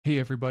Hey,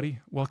 everybody.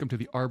 Welcome to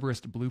the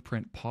Arborist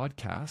Blueprint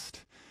podcast.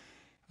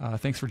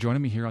 Thanks for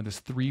joining me here on this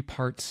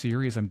three-part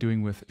series I'm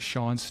doing with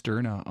Sean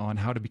Sterna on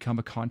how to become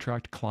a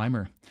contract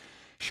climber.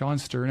 Sean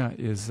Sterna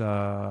is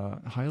a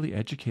highly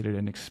educated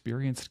and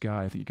experienced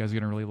guy. I think you guys are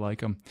going to really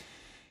like him.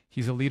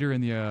 He's a leader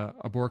in the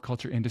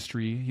arboriculture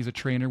industry. He's a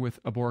trainer with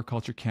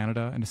Arboriculture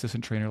Canada, an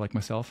assistant trainer like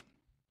myself.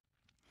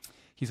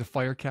 He's a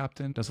fire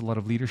captain, does a lot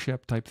of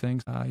leadership type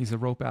things. He's a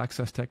rope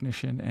access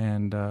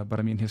technician, but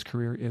his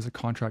career is a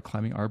contract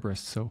climbing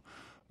arborist. So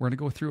we're going to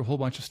go through a whole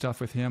bunch of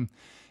stuff with him.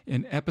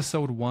 In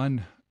episode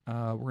 1,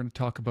 we're going to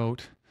talk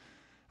about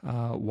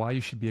why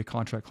you should be a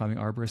contract climbing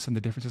arborist and the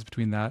differences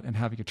between that and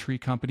having a tree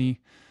company,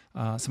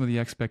 some of the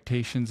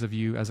expectations of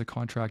you as a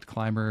contract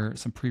climber,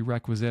 some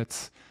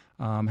prerequisites,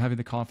 having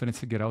the confidence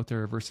to get out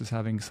there versus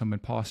having some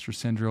imposter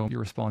syndrome,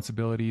 your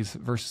responsibilities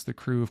versus the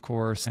crew, of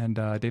course, and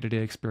day-to-day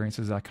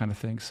experiences, that kind of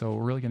thing. So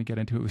we're really going to get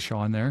into it with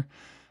Sean there.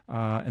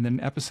 And then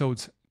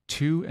episodes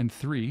 2 and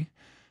 3,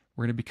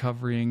 we're going to be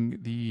covering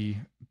the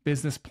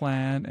business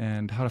plan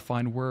and how to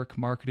find work,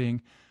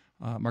 marketing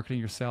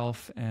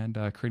yourself, and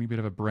creating a bit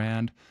of a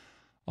brand,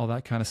 all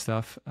that kind of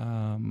stuff.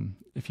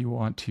 If you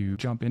want to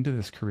jump into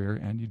this career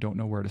and you don't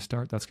know where to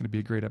start, that's going to be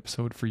a great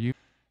episode for you.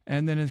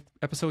 And then in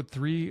episode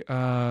 3,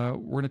 we're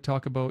going to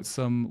talk about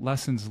some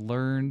lessons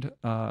learned,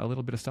 a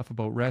little bit of stuff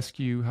about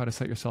rescue, how to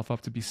set yourself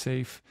up to be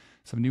safe,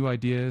 some new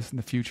ideas in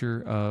the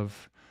future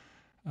of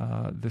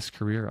this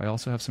career. I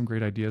also have some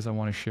great ideas I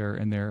want to share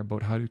in there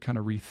about how to kind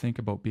of rethink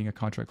about being a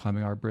contract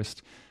climbing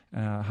arborist,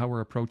 how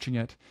we're approaching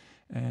it,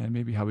 and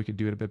maybe how we could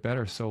do it a bit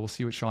better. So we'll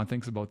see what Sean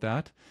thinks about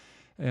that.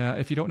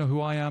 If you don't know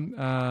who I am,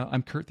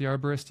 I'm Kurt the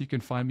Arborist. You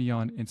can find me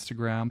on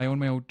Instagram. I own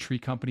my own tree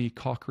company,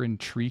 Cochrane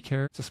Tree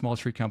Care. It's a small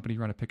tree company,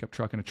 run a pickup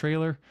truck and a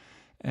trailer.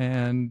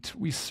 And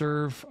we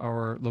serve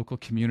our local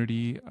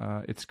community.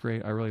 It's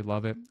great. I really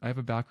love it. I have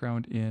a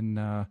background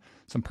in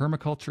some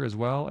permaculture as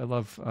well. I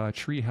love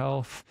tree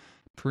health,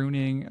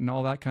 pruning, and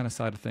all that kind of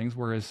side of things.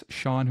 Whereas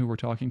Sean, who we're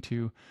talking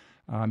to,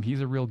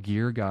 he's a real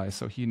gear guy,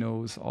 so he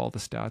knows all the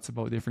stats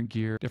about different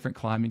gear, different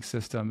climbing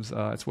systems.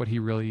 It's what he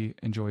really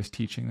enjoys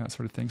teaching, that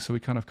sort of thing. So we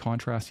kind of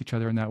contrast each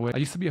other in that way. I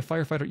used to be a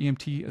firefighter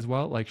EMT as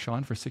well, like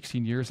Sean, for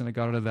 16 years, and I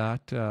got out of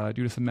that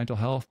due to some mental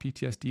health,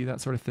 PTSD,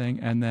 that sort of thing,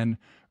 and then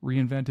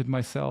reinvented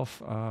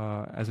myself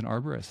as an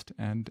arborist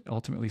and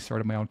ultimately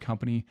started my own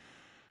company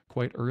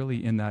quite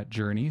early in that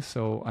journey.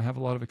 So I have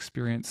a lot of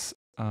experience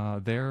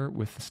there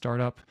with the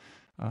startup.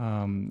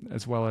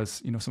 As well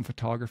as some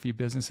photography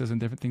businesses and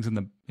different things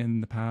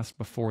in the past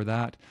before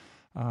that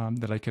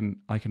that I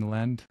can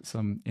lend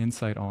some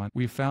insight on.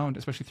 We've found,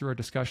 especially through our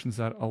discussions,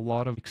 that a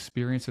lot of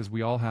experiences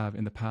we all have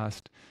in the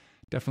past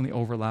definitely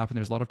overlap, and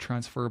there's a lot of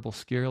transferable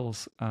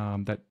skills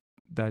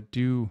that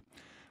do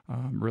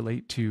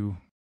relate to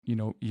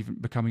even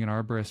becoming an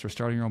arborist or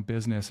starting your own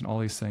business and all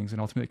these things.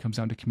 And ultimately, it comes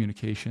down to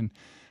communication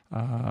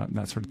and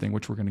that sort of thing,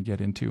 which we're going to get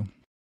into.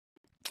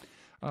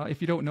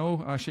 If you don't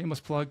know, shameless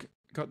plug.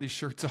 Got these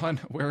shirts on,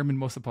 wear them in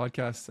most of the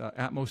podcasts.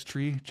 Atmos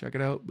Tree, check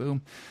it out,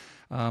 boom.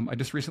 I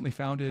just recently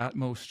founded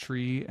Atmos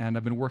Tree, and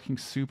I've been working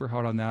super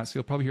hard on that. So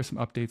you'll probably hear some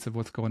updates of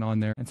what's going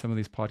on there in some of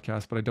these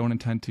podcasts, but I don't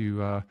intend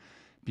to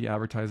be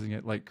advertising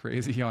it like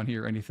crazy on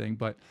here or anything.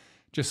 But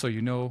just so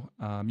you know,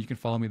 you can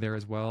follow me there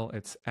as well.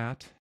 It's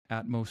at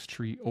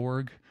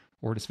atmostreeorg,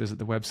 or just visit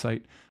the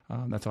website.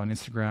 That's on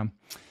Instagram.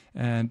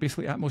 And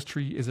basically, Atmos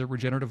Tree is a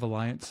regenerative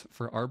alliance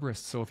for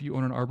arborists. So if you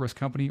own an arborist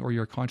company or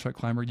you're a contract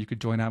climber, you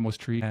could join Atmos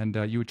Tree, and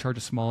you would charge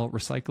a small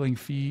recycling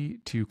fee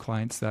to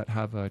clients that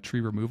have a tree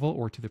removal,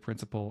 or to the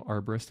principal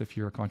arborist if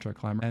you're a contract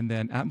climber. And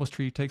then Atmos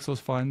Tree takes those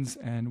funds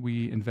and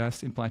we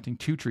invest in planting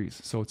 2 trees.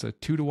 So it's a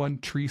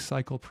 2-to-1 tree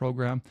cycle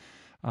program.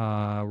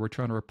 We're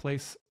trying to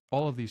replace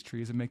all of these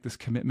trees and make this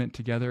commitment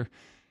together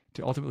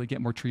to ultimately get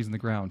more trees in the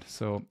ground.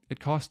 So it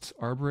costs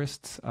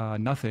arborists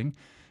nothing,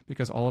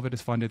 because all of it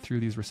is funded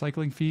through these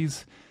recycling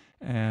fees.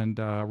 And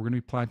we're going to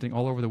be planting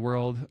all over the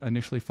world,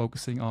 initially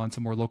focusing on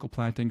some more local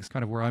plantings,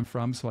 kind of where I'm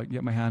from, so I can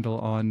get my handle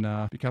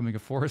on becoming a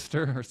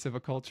forester or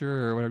silviculture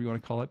or whatever you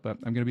want to call it. But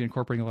I'm going to be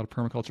incorporating a lot of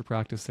permaculture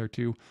practice there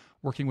too,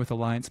 working with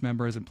alliance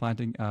members and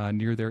planting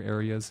near their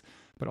areas,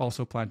 but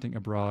also planting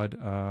abroad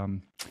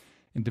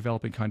in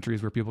developing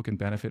countries where people can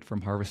benefit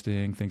from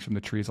harvesting things from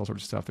the trees, all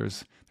sorts of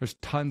stuff. There's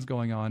tons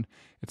going on.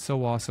 It's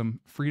so awesome.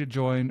 Free to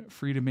join,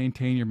 free to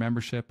maintain your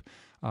membership.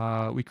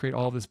 We create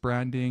all of this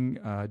branding,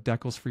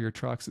 decals for your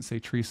trucks that say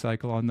Tree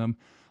Cycle on them,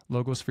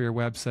 logos for your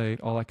website,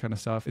 all that kind of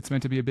stuff. It's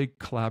meant to be a big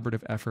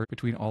collaborative effort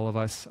between all of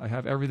us. I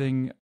have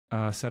everything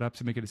set up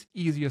to make it as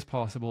easy as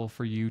possible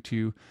for you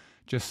to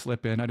just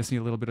slip in. I just need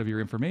a little bit of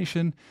your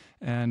information,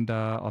 and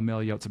I'll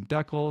mail you out some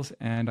decals.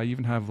 And I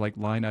even have like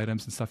line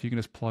items and stuff you can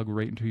just plug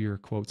right into your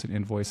quotes and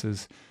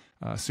invoices.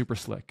 Super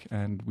slick.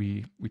 And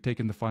we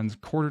take in the funds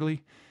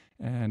quarterly,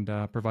 and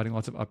providing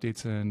lots of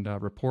updates and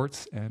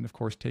reports, and of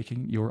course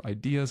taking your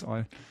ideas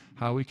on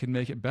how we can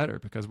make it better,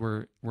 because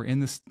we're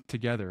in this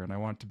together, and I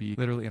want it to be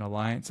literally an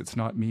alliance. It's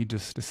not me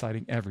just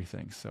deciding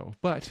everything. So,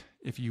 but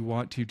if you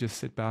want to just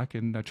sit back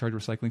and charge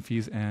recycling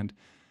fees and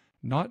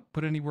not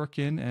put any work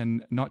in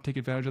and not take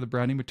advantage of the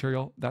branding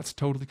material, that's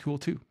totally cool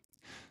too.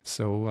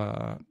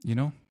 So,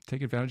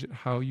 take advantage of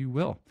how you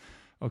will.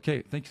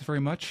 Okay, thanks very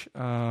much.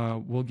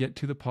 We'll get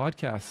to the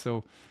podcast.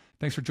 So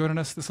thanks for joining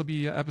us. This will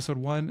be episode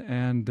 1,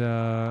 and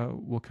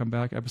we'll come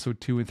back. Episode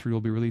 2 and 3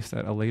 will be released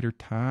at a later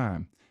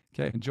time.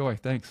 Okay, enjoy.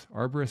 Thanks.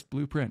 Arborist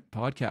Blueprint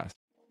Podcast.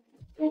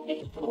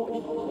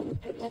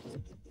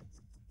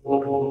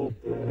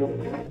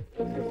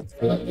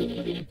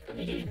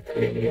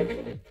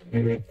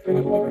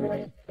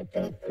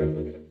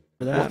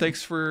 Well,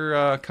 thanks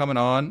for coming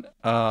on.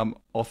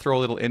 I'll throw a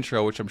little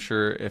intro, which I'm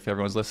sure if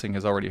everyone's listening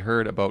has already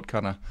heard about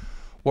kind of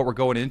what we're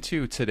going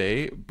into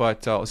today,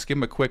 but let's give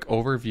them a quick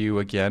overview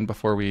again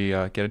before we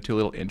get into a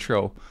little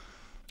intro.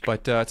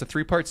 But it's a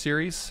 3-part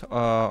series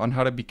on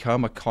how to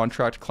become a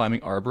contract climbing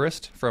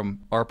arborist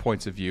from our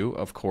points of view,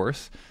 of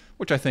course,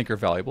 which I think are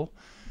valuable.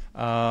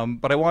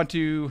 But I want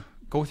to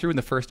go through in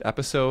the first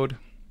episode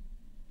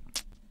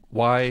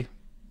why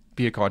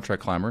be a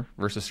contract climber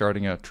versus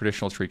starting a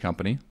traditional tree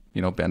company,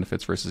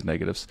 benefits versus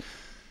negatives.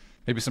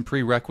 Maybe some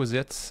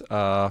prerequisites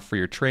for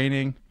your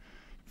training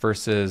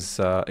versus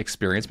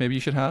experience maybe you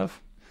should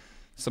have.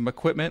 Some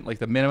equipment, like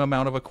the minimum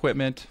amount of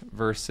equipment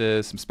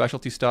versus some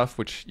specialty stuff,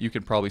 which you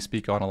can probably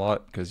speak on a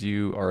lot because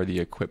you are the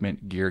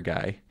equipment gear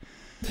guy.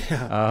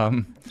 Yeah.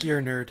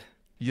 Gear nerd.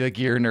 Yeah,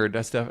 gear nerd.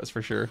 That's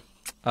for sure.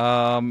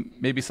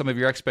 Maybe some of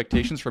your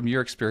expectations from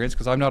your experience,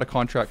 because I'm not a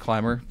contract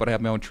climber, but I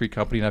have my own tree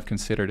company and I've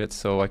considered it,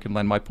 so I can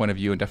lend my point of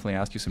view and definitely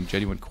ask you some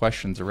genuine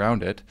questions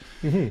around it.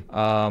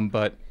 Mm-hmm.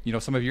 But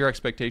some of your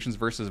expectations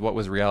versus what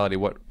was reality,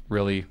 what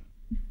really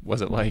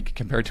was it like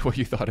compared to what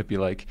you thought it'd be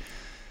like.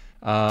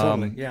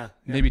 Totally. Yeah.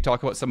 Maybe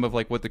talk about some of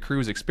like what the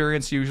crew's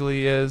experience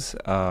usually is,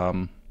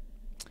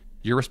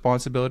 your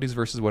responsibilities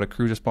versus what a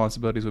crew's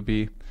responsibilities would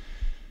be.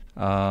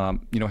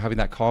 Having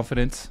that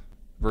confidence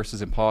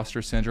versus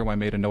imposter syndrome. I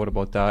made a note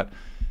about that.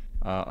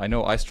 I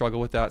know I struggle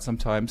with that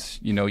sometimes.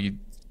 You're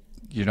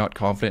not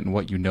confident in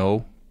what you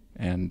know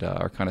and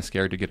are kind of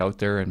scared to get out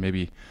there and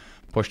maybe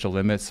push the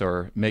limits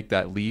or make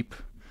that leap.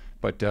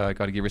 But got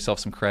to give yourself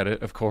some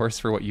credit, of course,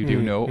 for what you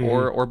do know,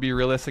 or be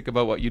realistic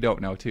about what you don't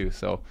know too.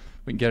 So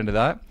we can get into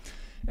that.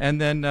 And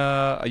then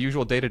a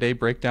usual day-to-day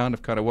breakdown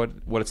of kind of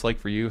what it's like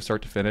for you,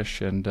 start to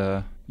finish. And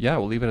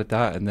we'll leave it at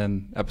that. And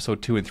then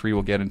episode 2 and 3,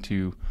 we'll get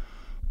into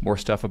more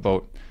stuff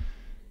about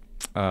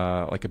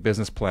like a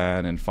business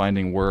plan and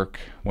finding work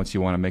once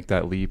you want to make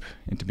that leap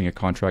into being a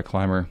contract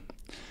climber.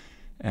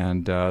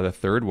 And the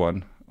third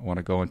one, I want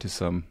to go into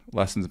some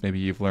lessons maybe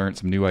you've learned,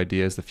 some new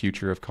ideas, the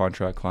future of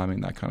contract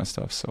climbing, that kind of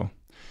stuff. So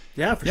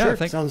yeah, for sure.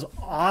 Sounds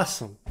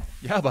awesome.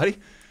 Yeah, buddy.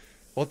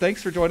 Well,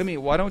 thanks for joining me.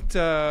 Why don't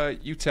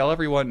you tell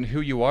everyone who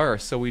you are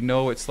so we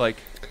know it's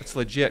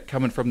legit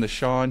coming from the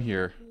Sean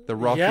here, the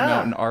Rocky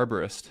Mountain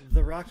Arborist.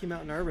 The Rocky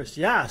Mountain Arborist.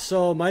 Yeah.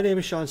 So my name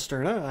is Sean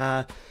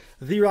Sterna.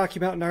 The Rocky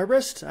Mountain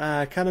Arborist.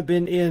 Kind of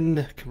been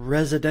in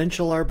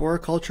residential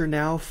arboriculture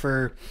now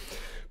for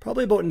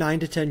probably about 9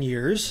 to 10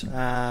 years.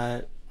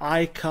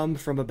 I come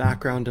from a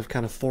background of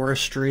kind of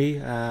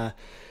forestry.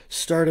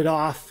 Started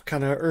off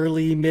kind of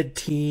early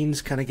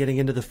mid-teens, kind of getting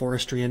into the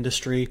forestry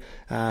industry,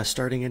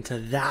 starting into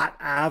that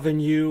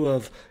avenue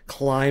of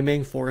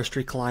climbing,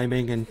 forestry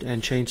climbing, and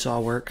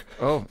chainsaw work.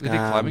 Oh, they did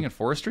climbing and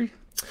forestry?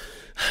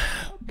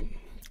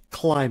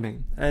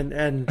 Climbing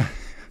and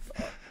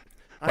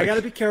I got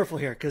to be careful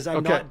here because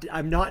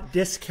I'm not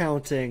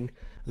discounting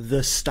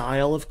the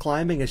style of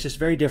climbing. It's just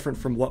very different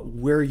from what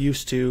we're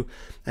used to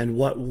and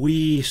what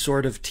we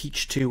sort of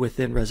teach to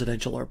within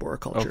residential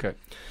arboriculture. Okay.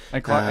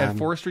 And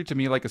forestry to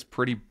me is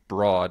pretty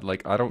broad.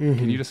 Like I don't.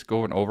 Can you just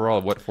go an overall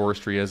of what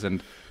forestry is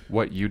and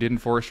what you did in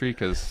forestry?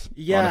 Because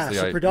honestly,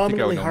 so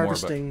predominantly I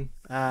think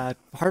I would know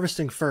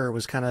harvesting fir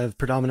was kind of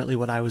predominantly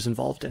what I was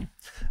involved in.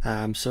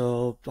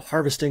 So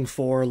harvesting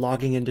for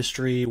logging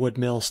industry, wood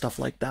mill, stuff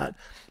like that.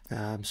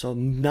 So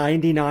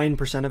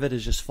 99% of it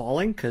is just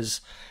falling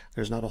because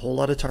there's not a whole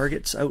lot of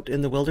targets out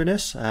in the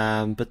wilderness.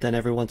 But then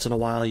every once in a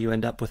while you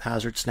end up with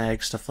hazard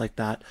snags, stuff like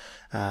that,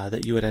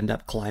 that you would end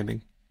up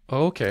climbing.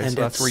 Oh, okay. And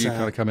so that's where you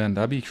kind of come in.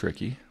 That'd be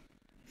tricky.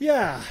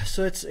 Yeah.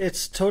 So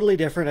it's totally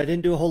different. I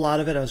didn't do a whole lot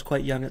of it. I was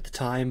quite young at the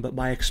time, but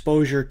my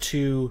exposure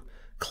to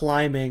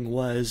climbing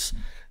was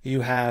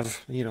you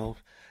have,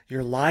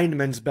 your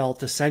lineman's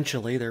belt,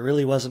 essentially. There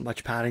really wasn't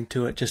much padding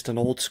to it, just an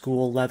old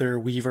school leather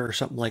weaver or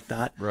something like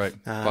that. Right.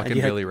 Fucking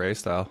Billy Ray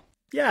style.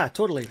 Yeah,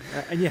 totally.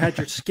 And you had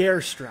your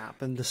scare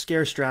strap, and the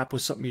scare strap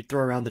was something you'd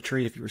throw around the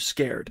tree if you were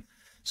scared.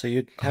 So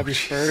you'd have your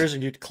spurs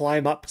and you'd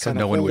climb up,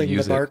 kind of holding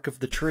the bark of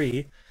the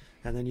tree,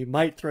 and then you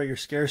might throw your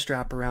scare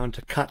strap around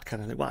to cut,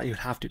 you'd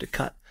have to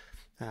cut.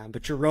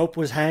 But your rope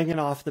was hanging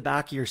off the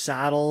back of your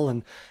saddle,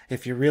 and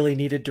if you really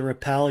needed to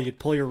rappel, you'd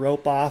pull your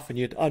rope off and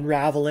you'd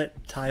unravel it,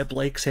 tie a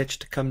Blake's hitch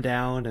to come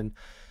down. And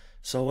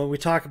so when we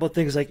talk about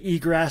things like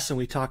egress and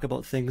we talk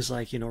about things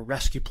like,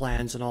 rescue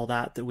plans and all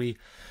that we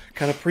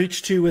kind of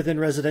preach to within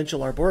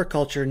residential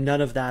arboriculture, none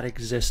of that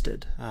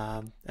existed.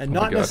 And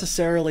not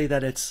necessarily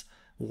that it's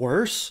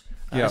worse.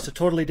 It's a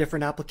totally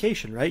different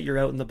application, right? You're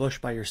out in the bush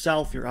by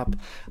yourself. You're up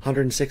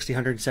 160,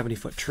 170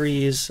 foot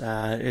trees.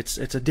 It's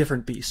a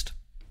different beast.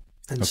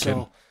 And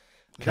so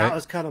that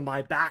was kind of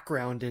my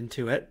background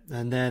into it.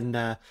 And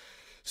then,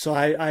 so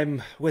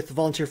I'm with the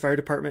volunteer fire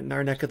department in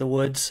our neck of the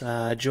woods.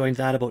 Joined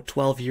that about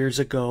 12 years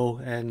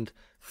ago, and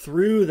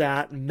through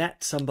that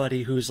met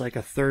somebody who's like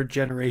a third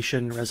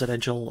generation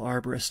residential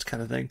arborist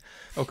kind of thing.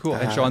 Oh, cool.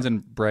 And Sean's in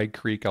Bragg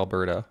Creek,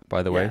 Alberta,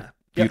 by the way.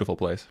 Beautiful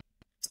place.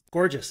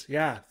 Gorgeous.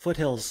 Yeah.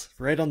 Foothills,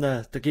 right on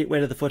the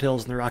gateway to the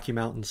foothills in the Rocky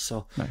Mountains.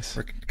 So nice.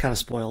 We're kind of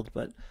spoiled,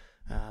 but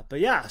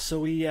yeah, so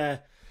we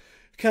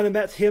kind of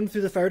met him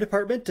through the fire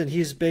department, and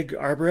he's a big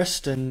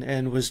arborist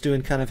and was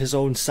doing kind of his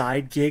own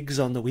side gigs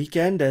on the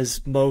weekend,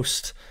 as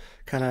most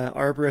kind of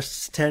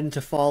arborists tend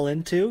to fall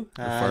into.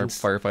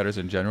 Firefighters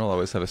in general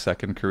always have a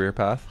second career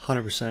path.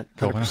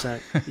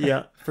 100%.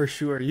 Yeah, for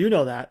sure. You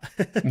know that.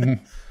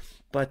 Mm-hmm.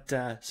 But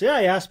so yeah,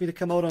 he asked me to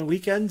come out on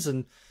weekends,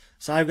 and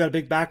so I've got a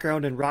big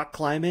background in rock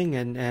climbing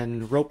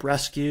and rope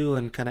rescue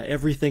and kind of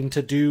everything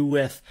to do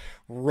with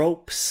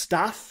rope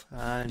stuff.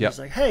 And he's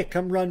like, hey,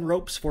 come run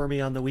ropes for me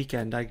on the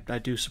weekend. I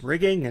do some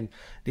rigging and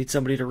need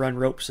somebody to run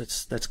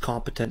ropes that's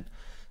competent.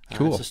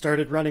 Cool. So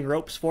started running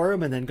ropes for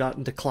him, and then got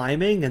into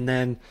climbing, and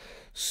then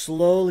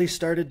slowly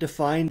started to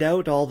find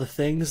out all the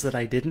things that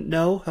I didn't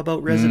know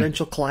about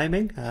residential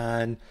climbing,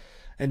 and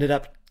ended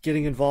up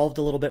getting involved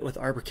a little bit with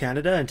Arbor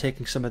Canada and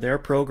taking some of their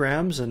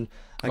programs, and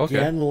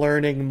again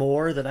learning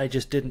more that I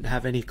just didn't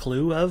have any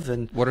clue of.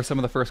 And what are some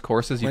of the first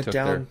courses you took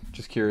there?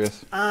 Just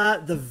curious.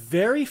 The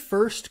very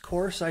first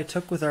course I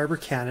took with Arbor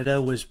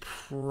Canada was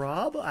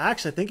I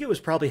think it was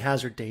probably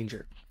Hazard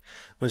Danger.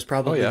 Was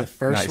probably the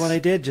first one I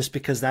did, just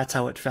because that's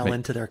how it fell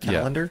into their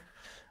calendar.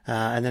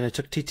 And then I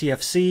took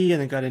TTFC, and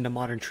then got into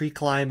modern tree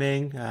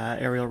climbing,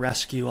 aerial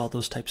rescue, all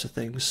those types of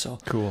things. So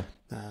cool.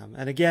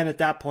 And again, at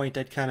that point,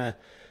 I'd kind of,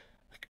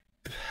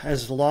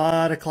 as a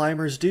lot of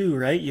climbers do,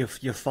 right? You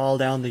fall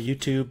down the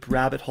YouTube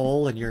rabbit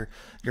hole, and you're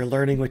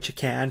learning what you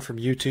can from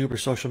YouTube or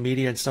social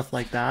media and stuff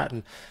like that.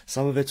 And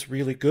some of it's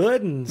really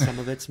good, and some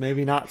of it's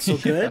maybe not so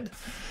good.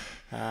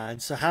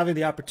 And so having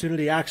the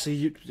opportunity,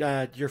 actually,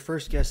 your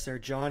first guest there,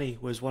 Johnny,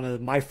 was one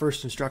of my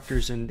first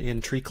instructors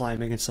in tree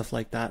climbing and stuff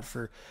like that,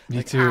 for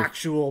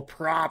actual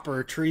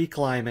proper tree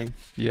climbing.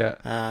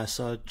 Yeah.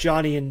 So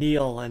Johnny and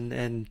Neil,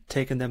 and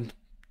taking them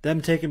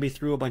taking me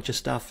through a bunch of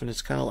stuff, and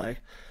it's kind of like,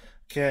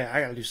 okay,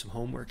 I got to do some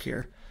homework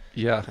here.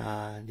 Yeah.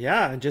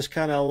 And just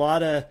kind of a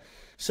lot of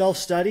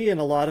self-study and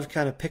a lot of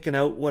kind of picking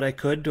out what I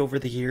could over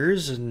the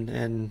years,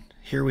 and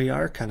here we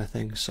are kind of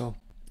thing. So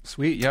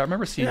sweet. Yeah, I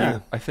remember seeing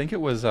you. I think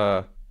it was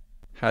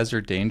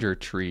Hazard Danger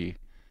Tree.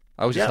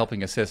 I was just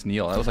helping assist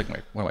Neil. That was like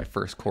one of my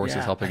first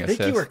courses helping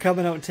assist. I think you were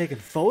coming out and taking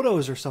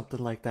photos or something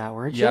like that,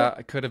 weren't you? Yeah,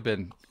 I could have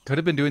been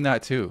doing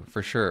that too,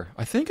 for sure.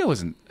 I think I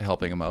wasn't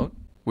helping him out,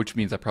 which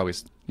means I probably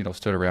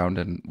stood around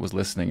and was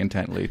listening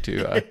intently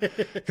to,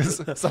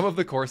 because some of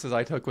the courses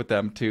I took with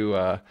them too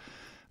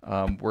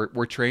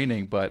were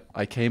training, but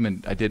I came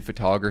and I did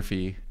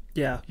photography.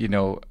 Yeah.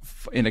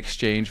 In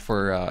exchange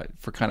for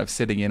kind of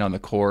sitting in on the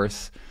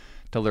course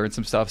to learn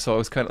some stuff. So I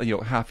was kind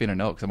of half in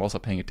and out, because I'm also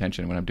paying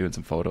attention when I'm doing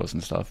some photos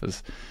and stuff,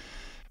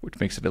 which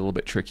makes it a little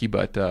bit tricky.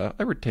 But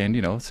I retained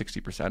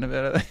 60% of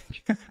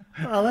it.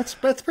 Well,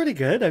 that's pretty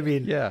good. I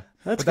mean, yeah,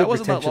 that's. But that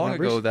wasn't that long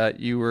ago that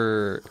you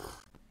were,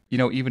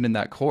 even in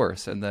that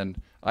course. And then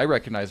I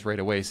recognized right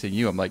away, seeing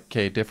you, I'm like,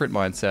 okay, different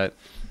mindset.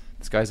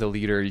 This guy's a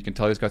leader. You can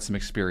tell he's got some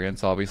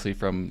experience, obviously,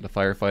 from the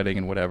firefighting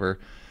and whatever.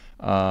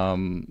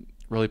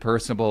 Really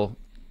personable,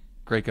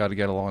 great guy to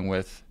get along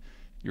with.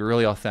 You're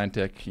really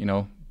authentic,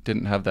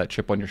 didn't have that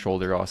chip on your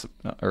shoulder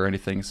or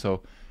anything.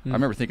 So I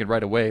remember thinking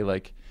right away,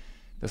 like,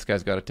 this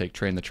guy's got to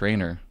train the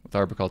trainer with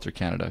Arboriculture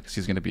Canada, because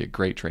he's going to be a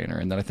great trainer.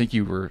 And then I think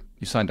you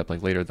signed up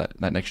like later that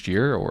next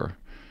year, or?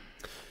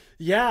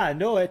 Yeah,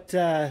 no, it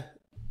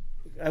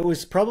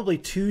was probably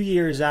 2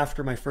 years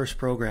after my first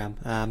program.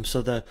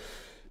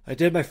 I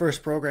did my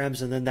first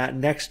programs, and then that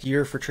next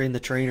year for Train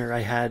the Trainer, I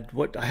had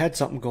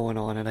something going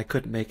on and I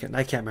couldn't make it, and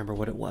I can't remember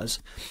what it was.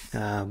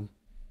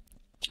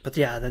 But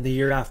yeah, then the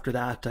year after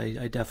that,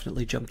 I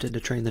definitely jumped into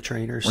Train the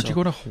Trainer. Weren't you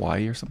go to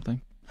Hawaii or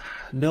something?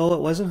 No,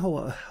 it wasn't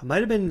Hawaii. It might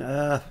have been,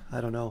 I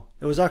don't know.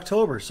 It was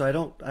October, so I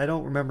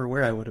don't remember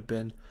where I would have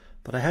been,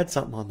 but I had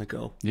something on the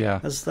go. Yeah.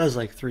 That was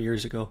like 2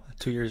 years ago.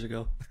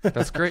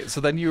 That's great. So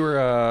then you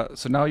were,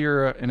 so now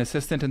you're an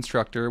assistant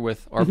instructor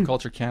with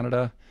Arboriculture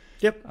Canada.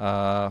 Yep.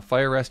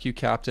 Fire rescue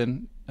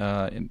captain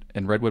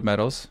in Redwood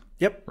Meadows.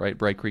 Yep. Right,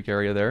 Bright Creek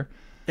area there.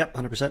 Yep,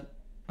 100%.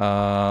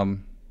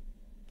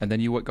 And then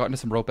you got into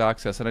some rope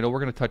access, and I know we're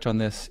going to touch on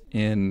this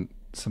in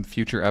some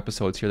future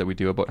episodes here that we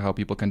do about how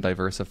people can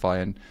diversify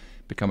and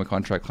become a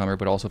contract climber,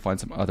 but also find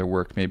some other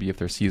work, maybe if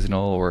they're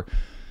seasonal, or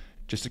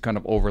just to kind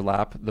of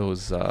overlap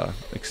those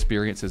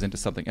experiences into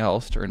something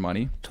else to earn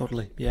money.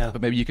 Totally, yeah.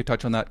 But maybe you could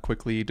touch on that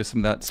quickly, just some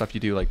of that stuff you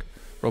do, like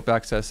rope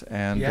access,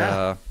 and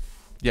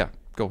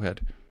go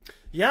ahead.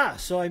 Yeah,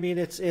 so I mean,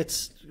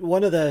 it's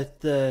one of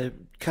the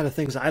kind of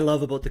things I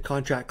love about the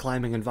contract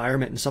climbing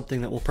environment, and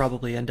something that we'll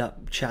probably end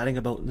up chatting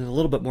about in a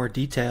little bit more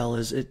detail,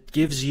 is it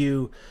gives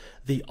you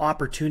the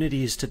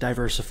opportunities to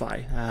diversify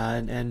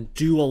and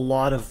do a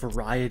lot of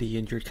variety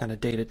in your kind of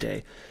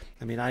day-to-day.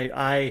 I mean,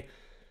 I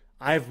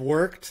I've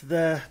worked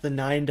the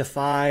 9 to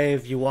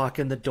 5. You walk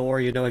in the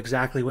door, you know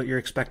exactly what you're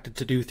expected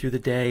to do through the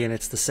day, and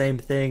it's the same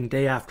thing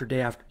day after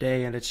day after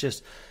day. And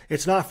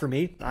it's not for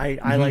me.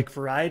 I like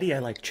variety. I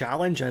like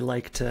challenge. I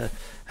like to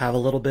have a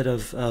little bit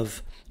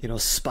of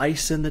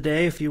spice in the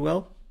day, if you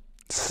will.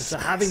 So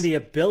having the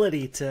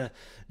ability to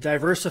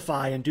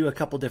diversify and do a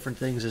couple different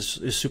things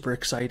is super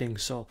exciting.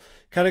 So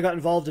kind of got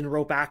involved in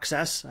rope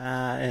access,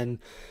 and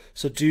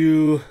so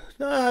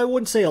I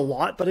wouldn't say a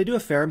lot, but I do a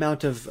fair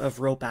amount of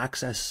rope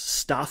access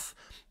stuff.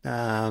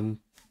 Atrium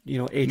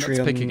that's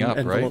picking up,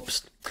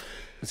 envelopes. Right?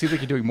 It seems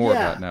like you're doing more of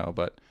that now,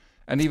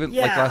 and even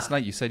like last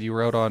night, you said you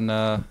were out on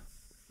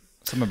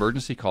some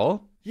emergency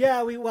call.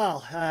 Yeah,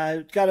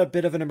 got a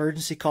bit of an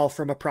emergency call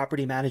from a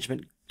property manager.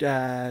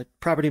 They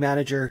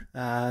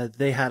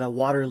had a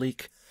water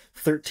leak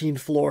 13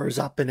 floors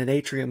up in an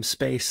atrium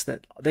space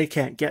that they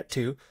can't get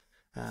to,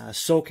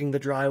 soaking the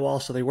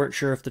drywall. So they weren't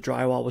sure if the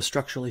drywall was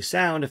structurally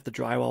sound, if the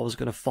drywall was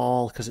going to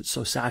fall because it's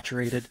so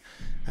saturated.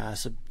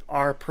 So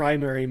our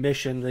primary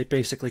mission, they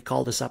basically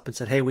called us up and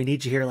said, hey, we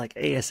need you here like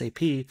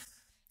ASAP.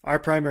 Our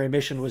primary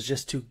mission was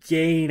just to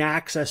gain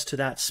access to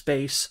that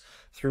space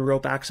through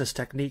rope access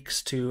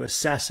techniques to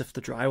assess if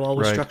the drywall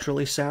was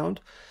structurally sound.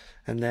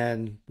 And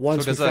then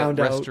once we found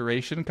out... does a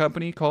restoration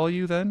company call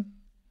you then?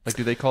 Like,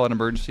 do they call an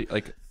emergency,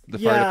 like the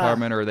fire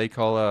department, or they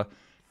call a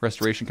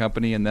restoration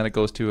company and then it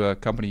goes to a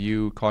company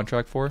you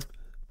contract for?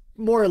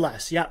 More or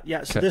less, yeah.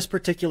 So this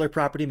particular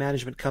property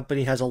management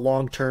company has a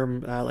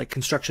long-term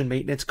construction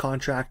maintenance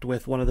contract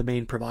with one of the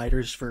main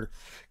providers for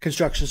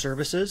construction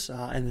services,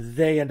 and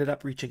they ended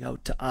up reaching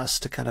out to us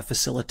to kind of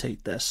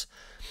facilitate this.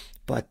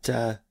 But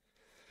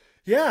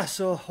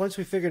so once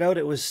we figured out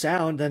it was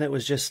sound, then it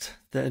was just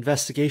the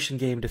investigation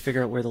game to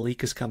figure out where the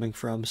leak is coming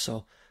from.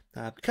 So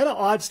kind of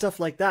odd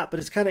stuff like that, but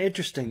it's kind of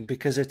interesting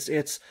because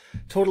it's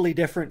totally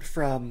different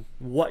from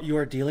what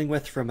you're dealing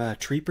with from a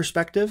tree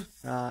perspective.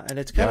 And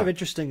it's kind of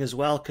interesting as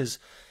well because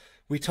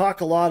we talk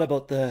a lot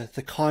about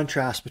the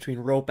contrast between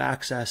rope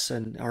access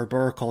and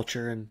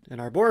arboriculture. And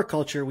in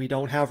arboriculture, we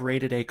don't have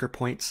rated acre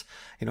points.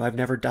 I've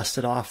never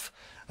dusted off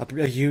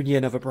a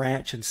union of a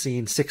branch and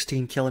seen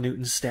 16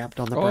 kilonewtons stamped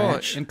on the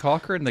branch. In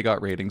Cochrane, they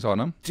got ratings on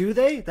them. Do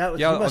they?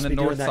 On the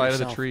north side of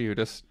the tree, you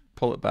just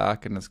pull it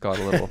back and it's got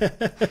a little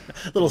little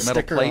metal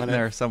sticker plate on in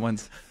there. it.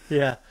 Someone's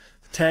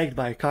tagged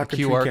by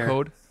Cochrane QR Tree Care.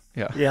 code.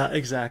 Yeah,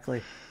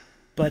 exactly.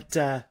 But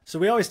so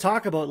we always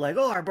talk about like,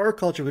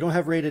 arboriculture, we don't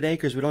have rated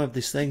acres, we don't have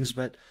these things.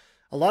 But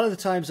a lot of the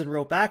times in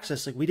rope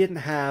access, like we didn't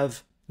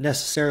have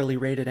necessarily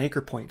rated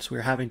anchor points. We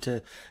were having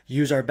to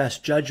use our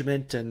best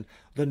judgment and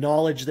the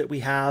knowledge that we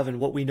have and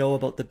what we know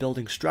about the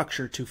building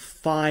structure to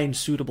find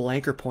suitable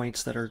anchor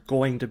points that are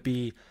going to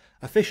be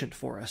efficient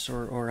for us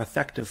or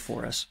effective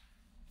for us.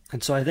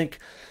 And so I think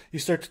you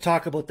start to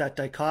talk about that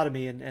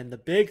dichotomy, and the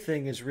big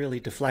thing is really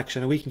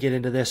deflection. And we can get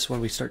into this when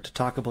we start to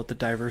talk about the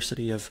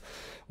diversity of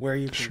where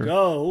you can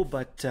go,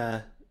 but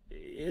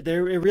it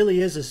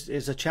really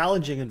is a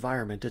challenging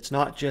environment. It's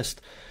not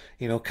just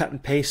cut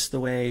and paste the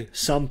way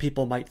some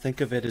people might think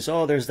of it as,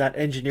 there's that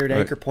engineered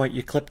anchor point,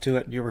 you clip to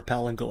it and you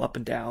rappel and go up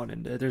and down.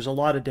 And there's a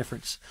lot of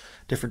different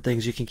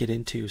things you can get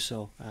into.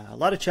 So a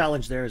lot of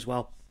challenge there as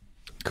well.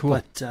 Cool.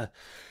 But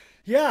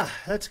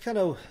that's kind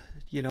of,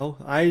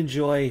 I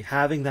enjoy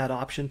having that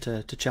option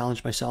to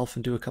challenge myself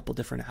and do a couple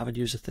different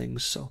avenues of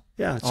things. So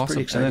it's awesome.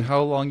 pretty exciting. And then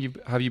how long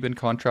have you been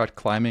contract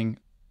climbing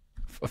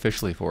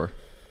officially for?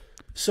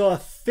 So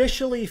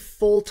officially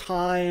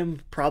full-time,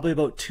 probably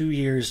about 2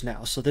 years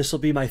now. So this will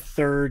be my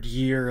 3rd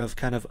year of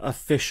kind of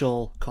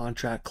official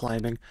contract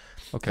climbing.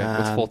 Okay.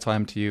 What's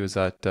full-time to you? Is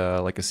that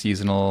like a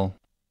seasonal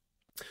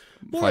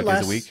 5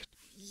 days a week?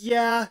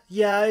 Yeah.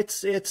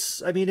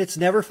 It's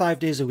never 5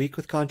 days a week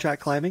with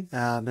contract climbing.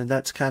 And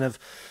that's kind of,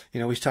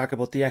 we talk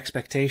about the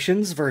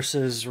expectations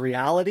versus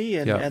reality.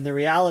 And the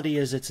reality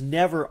is it's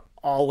never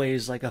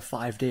always like a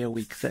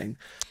 5-day-a-week thing.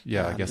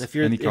 Yeah, I guess if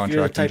you're any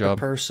contracting the type job of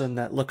person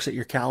that looks at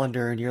your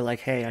calendar and you're like,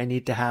 hey, I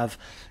need to have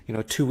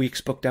 2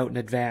 weeks booked out in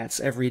advance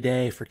every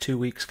day for 2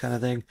 weeks kind of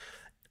thing.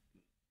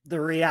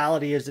 The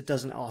reality is it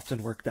doesn't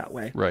often work that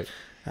way. Right.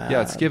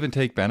 It's give and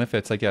take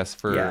benefits, I guess,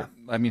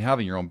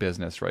 having your own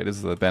business, right?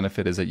 The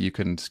benefit is that you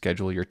can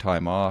schedule your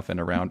time off and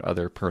around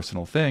other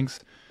personal things.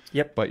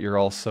 Yep. But you're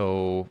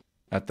also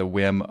at the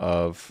whim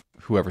of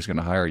whoever's going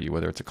to hire you,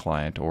 whether it's a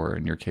client or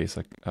in your case,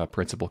 a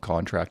principal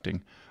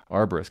contracting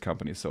arborist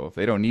company. So if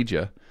they don't need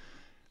you,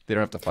 they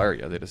don't have to fire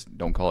you. They just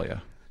don't call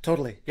you.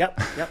 Totally. Yep.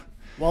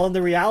 Well, and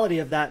the reality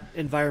of that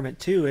environment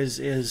too is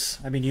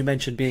you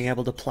mentioned being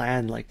able to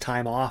plan like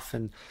time off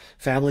and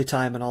family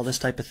time and all this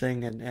type of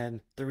thing.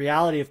 And the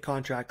reality of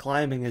contract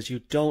climbing is you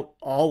don't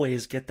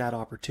always get that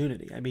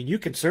opportunity. You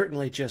can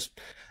certainly just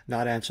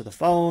not answer the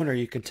phone, or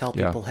you can tell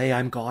people, hey,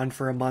 I'm gone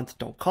for a month,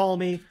 don't call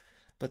me.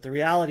 But the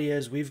reality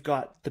is we've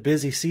got the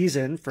busy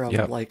season from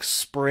like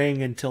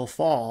spring until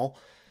fall.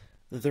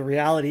 The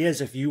reality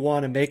is if you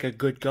want to make a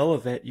good go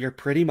of it, you're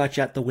pretty much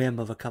at the whim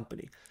of a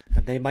company.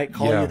 And they might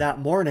call you that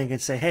morning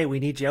and say, hey, we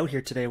need you out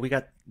here today.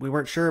 We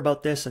weren't sure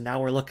about this and now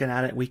we're looking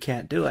at it. We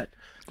can't do it.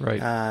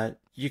 Right.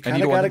 you and you kind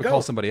of don't want got to them to go.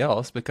 call somebody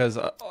else, because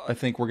I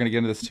think we're going to get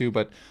into this too,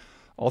 but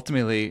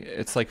ultimately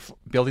it's like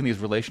building these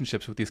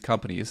relationships with these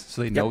companies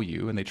so they know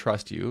you and they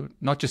trust you,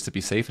 not just to be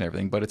safe and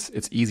everything, but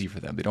it's easy for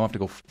them. They don't have to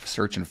go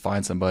search and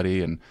find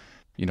somebody and,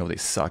 you know, they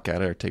suck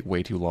at it or take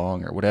way too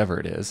long or whatever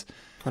it is.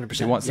 100%.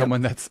 They want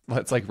someone that's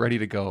like ready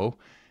to go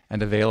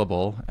and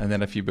available. And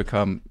then if you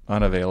become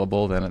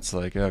unavailable, then it's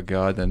like, oh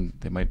God, then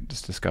they might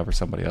just discover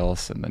somebody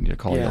else and then you're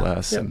calling it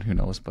less and who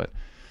knows. But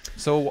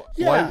so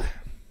why?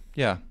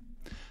 Yeah.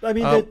 I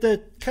mean,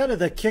 the kind of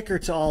the kicker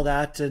to all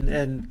that,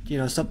 and you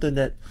know, something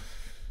that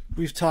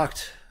we've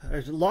talked,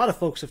 a lot of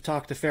folks have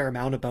talked a fair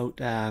amount about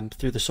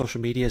through the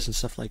social medias and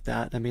stuff like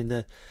that. I mean,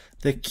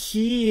 the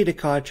key to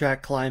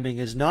contract climbing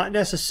is not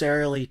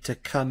necessarily to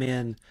come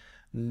in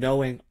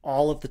knowing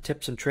all of the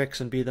tips and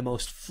tricks and be the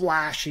most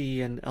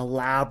flashy and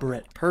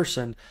elaborate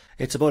person.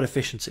 It's about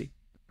efficiency.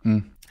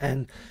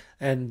 And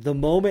the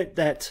moment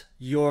that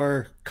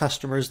your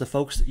customers, the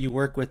folks that you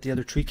work with, the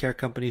other tree care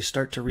companies,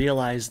 start to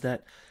realize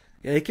that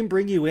they can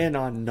bring you in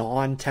on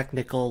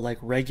non-technical, like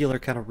regular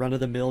kind of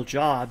run-of-the-mill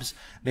jobs.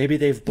 Maybe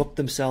they've booked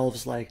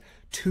themselves like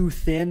too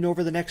thin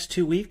over the next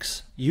 2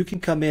 weeks. You can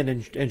come in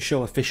and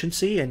show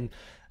efficiency and,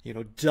 you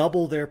know,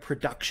 double their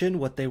production,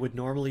 what they would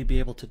normally be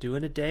able to do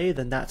in a day.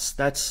 Then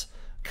that's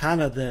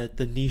kind of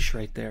the niche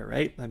right there,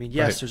 right? I mean,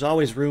 yes, there's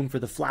always room for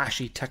the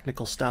flashy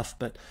technical stuff,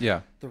 but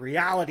the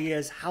reality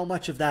is how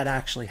much of that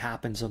actually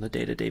happens on a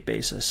day-to-day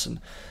basis. And,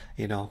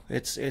 you know,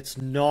 it's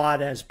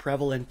not as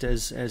prevalent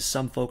as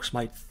some folks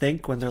might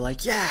think when they're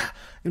like, yeah,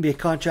 I'm gonna be a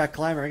contract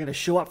climber. I'm gonna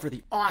show up for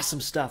the awesome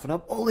stuff and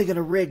I'm only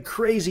gonna rig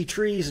crazy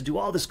trees and do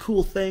all this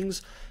cool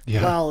things.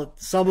 Well,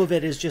 some of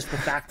it is just the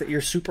fact that you're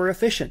super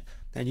efficient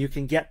and you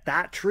can get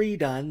that tree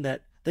done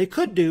that they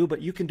could do,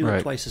 but you can do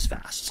it twice as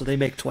fast. So they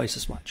make twice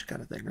as much,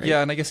 kind of thing, right?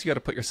 Yeah, and I guess you got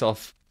to put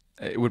yourself,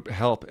 it would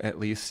help at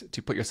least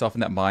to put yourself in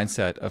that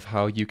mindset of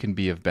how you can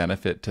be of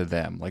benefit to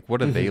them. Like,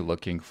 what are they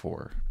looking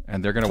for?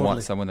 And they're going to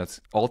want someone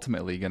that's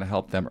ultimately going to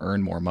help them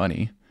earn more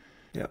money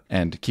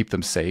and keep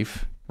them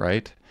safe,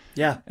 right?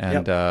 Yeah.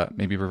 And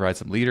maybe provide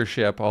some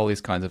leadership, all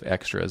these kinds of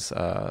extras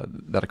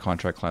that a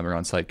contract climber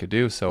on site could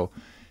do. So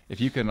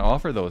if you can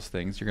offer those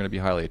things, you're going to be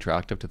highly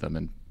attractive to them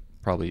and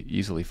probably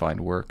easily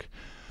find work.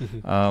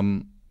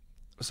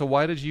 So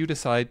why did you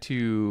decide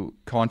to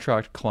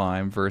contract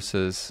climb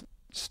versus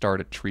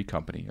start a tree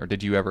company? Or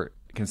did you ever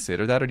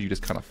consider that, or did you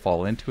just kind of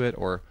fall into it?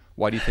 Or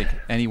why do you think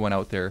anyone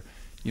out there,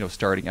 you know,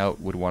 starting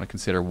out would want to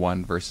consider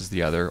one versus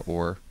the other,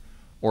 or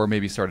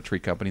maybe start a tree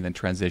company, then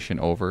transition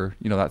over,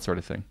 you know, that sort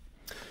of thing?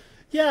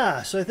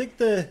 Yeah, so I think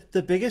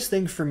the biggest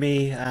thing for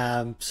me,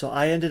 so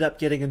I ended up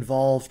getting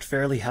involved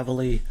fairly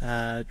heavily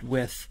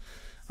with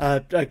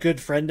a good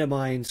friend of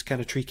mine's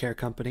kind of tree care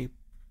company.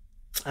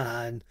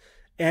 And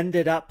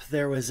ended up,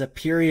 there was a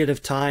period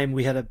of time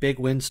we had a big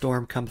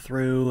windstorm come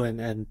through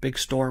and big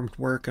storm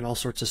work and all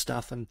sorts of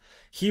stuff, and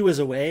he was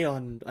away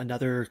on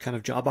another kind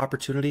of job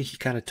opportunity. He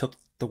kind of took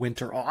the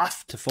winter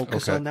off to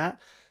focus on that.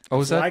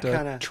 Oh, is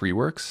that Tree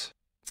Works?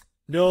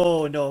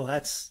 No,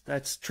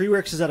 that's Tree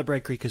Works is out of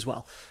Bright Creek as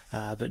well,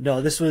 but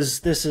no, this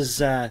is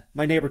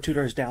my neighbor 2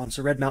 doors down,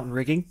 so Red Mountain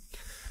Rigging.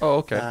 Oh,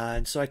 okay.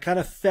 And so I kind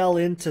of fell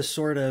into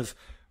sort of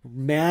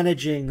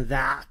managing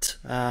that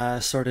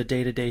sort of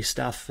day-to-day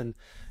stuff, and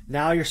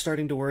now you're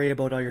starting to worry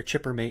about all your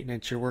chipper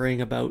maintenance. You're worrying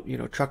about, you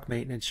know, truck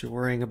maintenance. You're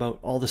worrying about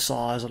all the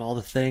saws and all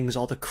the things,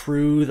 all the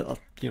crew, the,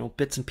 you know,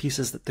 bits and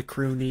pieces that the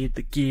crew need,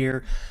 the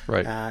gear.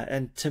 Right.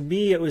 And to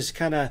me, it was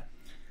kind of,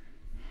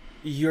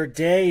 your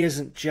day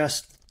isn't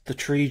just the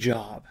tree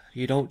job.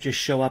 You don't just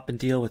show up and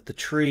deal with the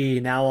tree.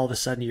 Now all of a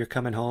sudden you're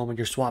coming home and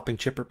you're swapping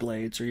chipper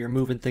blades or you're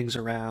moving things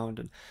around.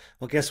 And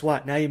well, guess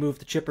what? Now you move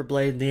the chipper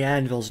blade and the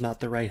anvil's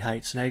not the right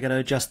height. So now you got to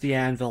adjust the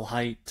anvil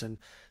height. And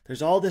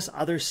there's all this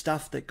other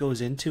stuff that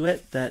goes into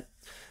it that,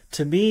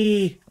 to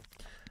me,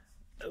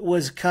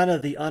 was kind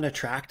of the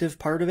unattractive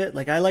part of it.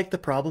 Like, I like the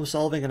problem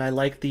solving and I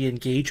like the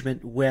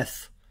engagement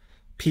with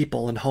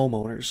people and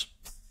homeowners.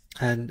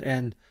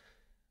 And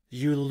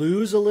you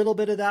lose a little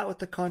bit of that with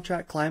the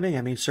contract climbing.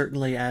 I mean,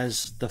 certainly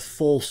as the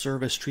full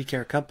service tree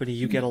care company,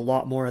 you get a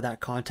lot more of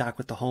that contact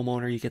with the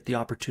homeowner. You get the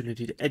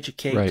opportunity to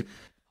educate,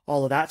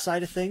 all of that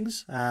side of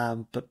things.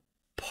 But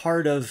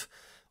part of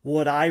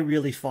what I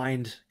really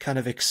find kind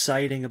of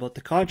exciting about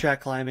the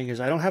contract climbing is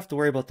I don't have to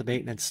worry about the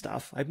maintenance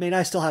stuff. I mean,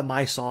 I still have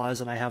my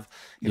saws and I have,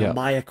 you know,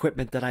 my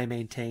equipment that I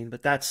maintain,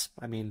 but that's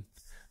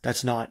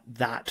not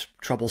that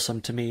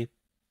troublesome to me.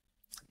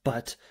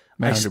 But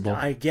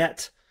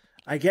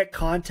I get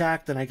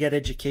contact and I get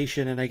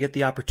education and I get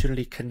the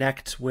opportunity to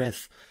connect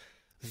with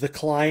the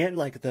client,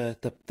 like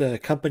the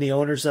company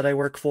owners that I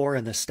work for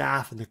and the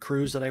staff and the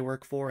crews that I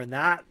work for. And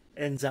that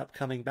ends up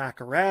coming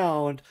back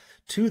around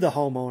to the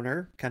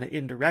homeowner kind of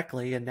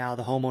indirectly. And now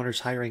the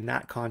homeowner's hiring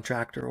that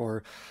contractor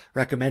or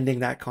recommending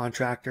that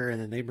contractor. And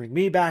then they bring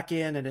me back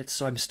in. And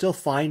so I'm still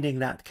finding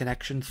that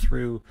connection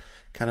through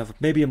kind of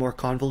maybe a more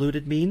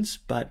convoluted means,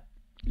 but.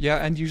 Yeah.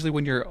 And usually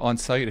when you're on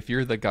site, if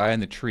you're the guy in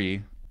the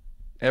tree,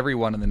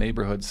 everyone in the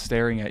neighborhood's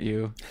staring at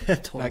you.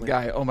 Totally. That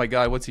guy, oh my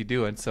God, what's he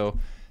doing? So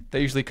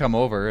they usually come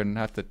over and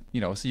have to,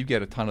 so you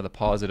get a ton of the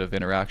positive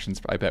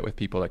interactions, I bet, with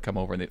people that come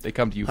over, and they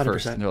come to you 100%.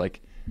 First, and they're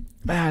like,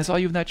 man, I saw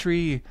you in that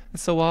tree.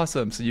 That's so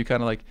awesome. So you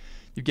kind of like,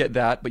 you get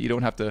that, but you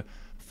don't have to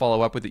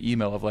follow up with the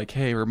email of like,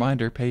 hey,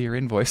 reminder, pay your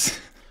invoice.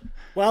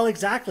 Well,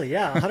 exactly.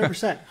 Yeah,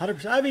 100%.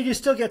 100%. I mean, you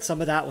still get some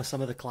of that with some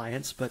of the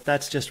clients, but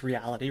that's just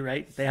reality,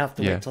 right? They have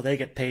to wait until they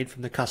get paid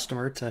from the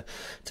customer to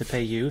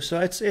pay you. So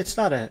it's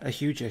not a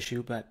huge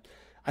issue, but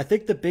I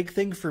think the big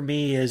thing for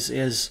me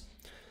is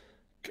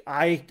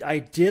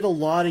I did a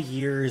lot of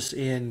years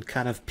in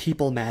kind of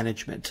people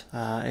management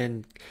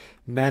and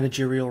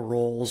managerial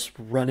roles,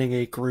 running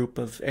a group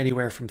of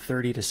anywhere from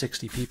 30 to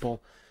 60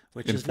 people,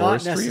 which is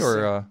not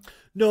necessary.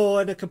 No,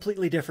 in a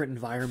completely different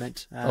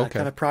environment,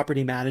 kind of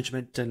property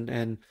management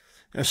and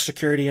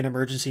security and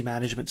emergency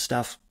management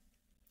stuff.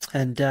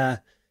 And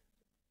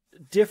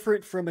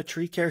different from a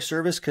tree care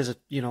service because,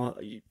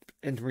 in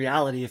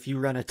reality, if you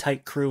run a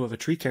tight crew of a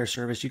tree care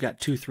service, you got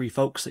 2-3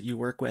 folks that you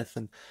work with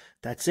and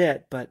that's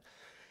it. But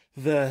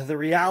the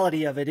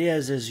reality of it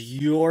is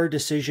your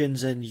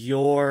decisions and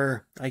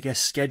your, I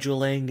guess,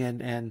 scheduling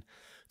and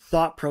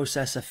thought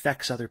process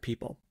affects other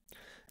people.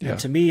 Yeah. And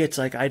to me, it's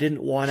like I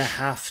didn't want to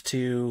have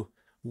to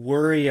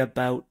worry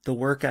about the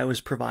work I was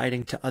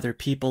providing to other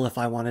people if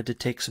I wanted to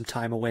take some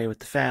time away with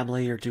the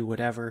family or do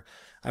whatever.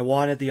 I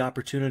wanted the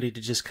opportunity to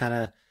just kind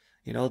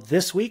of,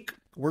 this week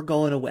we're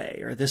going away,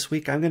 or this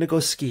week I'm going to go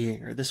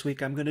skiing, or this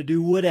week I'm going to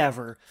do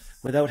whatever,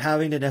 without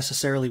having to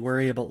necessarily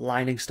worry about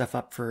lining stuff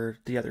up for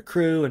the other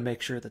crew and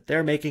make sure that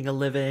they're making a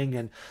living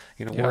and,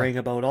 worrying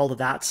about all of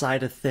that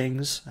side of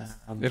things.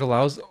 It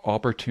allows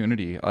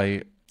opportunity.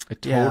 I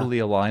totally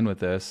align with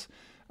this.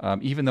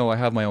 Even though I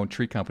have my own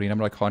tree company and I'm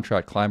not a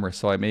contract climber,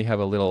 so I may have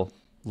a little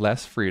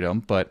less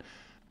freedom, but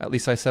at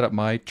least I set up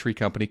my tree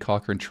company,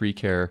 Cochrane Tree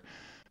Care,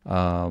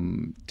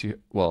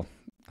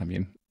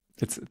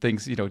 it's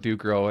things, do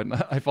grow and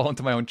I fall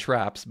into my own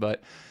traps,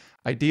 but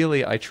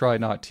ideally I try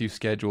not to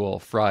schedule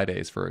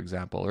Fridays, for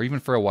example, or even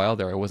for a while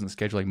there, I wasn't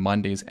scheduling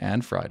Mondays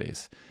and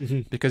Fridays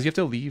because you have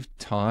to leave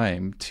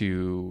time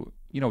to,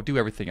 do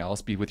everything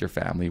else, be with your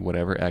family,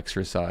 whatever,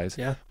 exercise,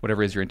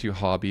 whatever it is you're into,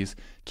 hobbies,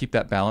 keep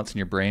that balance in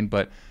your brain.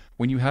 But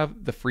when you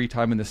have the free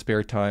time and the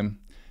spare time,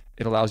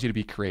 it allows you to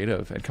be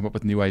creative and come up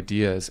with new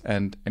ideas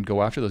and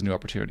go after those new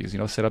opportunities,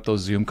 set up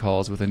those Zoom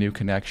calls with a new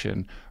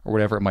connection or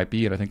whatever it might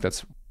be. And I think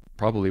that's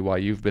probably why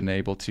you've been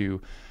able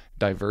to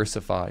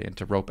diversify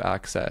into rope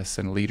access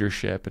and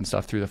leadership and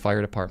stuff through the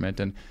fire department.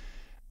 And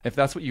if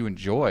that's what you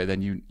enjoy,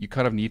 then you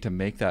kind of need to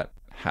make that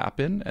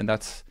happen. And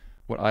that's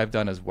what I've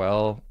done as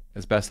well,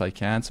 as best I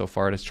can so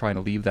far, is trying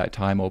to leave that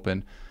time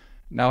open.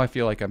 Now I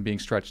feel like I'm being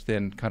stretched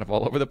thin kind of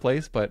all over the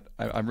place, but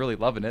I'm really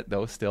loving it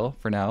though still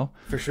for now.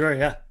 For sure.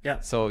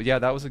 Yeah. So yeah,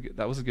 that was a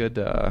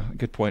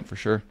good point for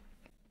sure.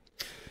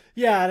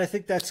 Yeah. And I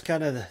think that's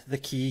kind of the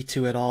key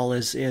to it all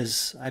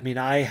is, I mean,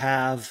 I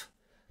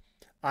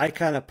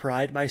kind of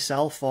pride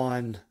myself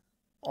on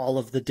all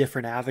of the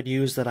different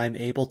avenues that I'm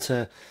able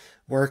to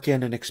work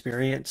in and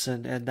experience.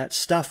 And that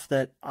stuff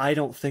that I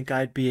don't think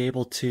I'd be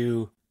able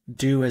to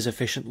do as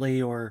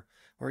efficiently or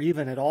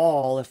even at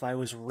all if I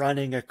was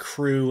running a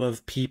crew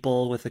of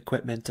people with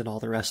equipment and all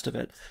the rest of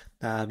it.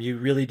 You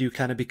really do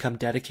kind of become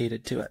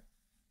dedicated to it.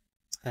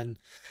 And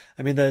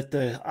I mean,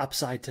 the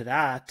upside to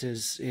that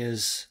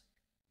is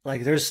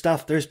like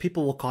there's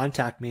people will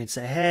contact me and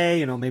say,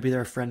 hey, maybe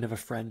they're a friend of a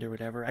friend or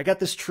whatever. I got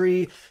this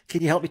tree.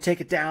 Can you help me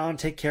take it down,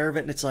 take care of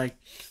it? And it's like,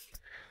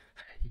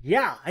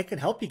 yeah, I can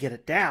help you get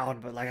it down,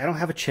 but like, I don't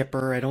have a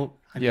chipper.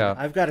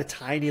 I've got a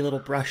tiny little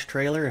brush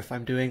trailer if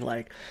I'm doing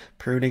like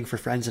pruning for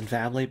friends and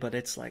family, but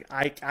it's like,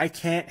 I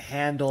can't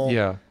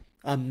handle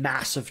a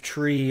massive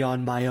tree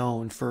on my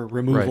own for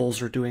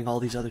removals or doing all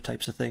these other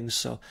types of things.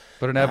 So,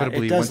 but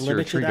inevitably, once you're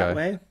a tree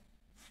guy,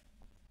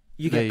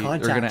 you get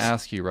contacts. They're going to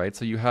ask you, right?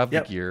 So you have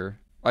the gear.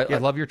 I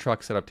love your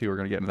truck setup too. We're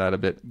going to get into that a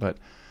bit, but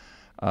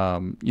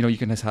you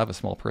can just have a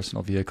small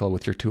personal vehicle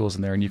with your tools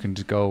in there and you can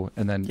just go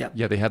and then,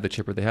 they have the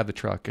chipper, they have the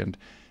truck and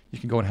you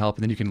can go and help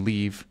and then you can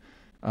leave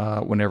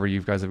whenever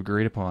you guys have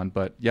agreed upon.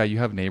 But yeah, you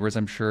have neighbors,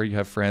 I'm sure you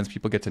have friends,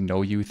 people get to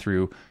know you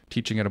through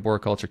teaching at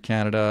Arboriculture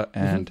Canada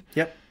and,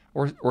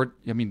 or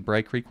I mean,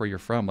 Bragg Creek where you're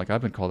from, like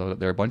I've been called out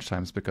there a bunch of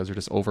times because they're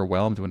just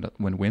overwhelmed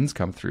when winds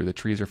come through, the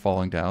trees are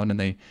falling down and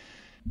they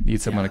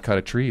need someone to cut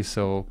a tree.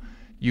 So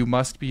you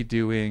must be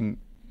doing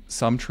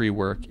some tree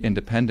work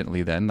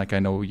independently then. Like I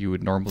know you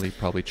would normally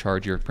probably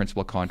charge your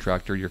principal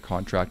contractor your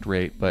contract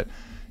rate, but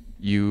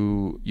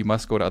you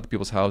must go to other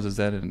people's houses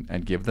then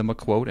and give them a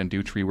quote and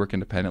do tree work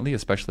independently,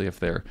 especially if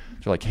they're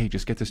like, hey,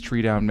 just get this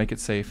tree down, make it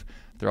safe.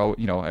 They're all,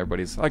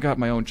 everybody's, I got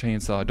my own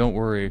chainsaw, don't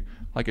worry,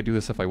 I could do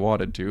this if I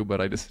wanted to,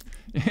 but I just,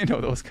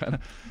 those kind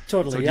of.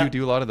 Totally. So do you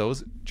do a lot of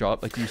those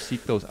jobs? Like do you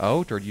seek those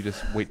out or do you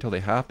just wait till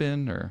they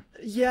happen or?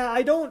 Yeah,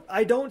 I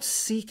don't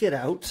seek it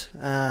out.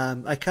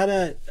 I kind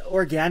of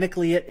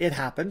organically it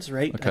happens,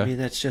 right? Okay. I mean,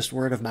 it's just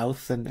word of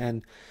mouth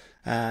and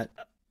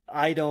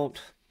I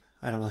don't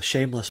I don't know,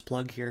 shameless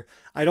plug here.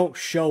 I don't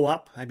show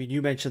up. I mean,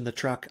 you mentioned the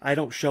truck. I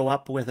don't show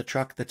up with a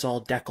truck that's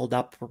all deckled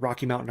up for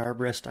Rocky Mountain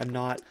Arborist. I'm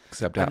not.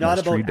 Except I'm Atmos not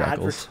about tree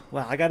decals.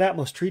 Well, I got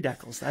Atmos tree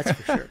decals, that's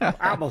for sure.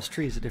 Atmos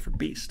tree is a different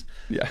beast.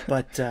 Yeah.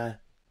 But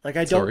like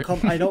I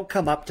don't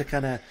come up to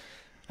kind of.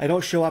 I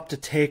don't show up to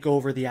take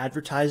over the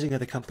advertising of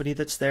the company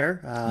that's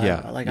there.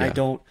 I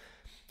don't.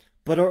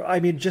 But I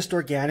mean, just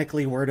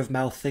organically, word of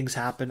mouth, things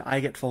happen. I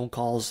get phone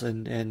calls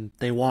and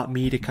they want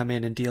me to come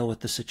in and deal with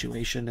the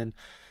situation. And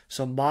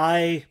so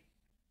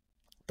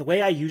the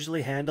way I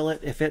usually handle it,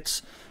 if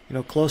it's,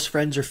 close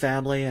friends or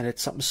family and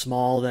it's something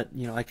small that,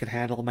 I can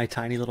handle my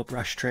tiny little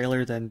brush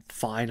trailer, then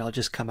fine, I'll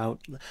just come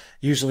out.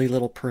 Usually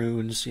little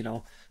prunes,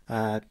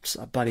 a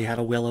buddy had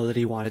a willow that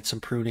he wanted some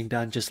pruning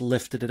done, just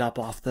lifted it up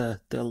off the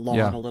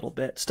lawn a little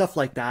bit, stuff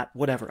like that,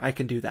 whatever, I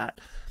can do that.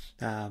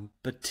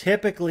 But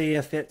typically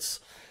if it's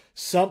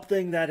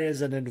something that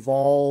is an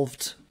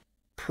involved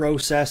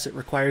process, it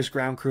requires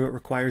ground crew, it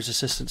requires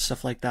assistance,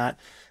 stuff like that.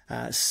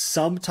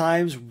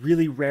 Sometimes,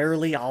 really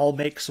rarely, I'll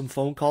make some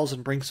phone calls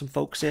and bring some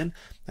folks in.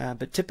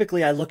 But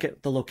typically I look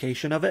at the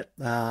location of it.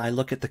 I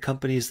look at the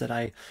companies that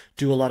I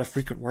do a lot of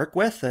frequent work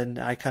with, and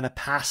I kind of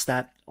pass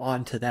that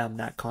on to them,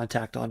 that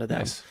contact onto them.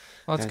 Nice.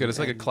 Well, that's good. It's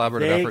like a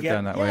collaborative effort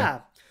done that way.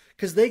 Yeah,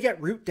 because they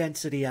get root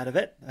density out of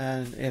it.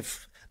 And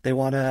if they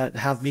want to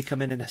have me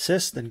come in and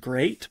assist, then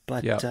great.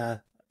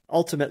 But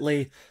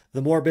ultimately,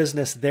 the more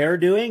business they're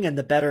doing and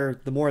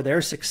the more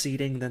they're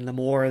succeeding, then the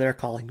more they're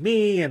calling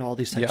me and all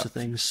these types of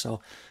things.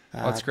 So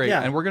that's great.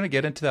 And we're going to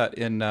get into that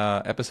in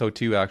episode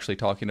 2, actually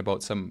talking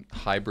about some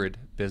hybrid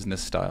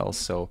business styles.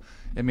 So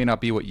it may not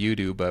be what you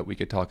do, but we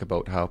could talk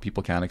about how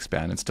people can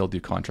expand and still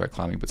do contract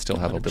climbing, but still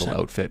have 100%. A little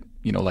outfit,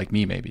 like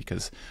me maybe,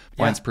 because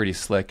mine's pretty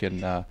slick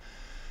and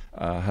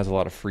has a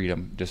lot of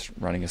freedom just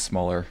running a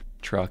smaller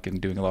truck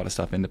and doing a lot of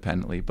stuff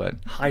independently, but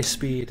high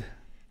speed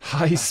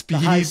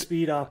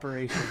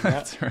operation.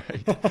 That's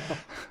right.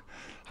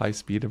 High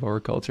speed of our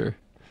culture.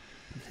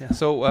 Yeah.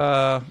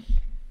 So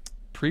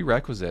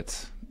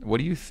prerequisites, what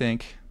do you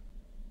think,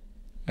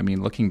 I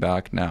mean, looking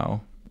back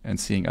now and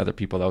seeing other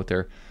people out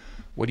there,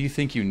 what do you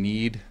think you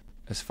need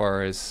as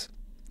far as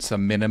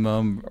some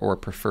minimum or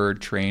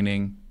preferred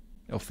training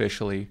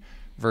officially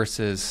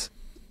versus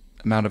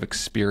amount of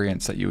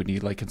experience that you would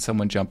need? Like, can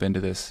someone jump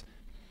into this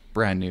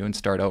brand new and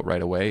start out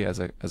right away as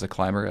a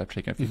climber after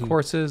taking a few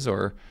courses,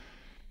 or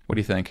what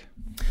do you think?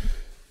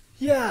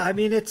 Yeah, I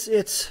mean,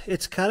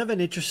 it's kind of an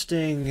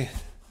interesting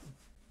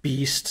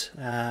beast.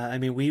 I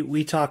mean,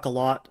 we talk a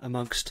lot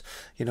amongst,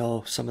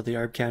 some of the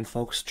ArbCan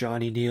folks,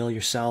 Johnny, Neil,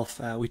 yourself.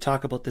 We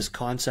talk about this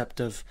concept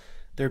of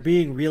there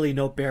being really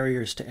no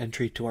barriers to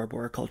entry to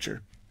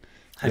arboriculture.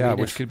 I mean,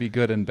 which could be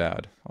good and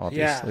bad,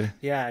 obviously.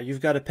 Yeah,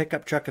 you've got a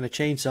pickup truck and a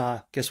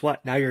chainsaw. Guess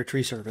what? Now you're a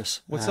tree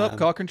service. What's up,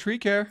 Cochrane Tree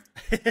Care?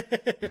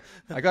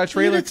 I got a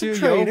trailer too,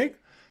 yo.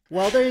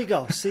 Well, there you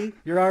go. See,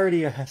 you're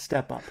already a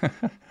step up.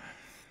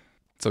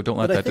 So don't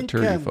let that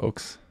deter you,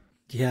 folks.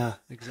 Yeah,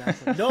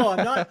 exactly. No,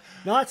 I'm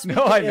not speaking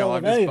No, I know.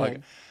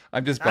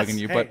 I'm just bugging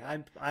you. Hey,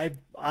 but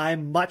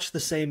I'm much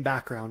the same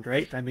background,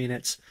 right? I mean,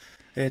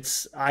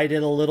 it's I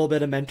did a little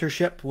bit of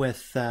mentorship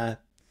with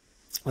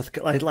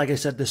like I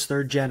said, this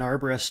third gen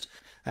arborist.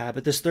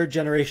 But this third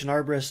generation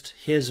arborist,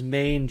 his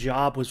main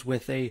job was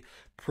with a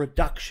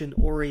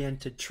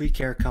production-oriented tree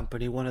care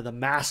company, one of the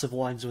massive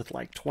ones with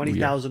like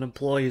 20,000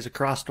 employees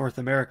across North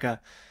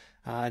America.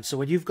 And so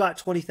when you've got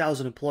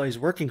 20,000 employees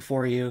working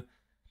for you,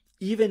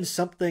 even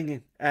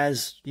something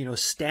as,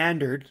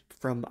 standard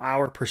from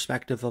our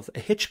perspective of a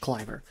hitch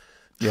climber,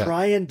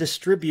 try and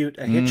distribute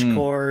a hitch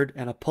cord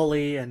and a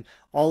pulley and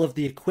all of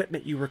the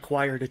equipment you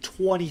require to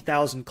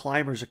 20,000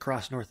 climbers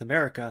across North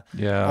America.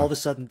 Yeah. All of a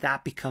sudden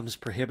that becomes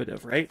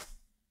prohibitive, right?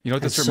 You know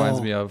what this reminds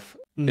me of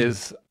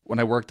is when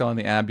I worked on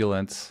the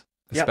ambulance,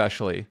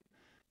 especially,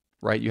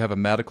 right? You have a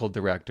medical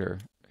director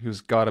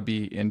who's got to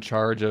be in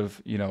charge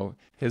of,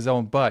 his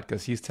own butt,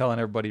 because he's telling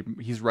everybody,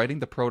 he's writing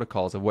the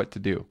protocols of what to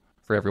do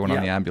for everyone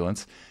on the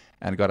ambulance,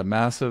 and got a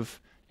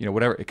massive,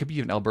 whatever. It could be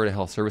even Alberta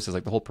Health Services,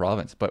 like the whole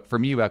province. But for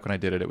me, back when I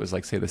did it, it was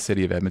like, say, the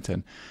city of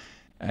Edmonton.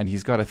 And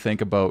he's got to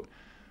think about,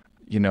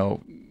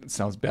 it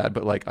sounds bad,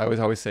 but like I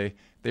always say,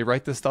 they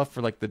write this stuff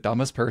for like the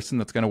dumbest person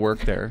that's going to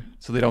work there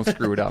so they don't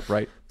screw it up,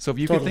 right? So if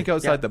you can think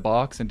outside the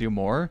box and do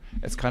more,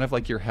 it's kind of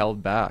like you're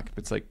held back.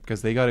 It's like,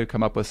 because they got to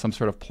come up with some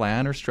sort of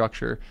plan or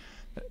structure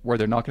where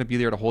they're not going to be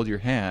there to hold your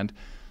hand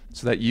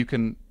so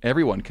that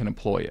everyone can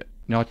employ it,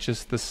 not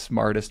just the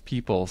smartest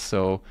people.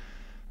 So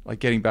like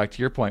getting back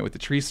to your point with the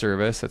tree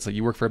service, it's like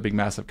you work for a big,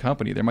 massive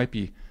company. There might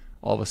be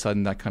all of a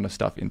sudden that kind of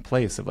stuff in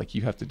place of like,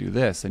 you have to do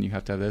this and you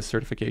have to have this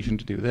certification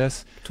to do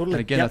this. Totally. And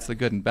again, that's the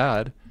good and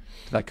bad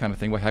to that kind of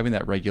thing, by having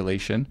that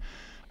regulation,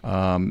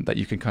 that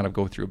you can kind of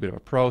go through a bit of a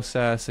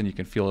process and you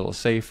can feel a little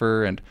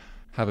safer and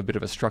have a bit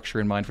of a structure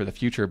in mind for the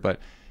future. But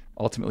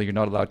ultimately, you're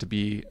not allowed to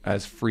be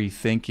as free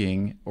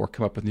thinking or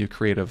come up with new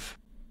creative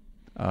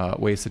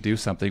ways to do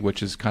something,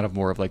 which is kind of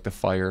more of like the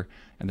fire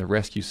and the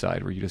rescue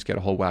side, where you just get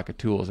a whole whack of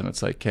tools and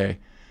it's like, okay,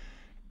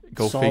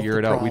 go figure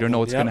it out. We don't know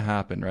what's going to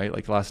happen, right?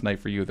 Like last night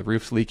for you, the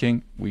roof's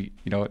leaking. You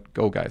know what?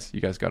 Go guys.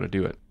 You guys got to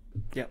do it.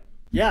 Yep.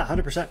 Yeah,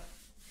 100%.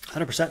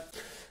 100%.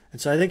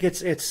 And so I think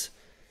it's it's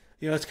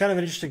kind of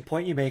an interesting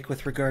point you make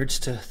with regards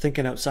to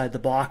thinking outside the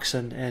box.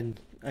 And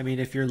I mean,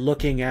 if you're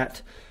looking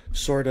at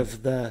sort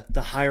of the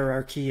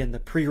hierarchy and the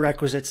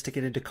prerequisites to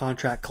get into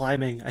contract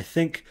climbing, I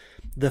think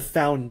the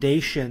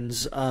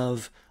foundations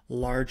of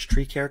large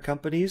tree care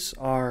companies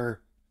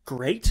are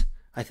great.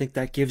 I think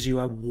that gives you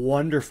a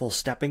wonderful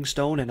stepping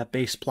stone and a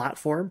base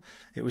platform.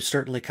 It was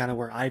certainly kind of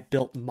where I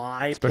built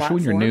my Especially platform.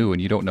 when you're new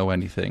and you don't know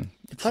anything.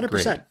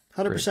 100%.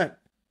 100%.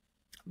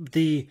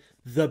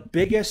 The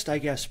biggest, I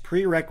guess,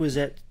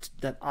 prerequisite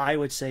that I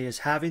would say is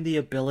having the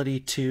ability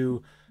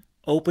to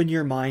open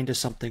your mind to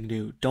something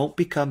new. Don't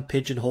become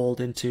pigeonholed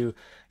into,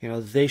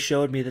 they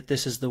showed me that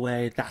this is the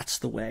way, that's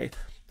the way.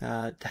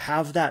 To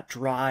have that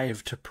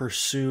drive to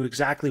pursue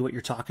exactly what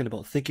you're talking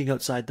about, thinking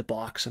outside the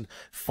box and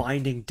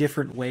finding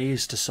different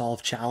ways to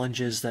solve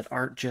challenges that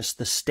aren't just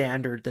the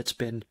standard that's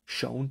been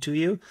shown to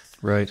you.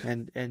 Right.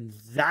 And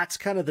that's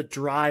kind of the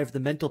drive, the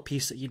mental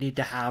piece that you need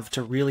to have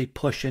to really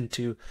push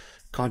into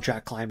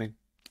contract climbing.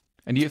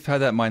 And you've had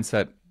that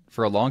mindset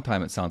for a long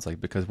time, it sounds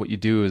like, because what you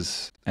do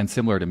is, and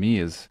similar to me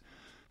is,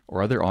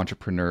 or other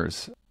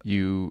entrepreneurs,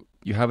 you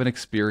have an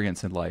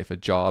experience in life, a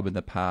job in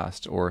the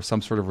past, or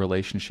some sort of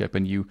relationship,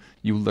 and you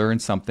learn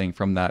something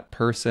from that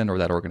person or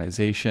that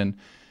organization,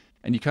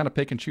 and you kind of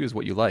pick and choose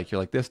what you like.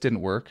 You're like, this didn't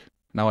work,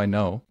 now I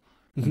know.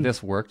 And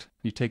this worked.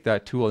 You take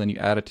that tool and you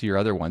add it to your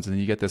other ones, and then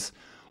you get this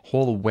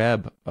whole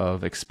web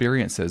of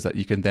experiences that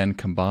you can then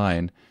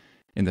combine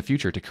in the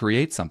future to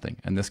create something.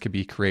 And this could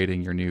be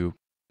creating your new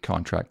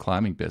contract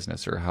climbing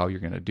business, or how you're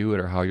going to do it,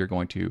 or how you're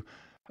going to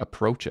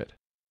approach it.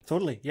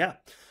 Totally. Yeah.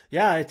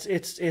 Yeah,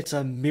 it's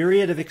a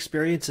myriad of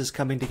experiences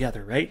coming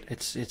together, right?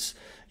 It's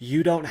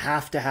you don't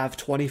have to have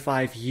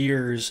 25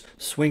 years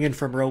swinging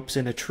from ropes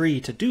in a tree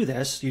to do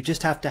this. You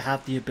just have to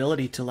have the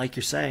ability to, like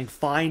you're saying,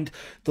 find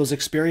those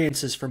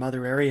experiences from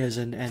other areas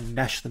and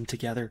mesh them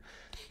together.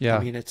 Yeah. I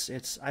mean,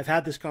 I've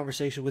had this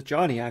conversation with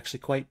Johnny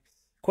actually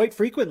quite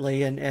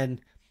frequently,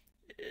 and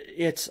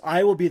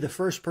I will be the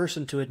first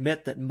person to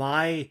admit that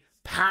my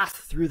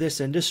path through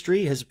this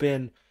industry has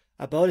been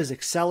about as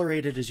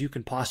accelerated as you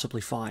can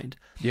possibly find.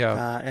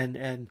 Yeah.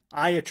 And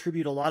I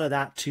attribute a lot of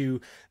that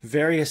to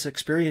various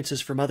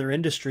experiences from other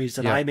industries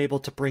that I'm able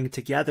to bring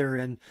together.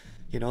 And,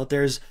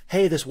 there's,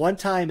 hey, this one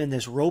time in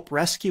this rope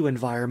rescue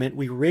environment,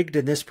 we rigged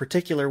in this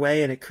particular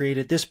way and it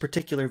created this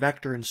particular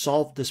vector and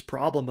solved this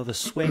problem of a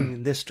swing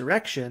in this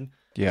direction.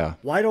 Yeah.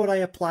 Why don't I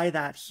apply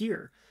that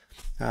here?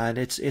 And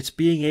it's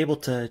being able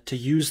to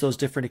use those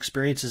different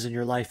experiences in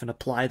your life and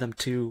apply them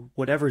to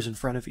whatever's in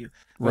front of you,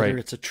 whether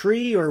it's a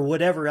tree or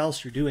whatever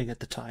else you're doing at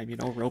the time.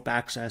 Rope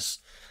access,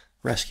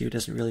 rescue,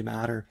 doesn't really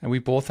matter. And we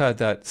both had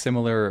that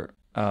similar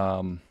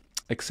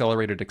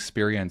accelerated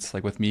experience,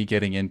 like with me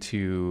getting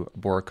into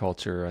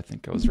arboriculture. I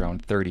think I was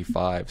around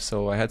 35.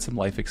 So I had some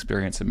life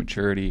experience and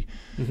maturity,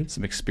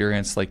 some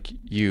experience like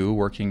you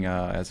working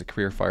as a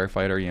career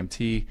firefighter,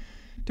 EMT,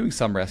 doing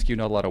some rescue,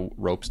 not a lot of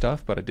rope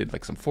stuff, but I did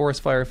like some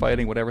forest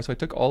firefighting, whatever. So I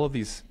took all of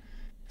these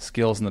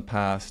skills in the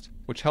past,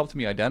 which helped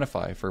me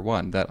identify, for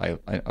one, that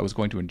I was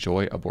going to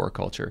enjoy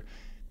arboriculture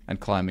and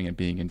climbing and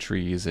being in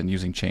trees and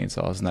using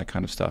chainsaws and that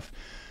kind of stuff.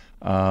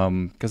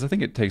 Because I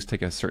think it takes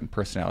a certain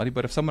personality,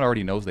 but if someone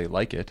already knows they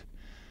like it,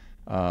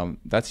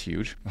 that's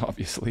huge,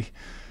 obviously.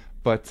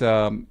 But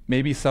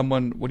maybe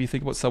what do you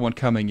think about someone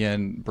coming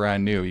in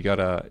brand new? You got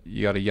a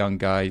young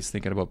guy, he's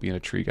thinking about being a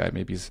tree guy.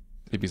 Maybe he's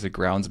a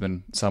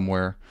groundsman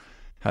somewhere,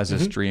 has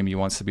this dream, he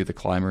wants to be the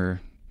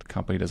climber. The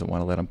company doesn't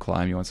want to let him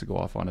climb. He wants to go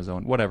off on his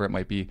own, whatever it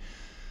might be.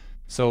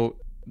 So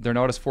they're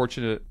not as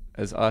fortunate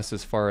as us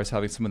as far as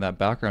having some of that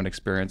background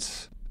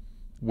experience.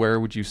 Where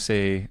would you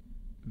say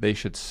they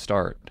should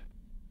start?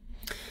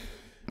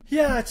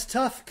 Yeah, it's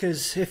tough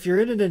because if you're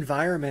in an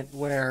environment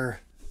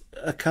where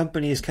a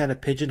company's kind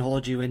of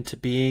pigeonholed you into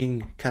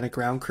being kind of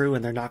ground crew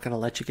and they're not going to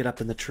let you get up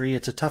in the tree,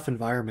 it's a tough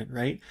environment,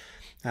 right?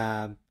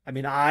 I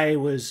mean, I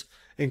was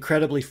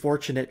incredibly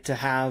fortunate to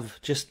have,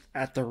 just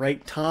at the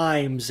right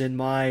times in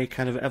my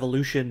kind of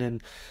evolution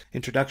and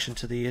introduction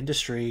to the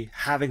industry,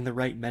 having the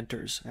right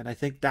mentors. And I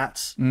think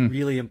that's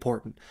really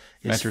important,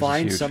 is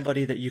find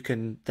somebody that you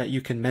can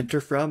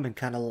mentor from and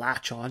kind of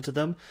latch onto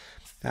them.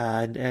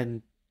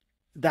 And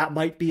that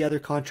might be other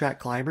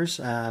contract climbers.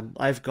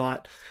 I've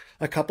got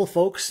a couple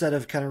folks that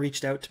have kind of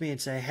reached out to me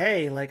and say,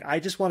 hey, like, I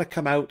just want to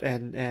come out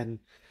and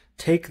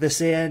take this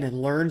in and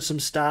learn some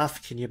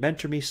stuff. Can you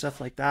mentor me? Stuff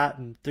like that.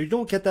 And you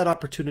don't get that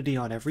opportunity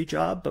on every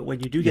job, but when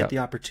you do get the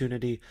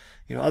opportunity,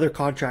 other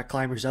contract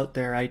climbers out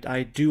there,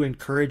 I do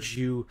encourage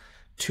you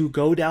to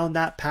go down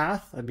that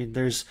path. I mean,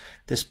 there's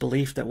this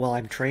belief that, well,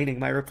 I'm training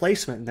my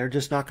replacement and they're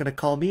just not going to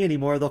call me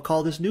anymore. They'll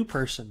call this new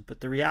person. But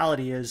the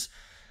reality is,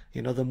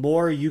 the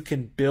more you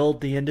can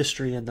build the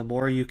industry and the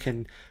more you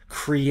can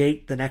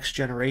create the next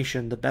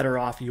generation, the better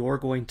off you're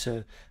going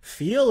to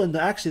feel, and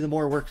actually the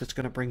more work that's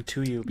going to bring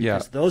to you,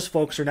 because those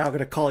folks are now going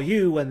to call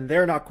you when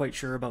they're not quite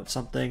sure about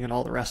something and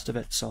all the rest of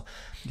it. So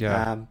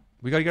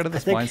we got to get to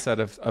this mindset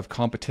of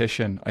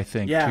competition, I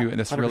think, too, and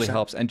this 100%. Really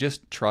helps. And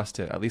just trust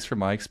it. At least from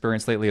my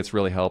experience lately, it's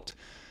really helped.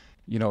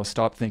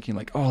 stop thinking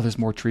like, oh, there's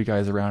more tree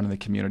guys around in the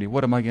community.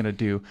 What am I going to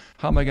do?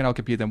 How am I going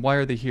to outcompete them? Why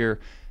are they here?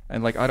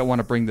 And like, I don't want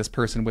to bring this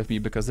person with me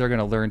because they're going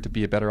to learn to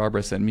be a better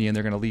arborist than me, and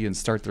they're going to lead and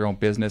start their own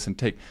business and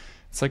take.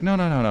 It's like, no.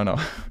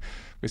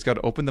 We just got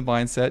to open the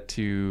mindset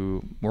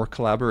to more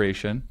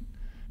collaboration,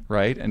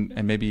 right? And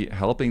maybe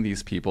helping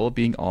these people,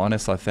 being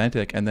honest,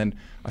 authentic. And then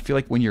I feel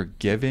like when you're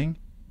giving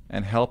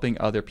and helping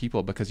other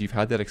people because you've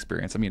had that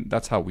experience, I mean,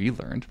 that's how we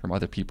learned from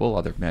other people,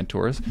 other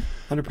mentors.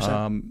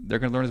 100%. They're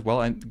going to learn as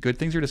well. And good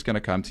things are just going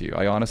to come to you.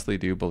 I honestly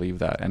do believe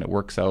that. And it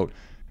works out.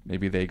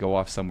 Maybe they go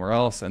off somewhere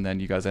else and then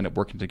you guys end up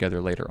working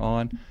together later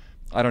on.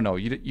 I don't know.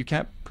 You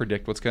can't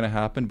predict what's going to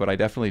happen, but I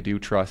definitely do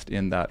trust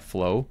in that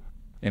flow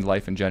in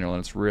life in general. And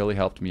it's really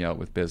helped me out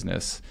with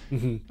business,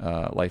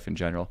 life in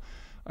general.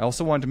 I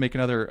also wanted to make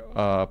another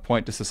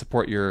point just to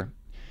support your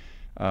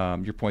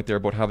point there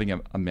about having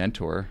a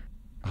mentor.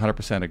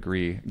 100%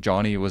 agree.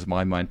 Johnny was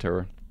my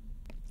mentor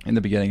in the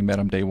beginning. Met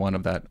him day one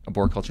of that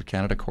Arboriculture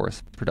Canada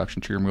course,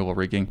 production tree removal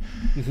rigging.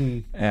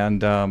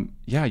 And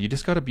you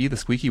just got to be the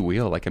squeaky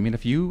wheel. Like, I mean,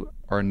 if you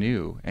are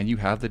new and you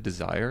have the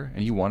desire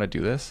and you want to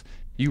do this,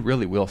 you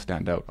really will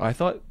stand out. I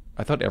thought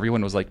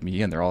everyone was like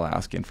me and they're all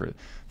asking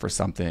for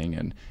something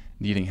and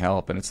needing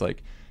help. And it's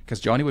like, because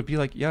Johnny would be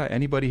like, yeah,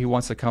 anybody who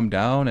wants to come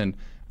down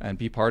and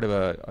be part of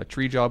a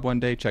tree job one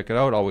day, check it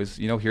out. Always,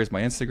 here's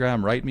my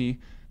Instagram, write me.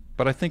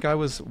 But I think I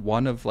was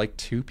one of like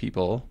 2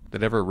 people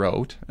that ever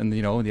wrote, and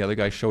the other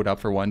guy showed up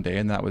for one day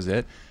and that was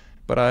it.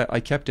 But I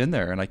kept in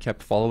there and I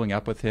kept following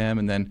up with him,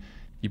 and then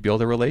you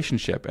build a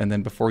relationship, and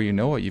then before you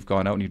know it, you've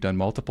gone out and you've done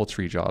multiple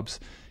tree jobs,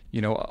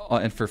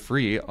 and for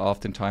free.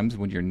 Oftentimes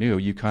when you're new,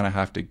 you kind of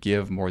have to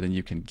give more than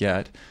you can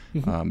get,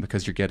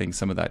 because you're getting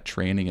some of that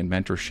training and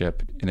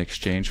mentorship in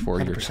exchange for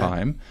 100%.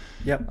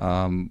 Your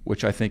time,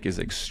 which I think is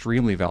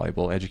extremely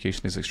valuable.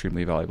 Education is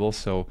extremely valuable.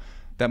 So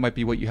that might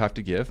be what you have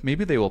to give.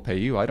 Maybe they will pay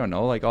you. I don't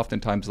know. Like,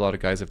 oftentimes a lot of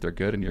guys, if they're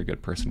good and you're a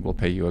good person, will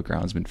pay you a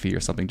groundsman fee or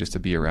something just to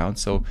be around.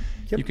 So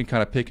you can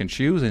kind of pick and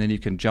choose, and then you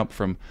can jump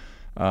from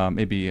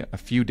maybe a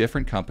few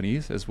different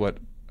companies is what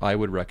I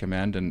would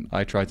recommend. And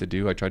I tried to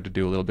do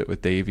a little bit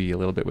with Davey, a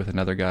little bit with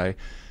another guy,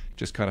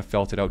 just kind of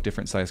felt it out,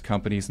 different size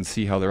companies, and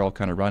see how they're all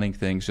kind of running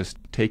things. Just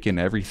take in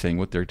everything,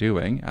 what they're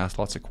doing, ask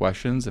lots of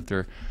questions if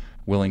they're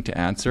willing to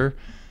answer,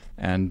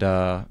 and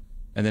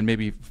then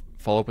maybe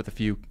follow up with a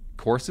few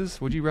courses.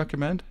 Would you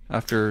recommend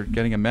after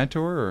getting a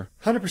mentor? Or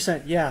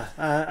 100%, yeah.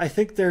 I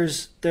think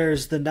there's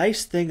the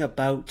nice thing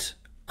about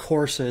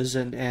courses,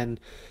 and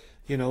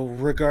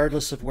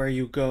regardless of where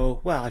you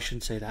go, well, I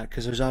shouldn't say that,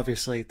 because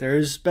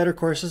there's better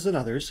courses than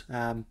others,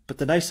 but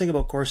the nice thing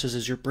about courses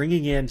is you're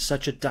bringing in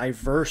such a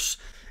diverse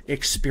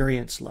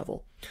experience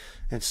level.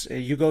 And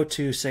you go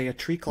to, say, a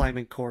tree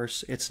climbing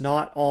course, it's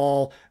not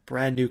all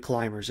brand new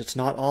climbers, it's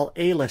not all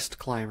A-list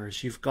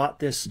climbers. You've got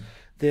this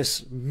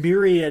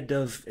myriad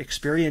of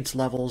experience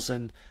levels,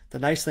 and the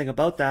nice thing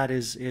about that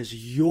is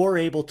you're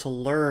able to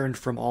learn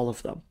from all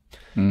of them.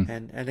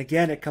 And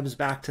again, it comes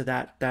back to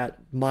that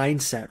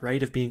mindset,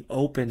 right, of being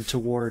open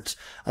towards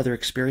other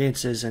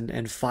experiences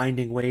and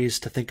finding ways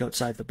to think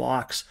outside the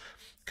box,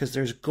 because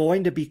there's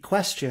going to be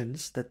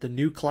questions that the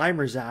new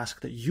climbers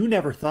ask that you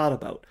never thought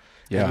about.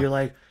 And you're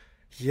like,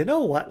 you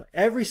know what?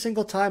 Every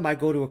single time I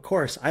go to a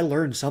course, I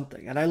learn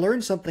something. And I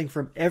learn something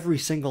from every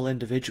single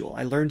individual.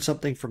 I learn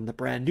something from the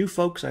brand new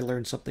folks. I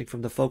learn something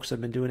from the folks that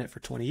have been doing it for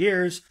 20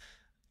 years.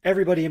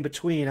 Everybody in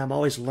between, I'm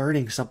always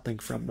learning something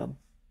from them.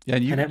 Yeah,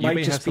 and you might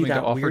may just have something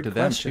to offer to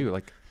them question. too.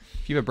 Like,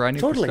 if you have a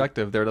brand new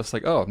perspective, they're just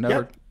like, oh,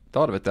 never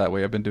thought of it that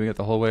way. I've been doing it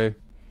the whole way.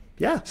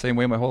 Yeah. Same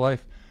way my whole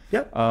life.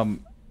 Yep.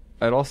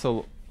 I'd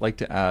also like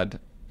to add,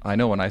 I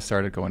know when I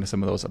started going to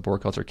some of those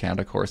Arboriculture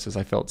Canada courses,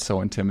 I felt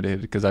so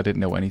intimidated because I didn't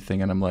know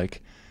anything, and I'm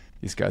like,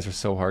 these guys are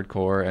so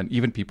hardcore. And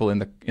even people in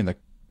the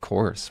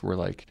course were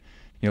like,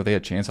 they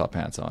had chainsaw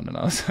pants on, and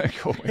I was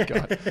like, oh my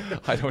god,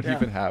 I don't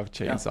even have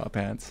chainsaw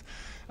pants.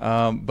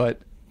 But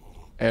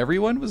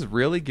everyone was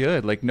really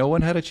good. Like, no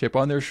one had a chip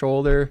on their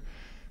shoulder.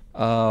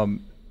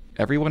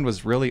 Everyone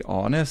was really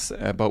honest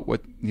about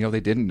what they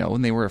didn't know,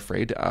 and they were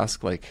afraid to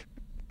ask like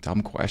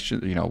dumb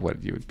questions,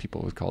 what people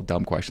would call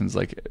dumb questions.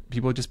 Like,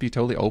 people would just be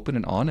totally open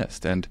and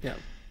honest, and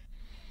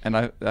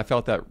I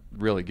felt that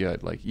really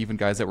good. Like, even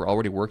guys that were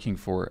already working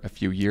for a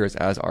few years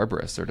as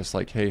arborists, they're just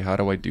like, hey, how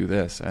do I do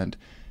this? And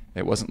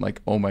it wasn't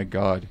like, oh my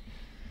god,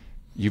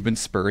 you've been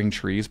spurring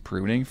trees,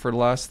 pruning for the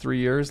last 3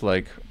 years.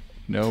 Like,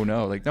 no,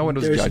 like, no one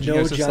was judging. No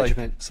it was just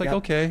judgment. It's like,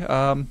 okay,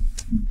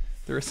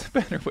 there are some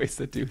better ways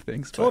to do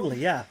things. Totally,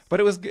 yeah. But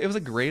it was a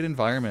great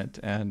environment,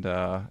 and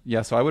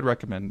so I would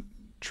recommend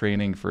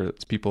training for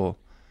people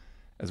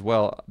as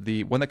well.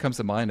 The one that comes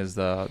to mind is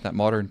that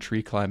modern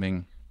tree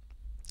climbing.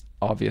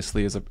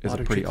 Obviously, is a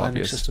pretty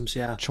obvious systems,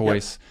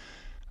 choice.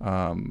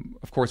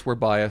 Of course, we're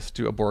biased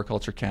to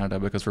Arboriculture Canada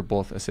because we're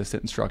both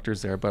assistant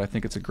instructors there, but I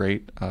think it's a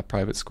great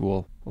private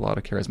school. A lot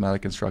of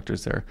charismatic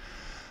instructors there,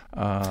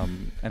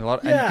 and and you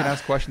can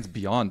ask questions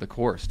beyond the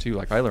course too.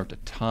 Like, I learned a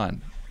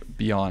ton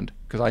beyond,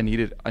 because I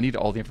needed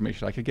all the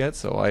information I could get.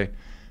 So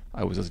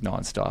I was just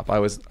nonstop. I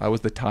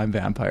was the time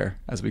vampire,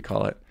 as we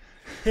call it.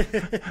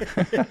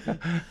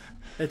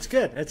 It's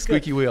good. It's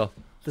squeaky good. wheel.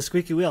 The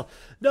squeaky wheel.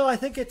 No, I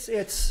think it's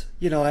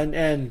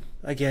and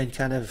again,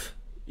 kind of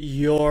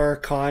your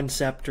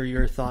concept or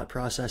your thought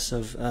process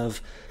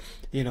of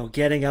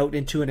getting out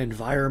into an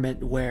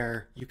environment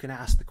where you can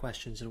ask the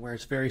questions and where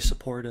it's very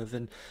supportive.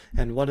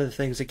 And one of the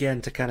things,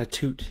 again, to kind of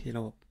toot,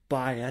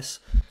 bias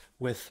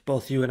with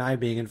both you and I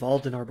being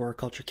involved in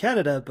Arboriculture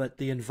Canada, but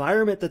the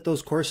environment that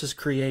those courses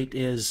create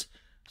is,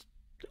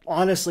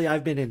 honestly,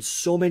 I've been in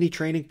so many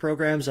training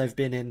programs. I've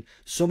been in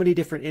so many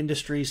different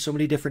industries, so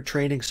many different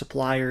training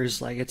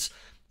suppliers. Like, it's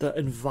the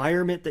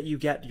environment that you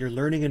get, your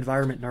learning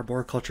environment in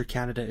Arboriculture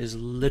Canada is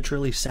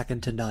literally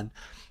second to none.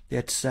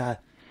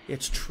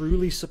 It's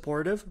truly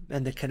supportive,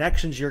 and the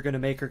connections you're going to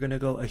make are going to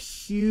go a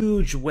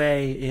huge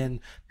way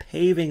in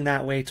paving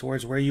that way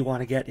towards where you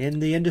want to get in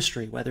the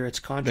industry, whether it's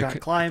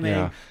contract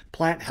climbing,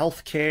 plant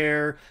health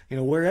care,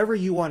 wherever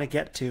you want to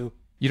get to.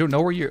 You don't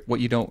know what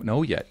you don't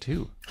know yet,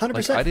 too. 100%.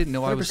 Like, I didn't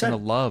know 100%. I was going to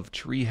love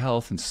tree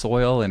health and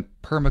soil and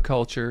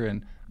permaculture,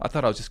 and I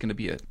thought I was just going to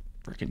be a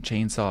freaking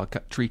chainsaw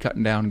tree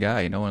cutting down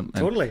guy, and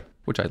totally,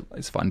 which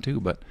is fun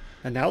too. But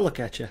and now look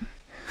at you.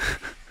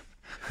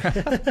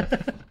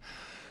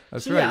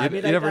 That's right. Yeah,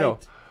 you never know.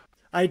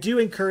 I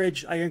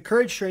encourage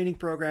training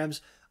programs.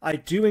 I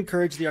do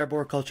encourage the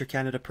Arboriculture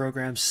Canada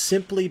programs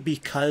simply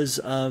because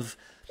of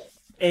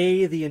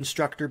A, the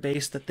instructor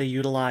base that they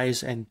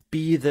utilize, and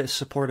B, the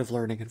supportive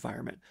learning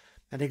environment.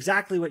 And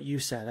exactly what you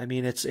said. I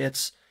mean,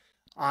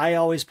 I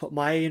always put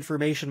my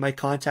information, my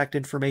contact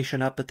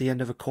information up at the end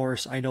of a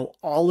course. I know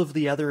all of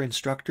the other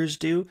instructors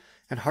do,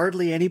 and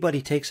hardly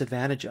anybody takes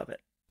advantage of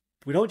it.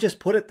 We don't just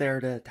put it there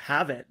to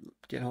have it,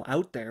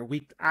 out there.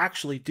 We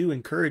actually do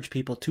encourage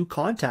people to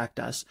contact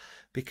us,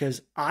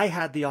 because I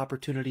had the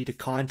opportunity to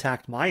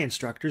contact my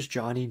instructors,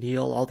 Johnny,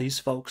 Neil, all these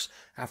folks,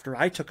 after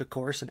I took a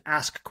course, and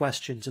ask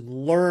questions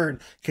and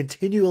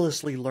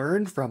continuously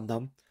learn from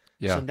them.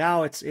 Yeah. So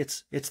now it's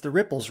the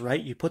ripples,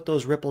 right? You put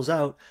those ripples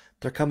out,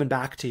 they're coming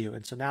back to you.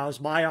 And so now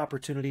is my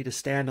opportunity to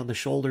stand on the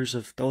shoulders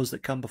of those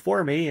that come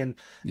before me and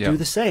do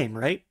the same,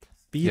 right?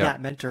 Be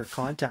that mentor,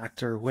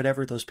 contact, or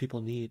whatever those people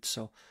need.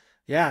 So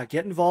yeah,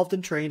 get involved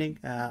in training.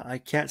 I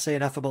can't say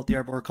enough about the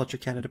Arboriculture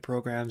Canada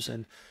programs,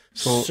 and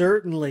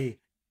certainly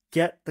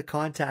get the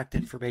contact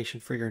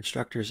information for your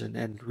instructors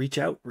and reach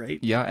out, right?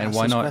 Yeah, and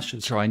why not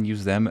try and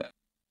use them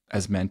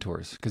as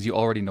mentors, because you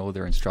already know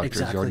they're instructors.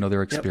 Exactly. You already know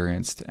they're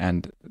experienced,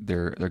 and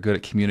they're good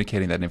at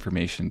communicating that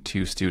information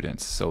to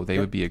students. So they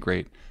would be a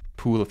great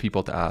pool of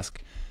people to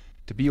ask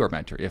to be your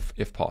mentor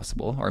if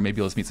possible, or maybe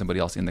you'll just meet somebody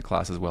else in the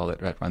class as well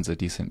that runs a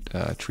decent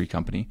tree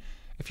company.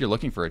 If you're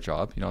looking for a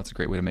job, it's a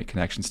great way to make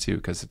connections too,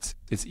 because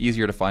it's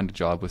easier to find a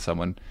job with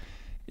someone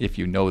if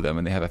you know them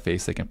and they have a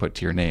face they can put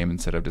to your name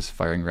instead of just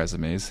firing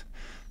resumes,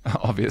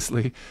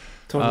 obviously.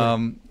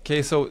 Totally.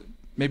 Okay, so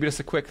maybe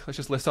just let's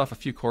just list off a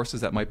few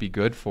courses that might be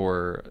good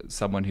for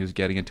someone who's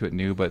getting into it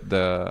new, but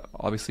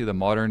obviously the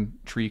modern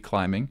tree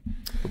climbing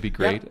would be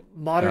great. Yep.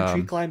 Modern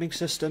tree climbing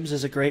systems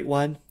is a great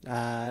one.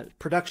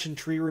 Production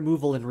tree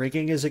removal and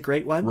rigging is a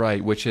great one.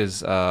 Right, which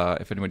is,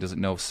 if anyone doesn't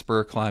know,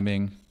 spur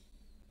climbing.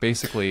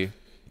 Basically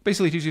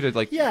teaches you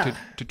to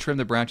to trim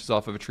the branches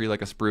off of a tree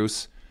like a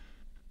spruce,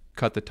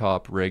 cut the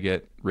top, so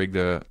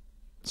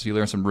you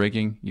learn some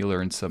rigging, you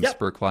learn some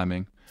spur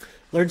climbing.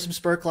 Learn some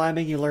spur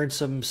climbing, you learn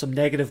some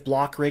negative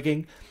block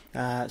rigging.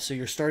 So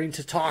you're starting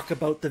to talk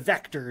about the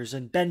vectors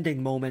and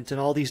bending moment and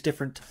all these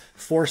different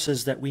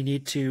forces that we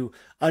need to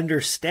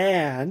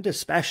understand,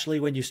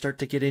 especially when you start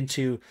to get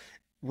into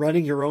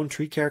running your own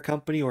tree care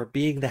company, or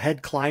being the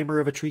head climber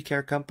of a tree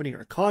care company,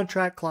 or a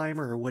contract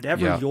climber, or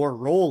whatever your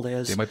role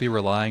is. They might be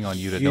relying on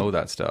you to know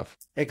that stuff.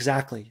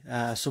 Exactly.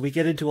 So we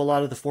get into a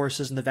lot of the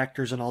forces and the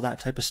vectors and all that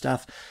type of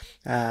stuff.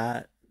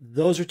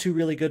 Those are two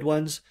really good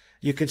ones.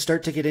 You can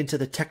start to get into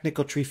the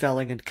technical tree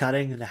felling and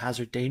cutting and the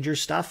hazard danger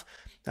stuff.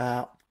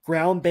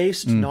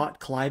 Ground-based, not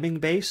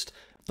climbing-based.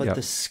 But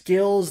the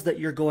skills that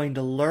you're going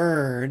to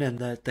learn, and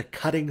the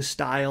cutting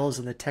styles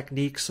and the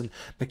techniques and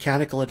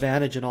mechanical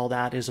advantage and all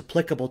that, is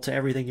applicable to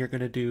everything you're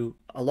going to do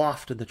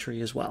aloft in the tree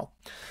as well.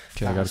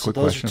 Okay, I got a quick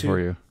question for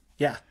you.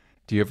 Yeah.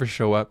 Do you ever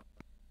show up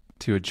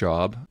to a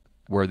job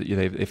where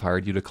they've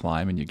hired you to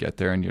climb, and you get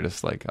there and you're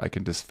just like, I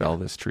can just fell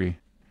this tree?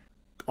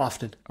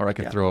 Often. Or I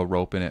could throw a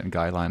rope in it and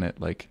guy line it,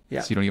 so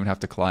you don't even have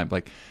to climb.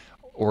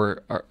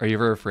 Or are you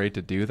ever afraid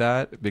to do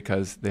that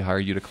because they hire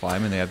you to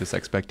climb and they have this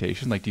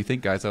expectation? Do you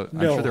think guys out, I'm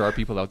sure there are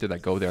people out there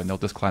that go there and they'll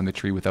just climb the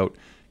tree without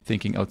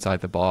thinking outside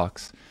the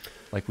box,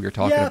 like we were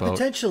talking about? Yeah,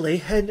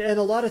 potentially. And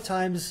a lot of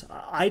times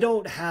I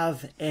don't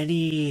have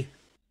any,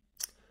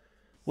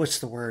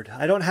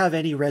 I don't have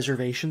any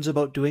reservations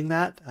about doing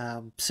that,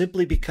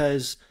 simply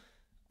because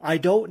I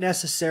don't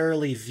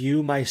necessarily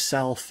view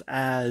myself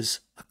as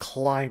a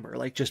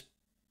climber, just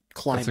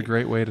climbing. That's a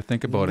great way to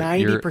think about it.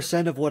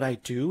 90% of what I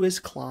do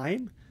is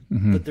climb,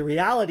 but the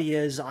reality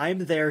is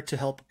I'm there to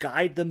help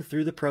guide them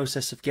through the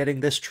process of getting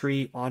this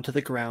tree onto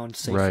the ground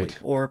safely,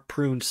 or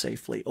pruned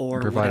safely,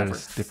 or provide whatever.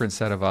 a different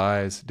set of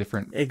eyes,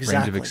 different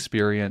range of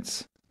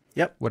experience,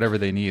 whatever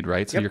they need,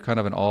 right? So you're kind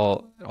of an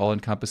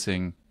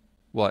all-encompassing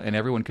well, and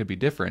everyone could be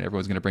different.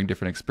 Everyone's going to bring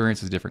different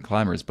experiences, different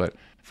climbers. But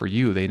for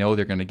you, they know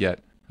they're going to get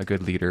a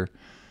good leader,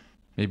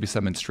 maybe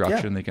some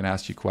instruction. They can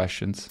ask you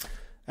questions,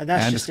 and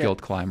that's and just a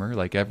skilled climber,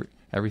 like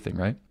everything,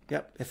 right?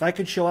 Yep. If I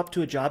could show up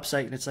to a job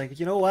site and it's like,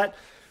 you know what?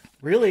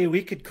 Really,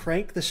 we could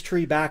crank this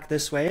tree back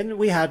this way. And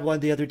we had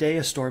one the other day,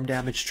 a storm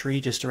damaged tree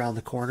just around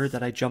the corner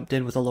that I jumped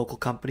in with a local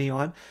company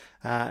on.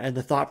 And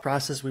the thought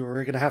process, we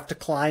were going to have to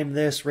climb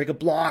this, rig a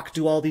block,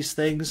 do all these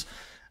things.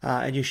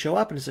 And you show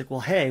up and it's like,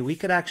 well, hey, we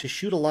could actually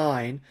shoot a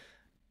line,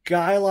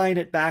 guy line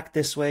it back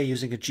this way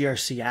using a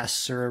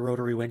GRCS or a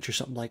rotary winch or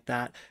something like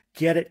that,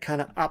 get it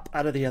kind of up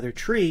out of the other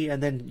tree,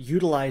 and then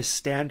utilize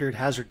standard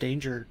hazard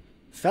danger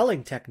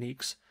felling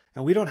techniques.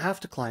 And we don't have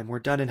to climb. We're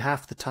done in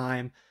half the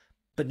time.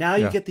 But now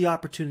you get the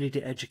opportunity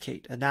to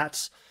educate. And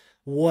that's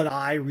what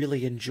I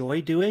really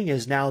enjoy doing,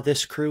 is now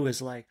this crew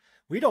is like,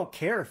 we don't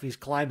care if he's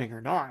climbing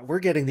or not. We're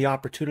getting the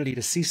opportunity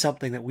to see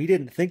something that we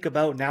didn't think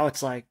about. Now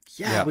it's like,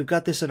 we've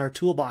got this in our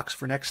toolbox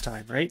for next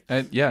time, right?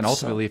 And and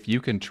ultimately, if you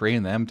can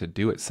train them to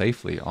do it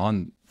safely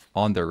on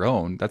their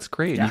own, that's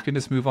great. You can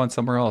just move on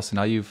somewhere else. And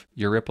now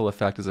your ripple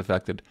effect has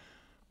affected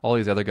all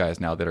these other guys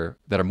now that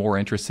are more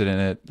interested in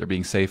it. They're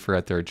being safer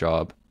at their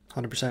job.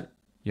 100%.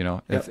 You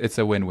know, it's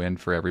a win-win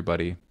for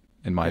everybody,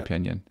 in my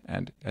opinion.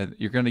 And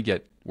you're going to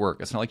get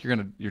work. It's not like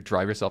you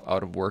drive yourself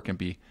out of work and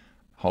be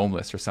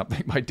homeless or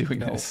something by doing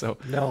this. So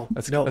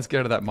let's get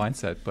out of that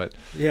mindset. But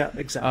yeah,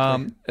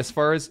 exactly. As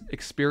far as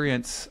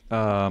experience,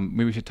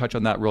 maybe we should touch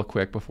on that real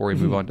quick before we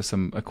move on to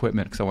some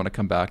equipment, because I want to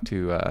come back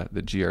to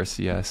the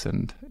GRCS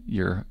and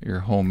your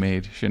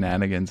homemade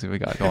shenanigans that we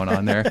got going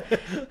on there.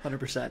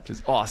 100%. Which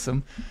is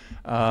awesome.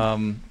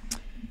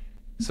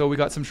 So we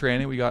got some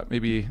training. We got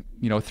maybe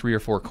 3 or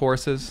 4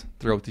 courses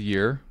throughout the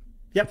year.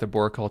 Yep. With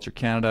Arboriculture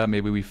Canada.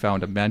 Maybe we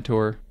found a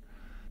mentor.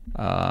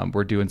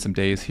 We're doing some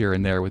days here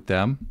and there with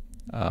them.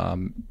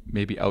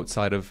 Maybe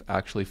outside of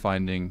actually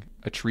finding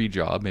a tree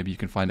job, maybe you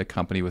can find a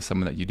company with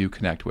someone that you do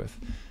connect with,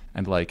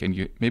 and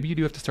maybe you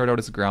do have to start out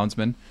as a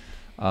groundsman,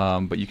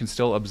 but you can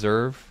still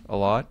observe a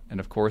lot. And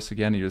of course,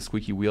 again, you're the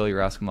squeaky wheel. You're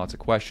asking lots of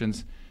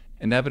questions.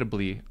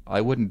 Inevitably,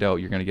 I wouldn't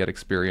doubt you're going to get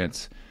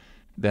experience,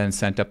 then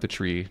sent up the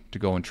tree to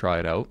go and try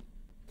it out.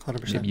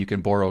 100%. Maybe you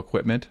can borrow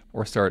equipment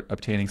or start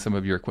obtaining some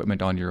of your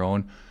equipment on your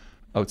own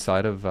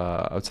outside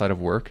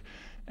of work,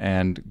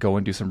 and go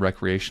and do some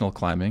recreational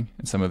climbing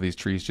in some of these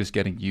trees, just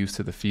getting used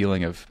to the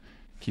feeling of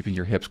keeping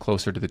your hips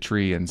closer to the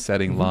tree and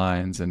setting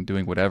lines and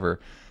doing whatever.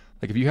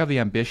 Like, if you have the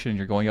ambition and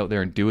you're going out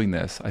there and doing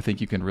this, I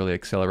think you can really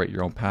accelerate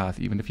your own path,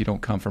 even if you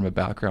don't come from a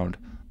background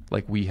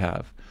like we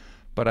have.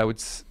 But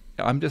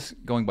I'm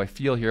just going by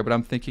feel here, but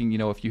I'm thinking,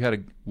 if you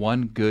had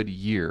one good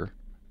year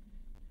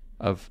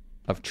of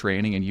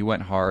training and you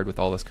went hard with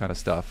all this kind of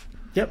stuff.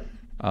 Yep.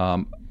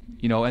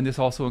 And this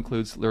also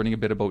includes learning a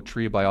bit about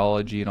tree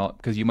biology and all,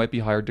 because you might be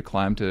hired to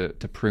climb to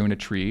prune a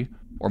tree,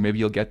 or maybe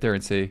you'll get there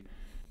and say,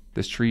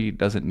 this tree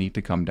doesn't need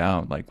to come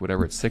down, like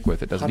whatever it's sick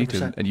with, it doesn't need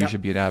to, and you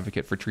should be an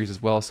advocate for trees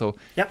as well. So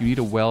you need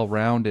a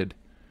well-rounded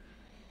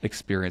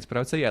experience. But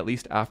I would say at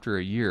least after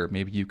a year,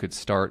 maybe you could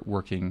start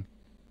working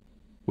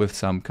with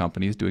some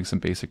companies doing some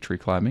basic tree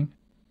climbing.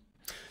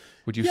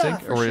 Would you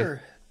think? For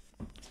sure.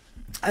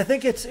 I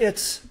think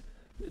it's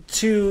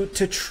to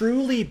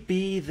truly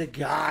be the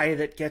guy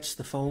that gets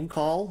the phone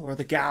call, or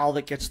the gal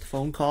that gets the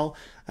phone call.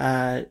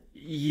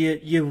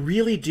 You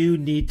really do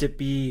need to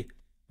be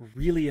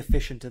really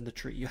efficient in the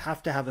tree. You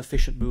have to have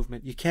efficient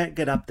movement. You can't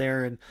get up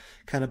there and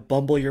kind of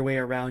bumble your way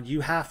around.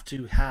 You have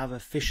to have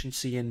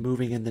efficiency in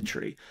moving in the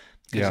tree.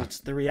 Because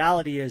the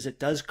reality is, it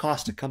does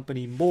cost a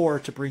company more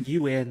to bring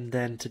you in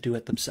than to do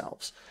it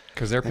themselves.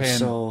 Because they're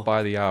paying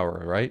by the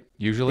hour, right?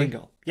 Usually.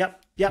 Bingo.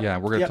 Yep. Yeah,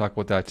 we're going to talk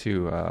about that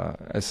too,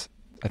 as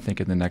I think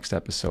in the next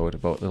episode,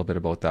 about a little bit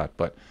about that.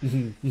 But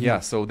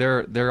so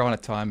they're on a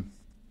time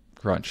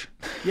crunch.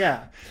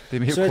 Yeah. They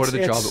may have quoted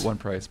the job at one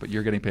price, but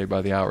you're getting paid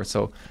by the hour.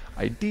 So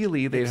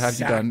ideally, they'd have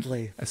you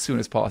done as soon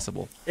as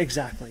possible.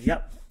 Exactly.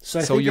 Yep. So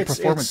I so think your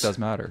performance does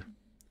matter.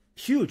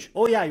 Huge.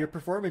 Oh yeah, your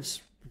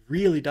performance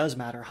really does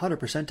matter.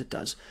 100% it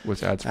does.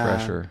 Which adds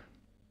pressure.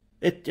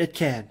 It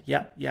can.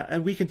 Yeah.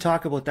 And we can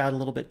talk about that a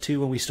little bit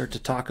too when we start to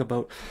talk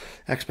about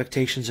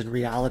expectations and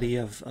reality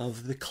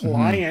of the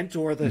client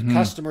or the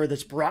customer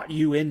that's brought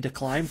you in to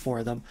climb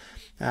for them,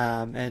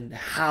 and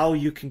how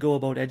you can go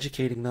about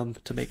educating them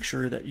to make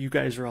sure that you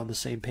guys are on the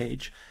same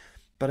page.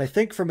 But I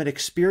think from an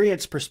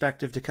experience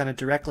perspective, to kind of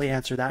directly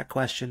answer that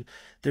question,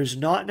 there's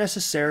not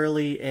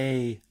necessarily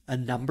a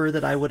number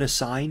that I would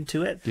assign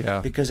to it,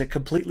 because it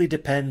completely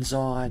depends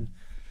on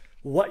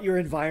what your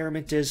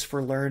environment is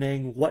for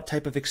learning, what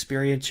type of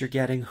experience you're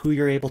getting, who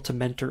you're able to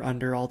mentor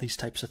under, all these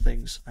types of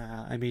things.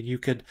 I mean, you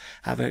could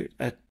have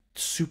a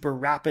super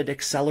rapid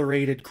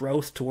accelerated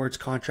growth towards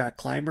contract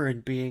climber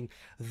and being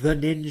the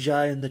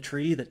ninja in the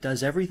tree that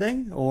does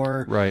everything,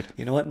 or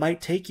it might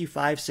take you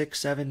 5, 6,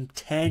 7,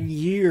 10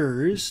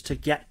 years to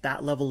get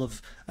that level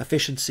of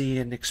efficiency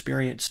and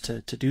experience to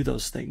do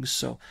those things.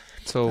 So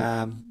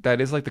that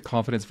is like the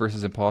confidence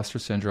versus imposter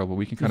syndrome, but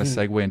we can kind of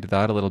segue into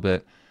that a little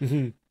bit.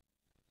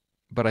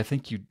 but I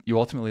think you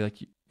ultimately, like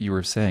you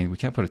were saying, we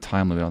can't put a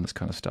time limit on this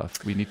kind of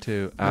stuff. We need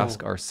to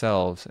ask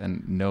ourselves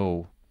and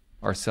know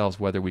ourselves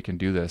whether we can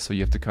do this. So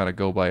you have to kind of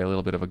go by a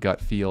little bit of a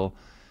gut feel.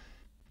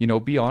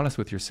 Be honest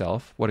with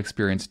yourself. What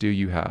experience do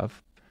you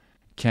have?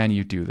 Can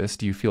you do this?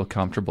 Do you feel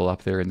comfortable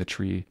up there in the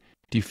tree?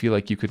 Do you feel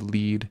like you could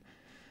lead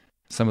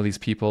some of these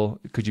people?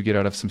 Could you get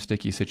out of some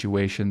sticky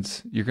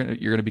situations? You're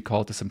gonna be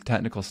called to some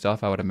technical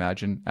stuff, I would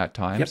imagine, at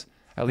times. Yep.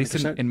 At least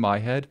in my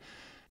head,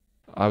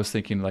 I was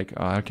thinking like,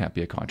 oh, I can't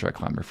be a contract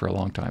climber for a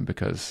long time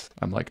because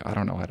I'm like, I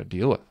don't know how to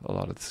deal with a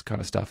lot of this kind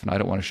of stuff, and I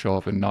don't want to show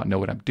up and not know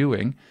what I'm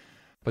doing.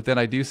 But then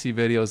I do see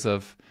videos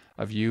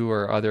of you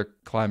or other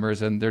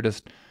climbers, and they're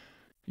just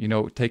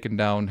taking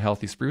down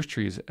healthy spruce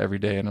trees every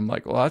day. And I'm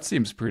like, well, that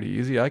seems pretty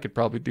easy. I could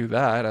probably do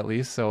that at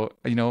least. So,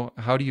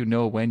 how do you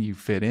know when you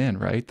fit in,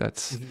 right?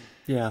 That's,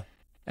 yeah.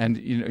 And,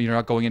 you're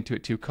not going into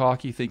it too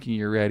cocky thinking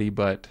you're ready,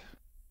 but,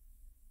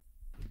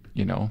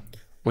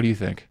 what do you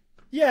think?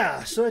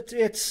 Yeah. So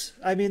it's,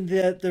 I mean,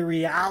 the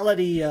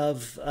reality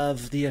of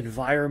the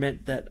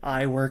environment that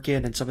I work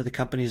in and some of the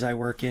companies I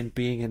work in,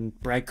 being in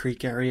Bragg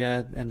Creek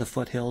area and the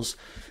foothills,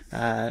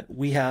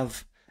 we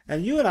have,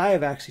 and you and I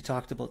have actually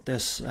talked about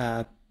this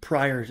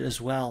prior as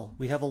well.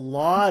 We have a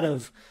lot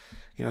of,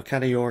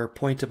 kind of your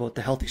point about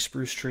the healthy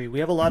spruce tree. We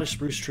have a lot of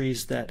spruce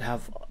trees that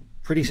have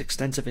pretty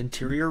extensive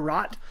interior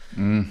rot,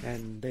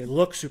 and they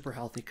look super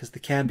healthy because the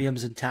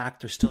cambium's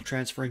intact. They're still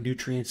transferring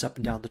nutrients up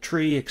and down the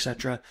tree,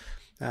 etc.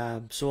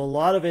 So a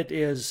lot of it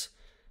is,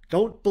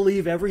 don't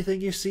believe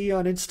everything you see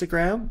on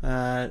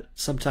Instagram.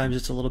 Sometimes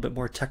it's a little bit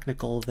more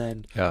technical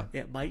than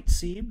it might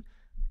seem.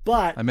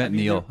 But I met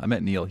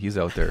Neil. He's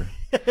out there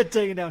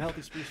taking down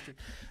healthy spruce trees.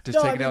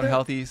 Taking down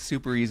healthy,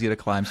 super easy to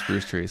climb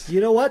spruce trees.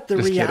 You know what? The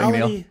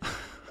reality,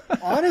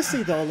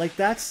 honestly, though, like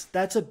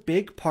that's a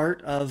big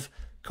part of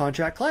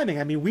contract climbing.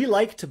 I mean, we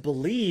like to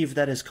believe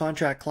that as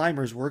contract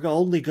climbers, we're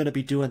only going to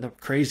be doing the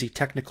crazy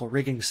technical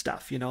rigging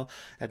stuff,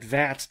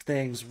 advanced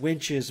things,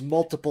 winches,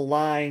 multiple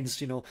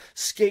lines,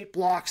 skate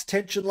blocks,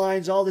 tension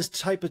lines, all this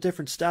type of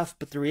different stuff.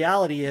 But the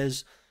reality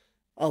is,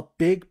 a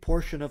big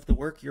portion of the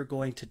work you're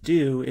going to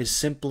do is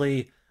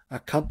simply a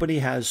company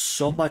has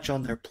so much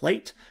on their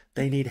plate,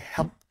 they need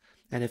help.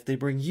 And if they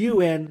bring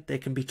you in, they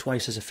can be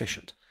twice as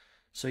efficient.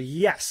 So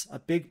yes, a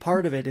big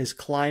part of it is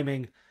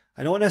climbing.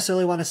 I don't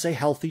necessarily want to say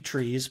healthy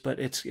trees, but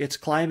it's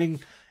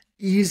climbing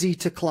easy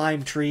to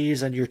climb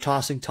trees, and you're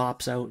tossing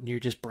tops out and you're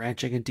just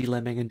branching and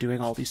delimbing and doing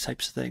all these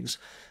types of things.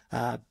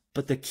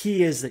 But the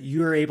key is that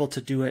you're able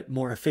to do it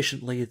more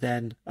efficiently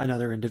than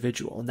another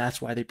individual, and that's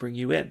why they bring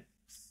you in.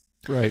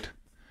 Right.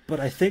 But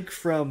I think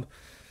from,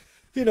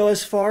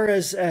 as far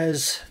as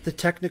the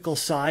technical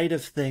side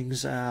of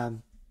things, I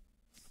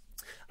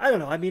don't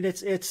know. I mean,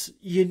 it's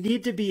you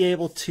need to be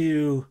able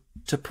to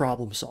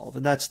problem solve,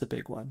 and that's the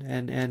big one.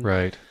 And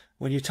right.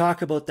 When you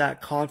talk about that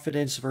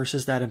confidence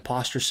versus that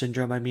imposter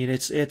syndrome, I mean,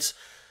 it's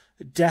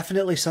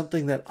definitely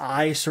something that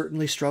I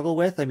certainly struggle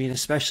with. I mean,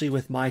 especially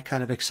with my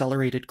kind of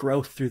accelerated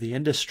growth through the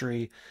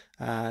industry.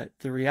 The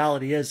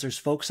reality is there's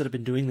folks that have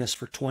been doing this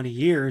for 20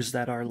 years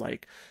that are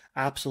like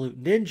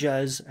absolute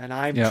ninjas, and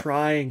I'm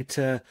trying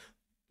to,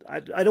 I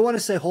don't want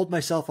to say hold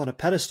myself on a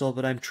pedestal,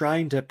 but I'm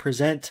trying to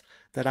present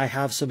that I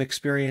have some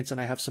experience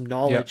and I have some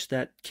knowledge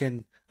that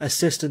can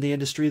assist in the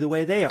industry the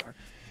way they are.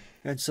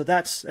 And so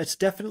that's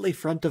definitely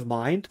front of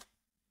mind.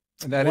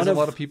 And that is a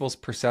lot of people's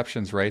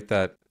perceptions, right?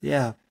 That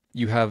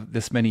you have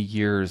this many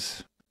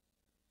years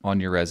on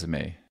your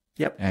resume.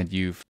 Yep. And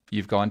you've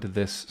gone to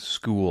this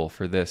school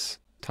for this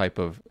type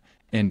of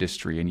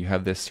industry, and you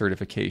have this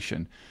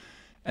certification.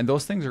 And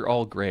those things are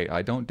all great.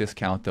 I don't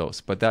discount those,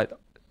 but that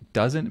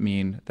doesn't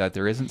mean that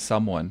there isn't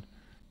someone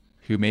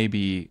who may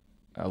be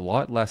a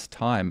lot less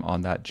time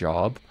on that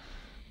job,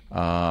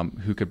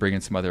 who could bring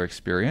in some other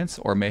experience,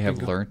 or may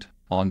have learned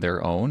on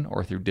their own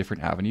or through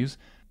different avenues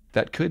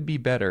that could be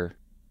better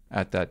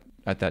at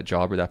that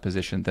job or that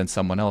position than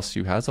someone else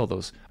who has all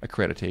those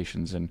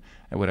accreditations and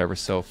whatever.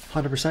 So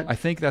 100%. I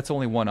think that's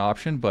only one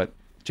option, but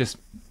just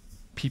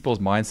people's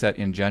mindset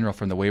in general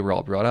from the way we're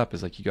all brought up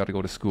is like, you got to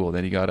go to school,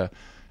 then you got to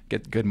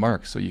get good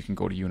marks so you can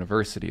go to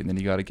university, and then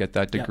you got to get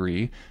that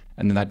degree,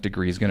 and then that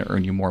degree is going to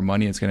earn you more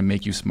money. It's going to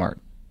make you smart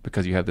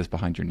because you have this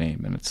behind your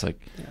name. And it's like,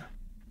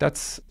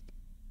 that's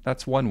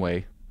one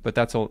way, but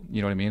that's all,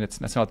 you know what I mean?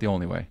 That's not the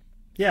only way.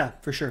 Yeah,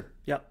 for sure.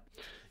 Yep.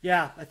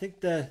 Yeah. I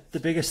think the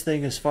biggest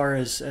thing as far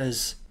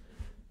as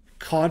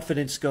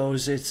confidence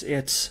goes,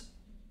 it's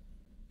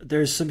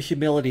there's some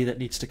humility that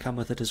needs to come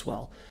with it as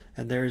well.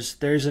 And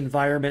there's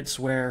environments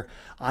where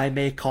I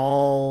may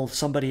call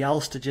somebody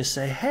else to just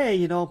say,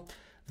 hey,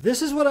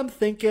 this is what I'm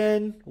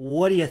thinking.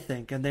 What do you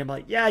think? And they're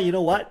like, yeah, you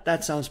know what?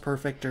 That sounds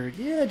perfect. Or,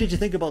 yeah, did you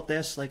think about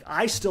this? Like,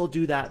 I still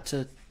do that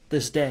to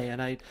this day.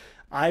 And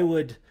I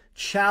would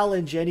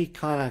challenge any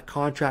kind of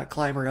contract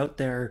climber out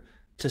there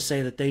to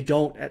say that they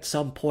don't at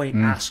some point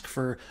ask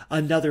for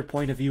another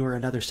point of view or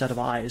another set of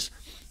eyes.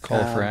 Call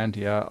a friend.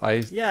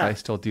 I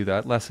still do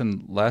that less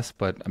and less,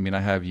 but I mean, I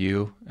have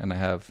you and I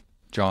have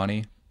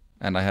Johnny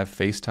and I have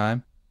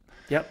FaceTime.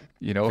 Yep.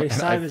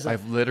 FaceTime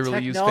I've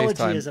literally used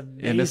FaceTime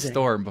in a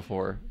storm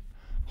before.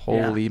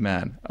 Holy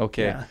man.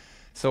 Okay. Yeah.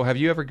 So have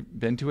you ever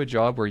been to a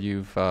job where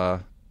you've,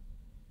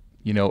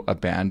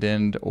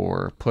 abandoned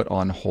or put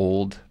on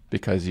hold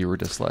because you were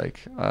just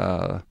like,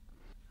 I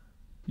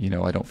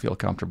don't feel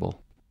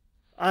comfortable?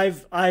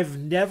 I've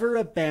never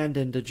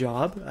abandoned a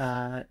job.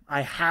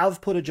 I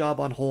have put a job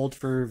on hold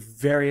for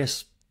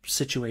various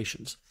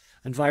situations,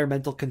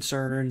 environmental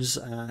concerns.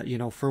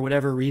 For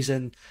whatever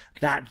reason,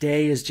 that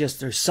day is just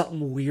there's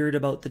something weird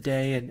about the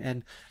day,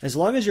 and as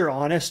long as you're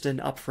honest and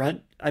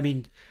upfront, I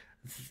mean,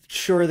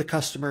 sure, the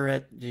customer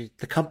at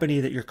the company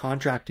that you're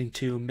contracting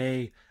to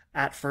may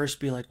at first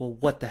be like, well,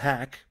 what the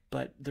heck?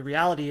 But the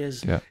reality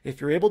is,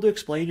 if you're able to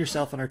explain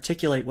yourself and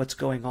articulate what's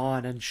going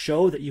on and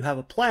show that you have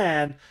a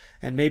plan,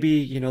 and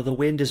maybe, the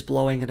wind is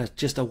blowing in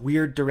just a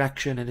weird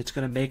direction and it's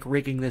going to make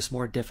rigging this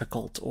more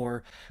difficult,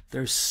 or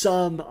there's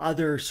some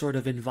other sort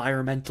of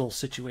environmental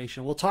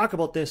situation. We'll talk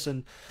about this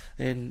in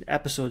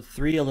episode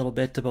 3 a little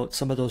bit about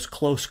some of those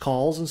close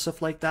calls and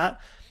stuff like that.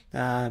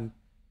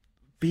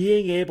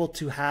 Being able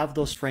to have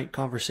those frank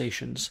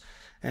conversations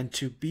and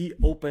to be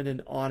open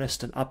and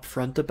honest and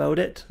upfront about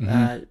it,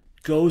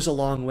 goes a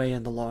long way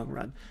in the long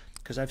run.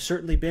 Because I've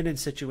certainly been in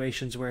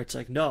situations where it's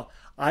like, no,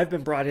 I've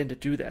been brought in to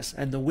do this,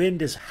 and the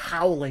wind is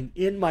howling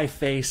in my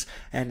face,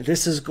 and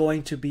this is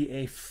going to be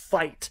a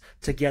fight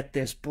to get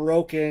this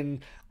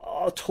broken,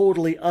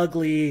 totally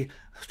ugly,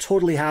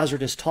 totally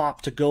hazardous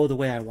top to go the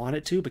way I want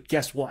it to. But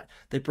guess what?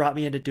 They brought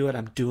me in to do it.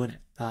 I'm doing it.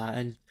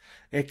 And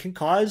it can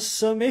cause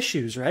some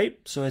issues, right?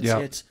 So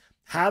it's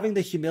having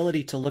the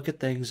humility to look at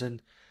things.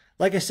 And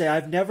like I say,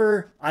 I've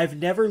never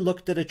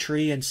looked at a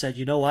tree and said,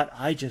 you know what,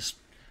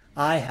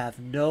 I have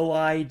no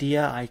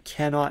idea, I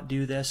cannot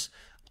do this.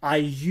 I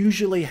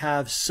usually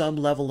have some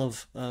level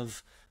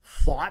of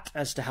thought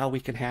as to how we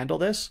can handle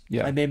this.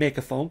 I may make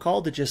a phone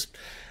call to just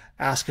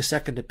ask a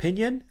second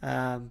opinion,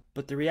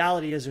 but the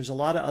reality is there's a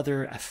lot of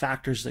other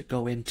factors that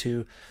go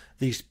into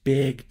these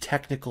big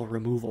technical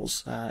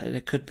removals. And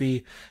it could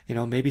be,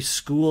 maybe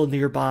school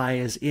nearby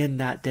is in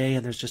that day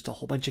and there's just a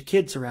whole bunch of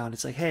kids around.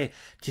 It's like, hey,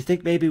 do you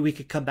think maybe we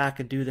could come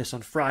back and do this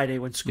on Friday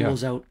when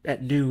school's out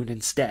at noon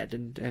instead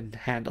and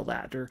handle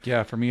that? Or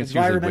for me, it's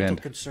usually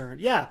wind. Concern.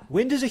 Yeah,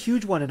 wind is a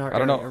huge one in our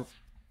area. I don't know.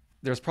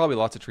 There's probably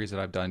lots of trees that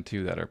I've done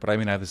too but I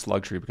mean, I have this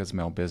luxury because of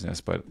my own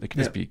business, but it can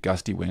just be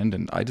gusty wind,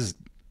 and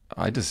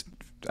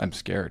I'm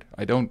scared.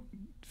 I don't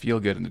feel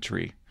good in the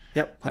tree.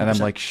 Yep. 100%. And I'm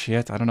like,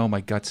 shit, I don't know.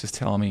 My gut's just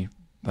telling me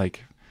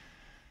like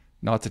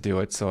not to do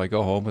it. So I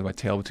go home with my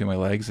tail between my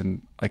legs,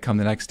 and I come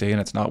the next day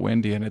and it's not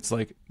windy, and it's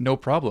like, no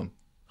problem.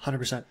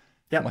 100%.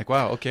 Yeah. I'm like,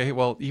 wow, okay.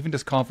 Well, even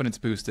just confidence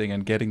boosting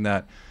and getting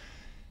that,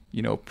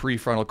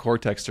 prefrontal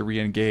cortex to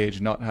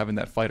re-engage, not having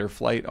that fight or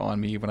flight on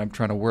me when I'm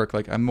trying to work.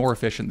 Like, I'm more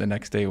efficient the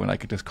next day when I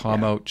can just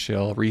calm out,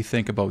 chill,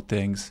 rethink about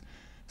things,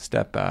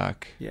 step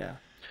back. Yeah.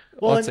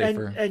 Well,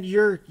 and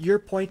your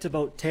point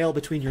about tail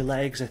between your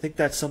legs, I think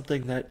that's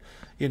something that,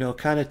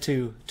 kind of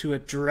to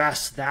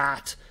address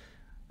that.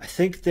 I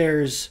think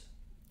there's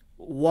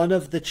one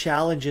of the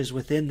challenges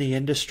within the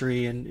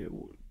industry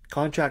and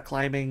contract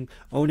climbing,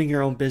 owning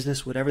your own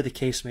business, whatever the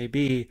case may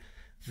be,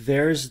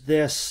 there's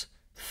this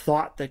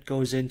thought that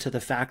goes into the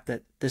fact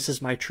that this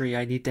is my tree.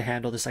 I need to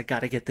handle this. I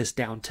got to get this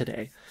down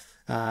today.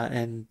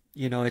 And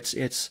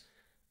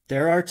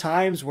there are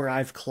times where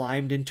I've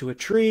climbed into a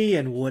tree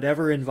and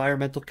whatever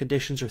environmental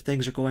conditions or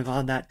things are going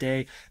on that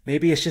day,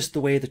 maybe it's just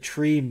the way the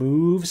tree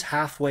moves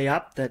halfway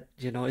up that,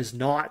 is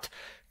not,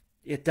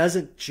 it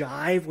doesn't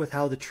jive with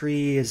how the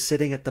tree is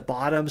sitting at the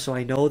bottom. So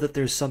I know that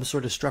there's some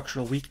sort of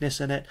structural weakness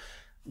in it.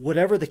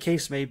 Whatever the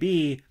case may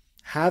be,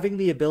 having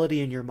the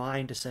ability in your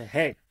mind to say,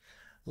 hey,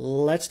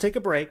 let's take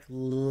a break.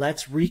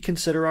 Let's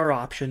reconsider our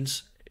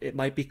options. It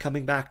might be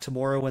coming back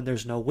tomorrow when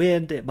there's no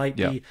wind. It might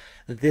be,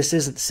 this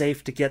isn't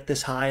safe to get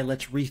this high.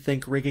 Let's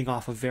rethink rigging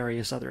off of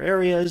various other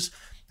areas.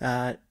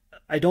 I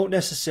don't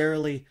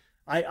necessarily,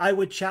 I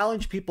would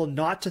challenge people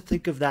not to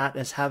think of that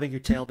as having your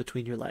tail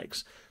between your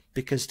legs,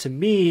 because to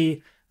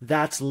me,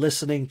 that's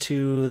listening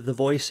to the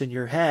voice in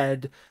your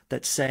head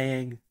that's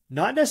saying,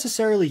 not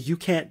necessarily you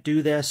can't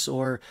do this,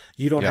 or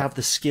you don't have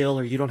the skill,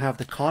 or you don't have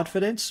the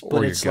confidence,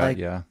 but it's gut,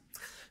 like,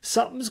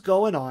 something's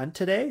going on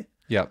today.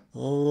 Yep.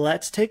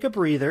 Let's take a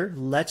breather.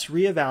 Let's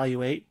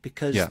reevaluate,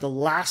 because the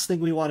last thing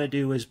we want to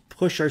do is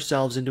push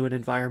ourselves into an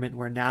environment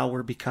where now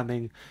we're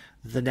becoming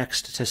the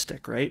next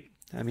statistic, right?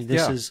 I mean,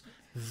 this is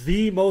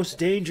the most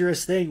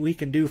dangerous thing we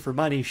can do for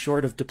money,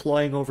 short of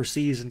deploying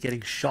overseas and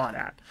getting shot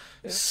at.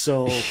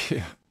 So,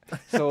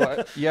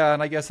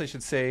 and I guess I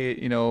should say,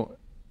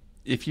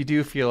 if you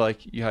do feel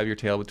like you have your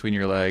tail between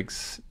your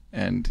legs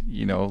and,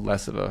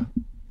 less of a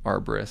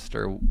arborist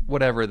or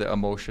whatever the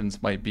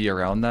emotions might be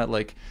around that,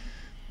 like,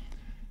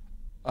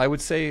 I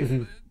would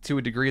say to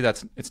a degree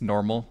it's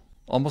normal.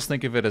 Almost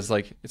think of it as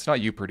like, it's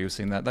not you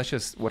producing that. That's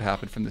just what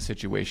happened from the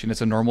situation.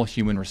 It's a normal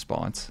human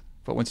response.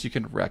 But once you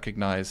can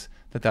recognize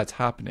that that's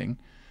happening,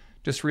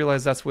 just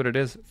realize that's what it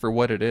is for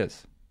what it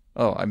is.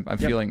 Oh, I'm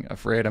feeling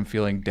afraid. I'm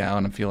feeling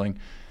down. I'm feeling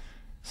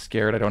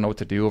scared. I don't know what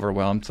to do,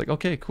 overwhelmed. It's like,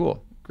 okay,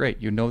 cool, great.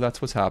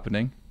 That's what's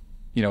happening.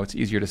 It's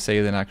easier to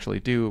say than actually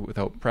do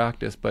without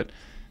practice, but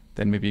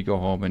then maybe you go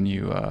home and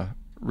you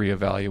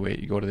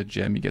reevaluate, you go to the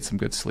gym, you get some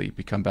good sleep,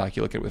 you come back,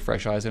 you look at it with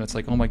fresh eyes, and it's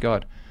like, oh my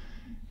God,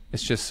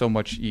 it's just so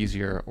much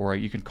easier. Or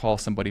you can call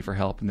somebody for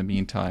help in the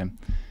meantime.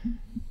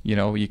 You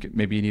know,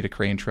 maybe you need a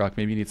crane truck,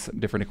 maybe you need some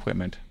different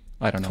equipment.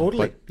 I don't know.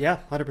 Totally. But, yeah,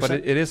 100%. But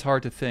it is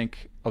hard to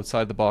think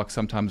outside the box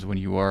sometimes when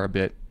you are a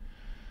bit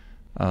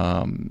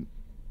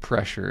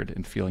pressured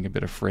and feeling a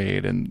bit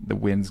afraid, and the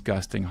wind's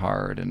gusting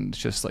hard, and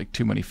it's just like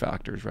too many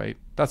factors, right?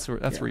 That's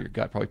where your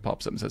gut probably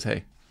pops up and says,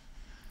 hey,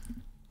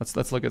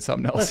 let's look at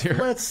something else here.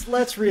 Let's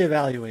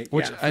reevaluate.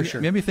 Which sure.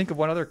 made me think of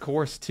one other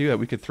course too that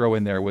we could throw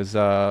in there was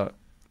that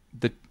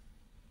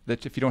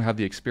if you don't have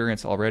the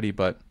experience already,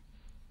 but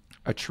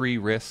a tree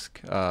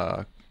risk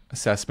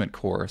assessment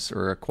course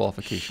or a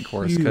qualification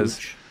course,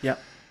 because you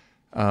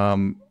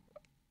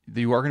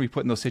are going to be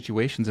put in those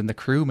situations, and the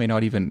crew may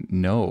not even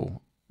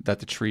know that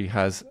the tree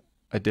has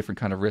a different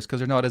kind of risk because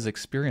they're not as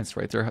experienced,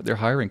 right? They're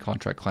hiring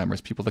contract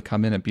climbers, people to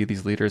come in and be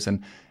these leaders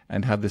and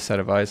have this set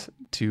of eyes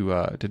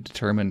to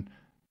determine.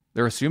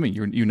 They're assuming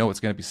you know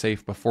it's going to be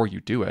safe before you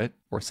do it,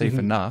 or safe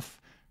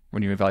enough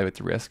when you evaluate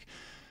the risk.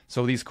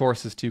 So these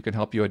courses too can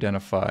help you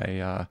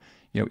identify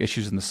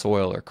issues in the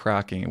soil or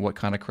cracking, and what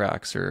kind of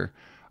cracks are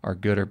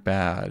good or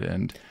bad,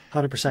 and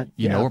 100%.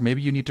 You know, or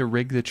maybe you need to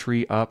rig the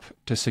tree up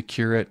to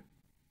secure it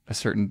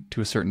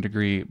to a certain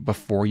degree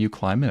before you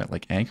climb in it,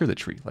 like anchor the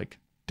tree, like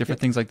different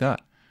things like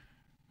that,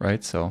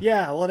 right? So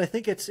well, and I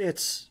think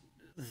it's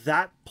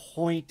that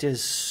point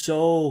is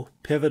so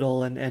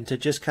pivotal, and to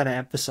just kind of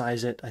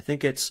emphasize it, I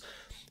think it's,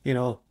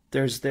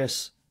 there's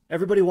this,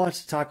 everybody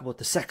wants to talk about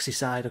the sexy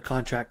side of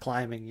contract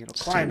climbing,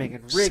 climbing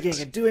and rigging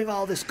and doing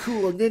all this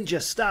cool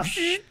ninja stuff.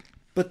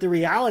 But the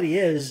reality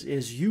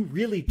is you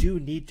really do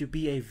need to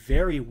be a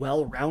very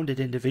well-rounded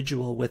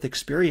individual with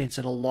experience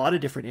in a lot of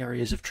different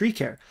areas of tree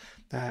care.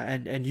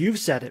 And you've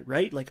said it,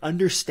 right? Like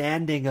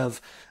understanding of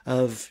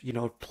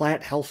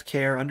plant health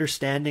care,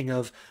 understanding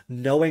of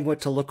knowing what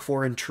to look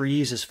for in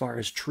trees as far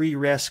as tree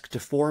risk,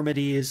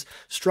 deformities,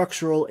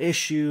 structural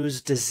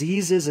issues,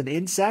 diseases and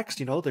insects.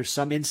 There's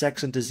some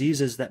insects and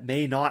diseases that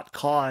may not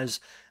cause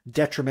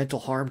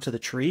detrimental harm to the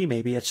tree.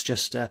 Maybe it's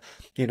just a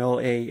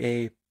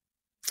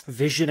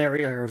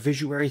visionary or a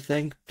visuary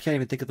thing. Can't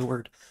even think of the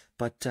word,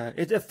 but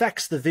it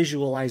affects the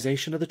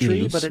visualization of the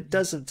tree, but it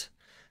doesn't.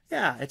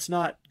 Yeah, it's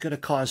not going to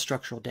cause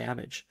structural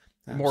damage.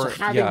 More so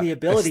having the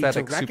ability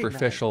aesthetic, to recognize,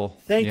 superficial.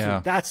 Thank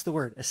you. That's the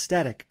word.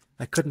 Aesthetic.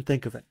 I couldn't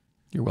think of it.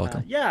 You're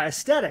welcome.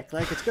 Aesthetic.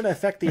 Like it's going to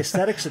affect the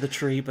aesthetics of the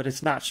tree, but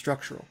it's not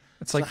structural.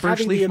 It's like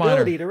having leaf the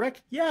ability miner.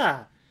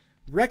 to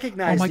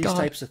recognize these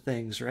types of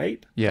things,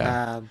 right?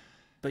 Yeah.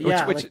 But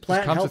which like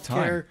plant health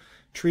care,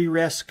 tree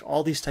risk,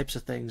 all these types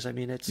of things. I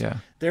mean,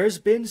 there's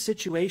been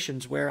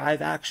situations where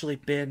I've actually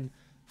been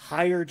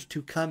hired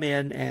to come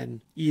in and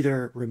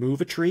either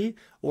remove a tree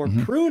or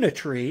prune a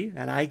tree,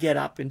 and I get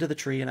up into the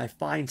tree and I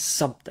find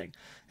something.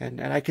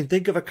 And I can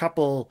think of a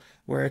couple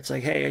where it's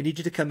like, hey, I need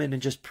you to come in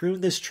and just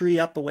prune this tree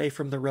up away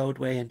from the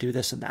roadway and do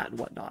this and that and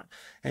whatnot.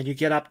 And you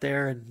get up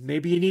there and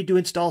maybe you need to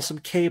install some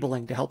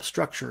cabling to help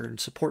structure and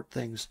support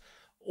things.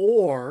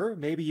 Or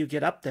maybe you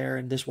get up there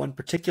and this one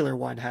particular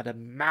one had a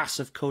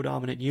massive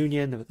codominant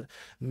union with a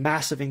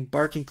massive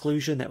bark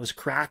inclusion that was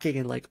cracking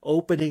and like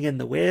opening in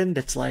the wind.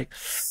 It's like,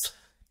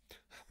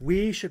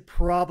 we should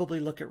probably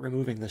look at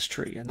removing this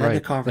tree. And then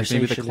the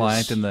conversation like maybe the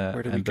client and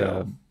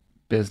the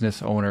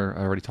business owner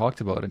already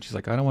talked about it. And she's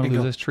like, I don't want to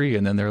lose this tree.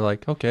 And then they're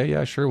like, okay,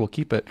 yeah, sure, we'll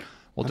keep it.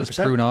 We'll 100%. Just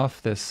prune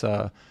off this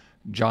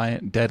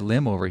giant dead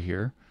limb over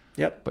here.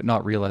 Yep. But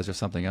not realize there's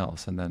something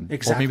else. And then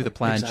or maybe the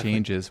plan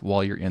changes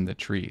while you're in the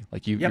tree.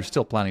 Like you're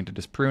still planning to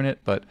just prune it,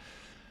 but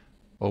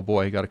oh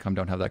boy, you got to come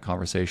down and have that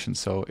conversation.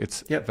 So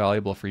it's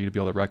valuable for you to be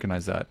able to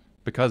recognize that,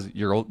 because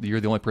you're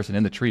the only person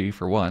in the tree,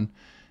 for one.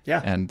 Yeah.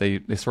 And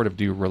they sort of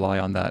do rely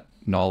on that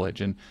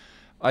knowledge. And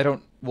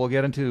we'll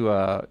get into,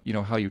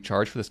 how you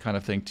charge for this kind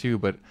of thing too,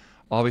 but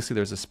obviously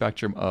there's a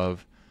spectrum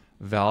of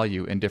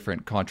value in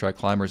different contract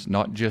climbers,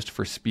 not just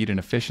for speed and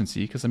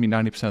efficiency, because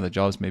 90% of the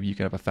jobs, maybe you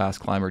can have a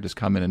fast climber just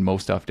come in and mow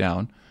stuff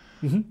down,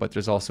 but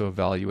there's also a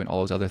value in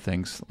all those other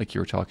things, like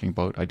you were talking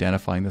about,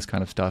 identifying this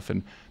kind of stuff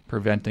and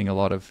preventing a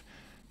lot of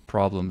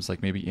problems,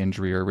 like maybe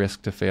injury or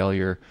risk to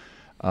failure,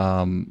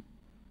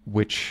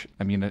 which,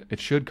 it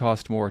should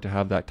cost more to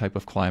have that type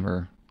of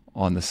climber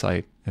on the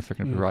site if they're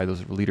going to provide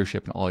those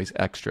leadership and all these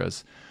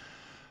extras.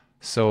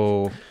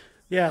 So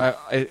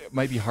it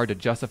might be hard to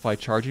justify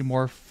charging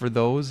more for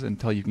those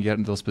until you can get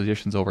into those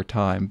positions over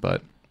time,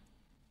 but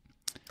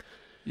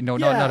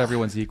not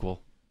everyone's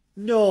equal.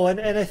 No, and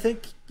I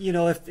think,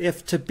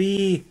 if to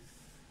be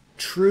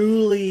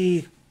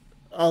truly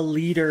a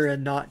leader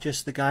and not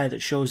just the guy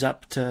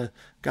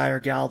or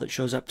gal that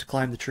shows up to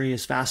climb the tree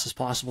as fast as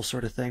possible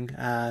sort of thing,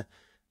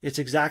 it's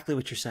exactly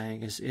what you're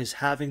saying, is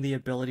having the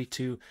ability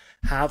to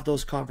have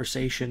those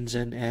conversations.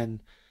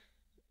 And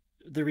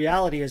the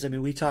reality is,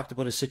 we talked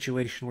about a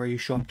situation where you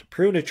show up to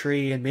prune a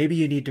tree and maybe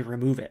you need to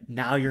remove it.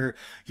 Now you're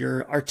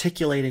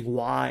articulating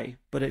why,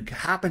 but it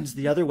happens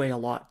the other way a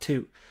lot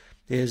too.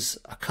 is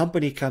a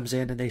company comes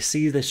in and they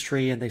see this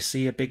tree and they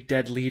see a big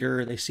dead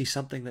leader, or they see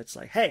something that's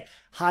like, hey,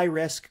 high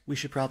risk, we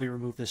should probably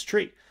remove this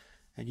tree.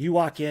 And you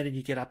walk in and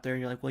you get up there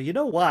and you're like, well, you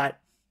know what?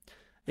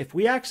 If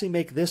we actually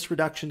make this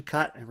reduction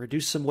cut and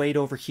reduce some weight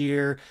over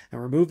here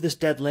and remove this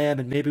dead limb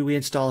and maybe we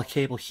install a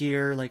cable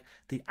here, like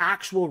the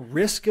actual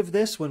risk of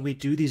this when we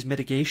do these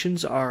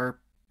mitigations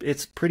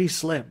it's pretty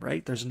slim,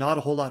 right? There's not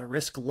a whole lot of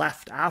risk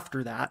left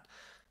after that.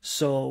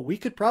 So we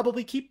could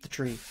probably keep the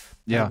tree.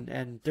 Yeah.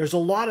 And there's a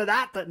lot of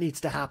that needs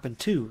to happen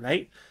too,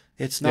 right?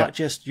 It's not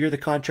just you're the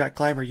contract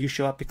climber, you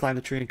show up, you climb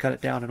the tree and cut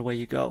it down and away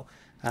you go.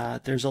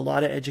 There's a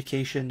lot of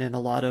education and a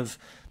lot of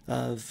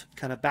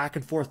kind of back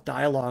and forth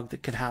dialogue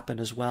that can happen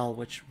as well,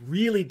 which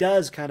really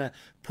does kind of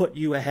put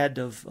you ahead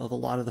of a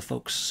lot of the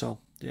folks. So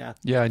yeah.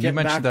 And you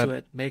mentioned back that to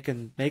it,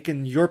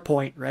 making your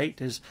point,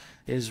 right,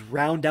 is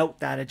round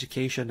out that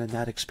education and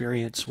that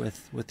experience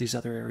with these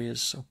other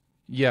areas. So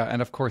yeah,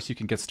 and of course you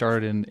can get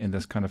started in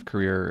this kind of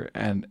career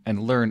and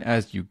learn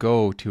as you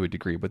go to a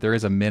degree, but there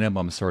is a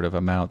minimum sort of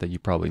amount that you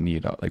probably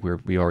need, like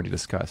we already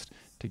discussed,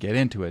 to get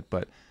into it.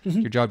 But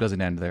your job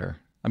doesn't end there.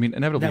 I mean,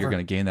 inevitably you're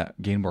going to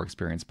gain more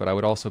experience, but I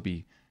would also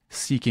be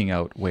seeking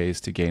out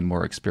ways to gain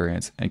more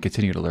experience and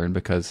continue to learn,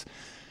 because,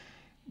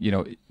 you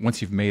know,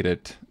 once you've made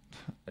it,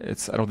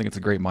 I don't think it's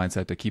a great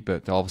mindset to keep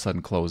it, to all of a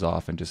sudden close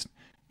off and just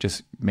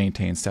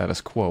maintain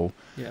status quo.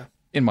 Yeah,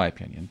 in my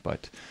opinion.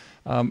 But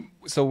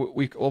so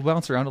we'll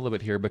bounce around a little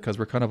bit here because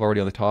we're kind of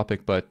already on the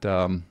topic. But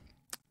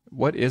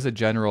what is a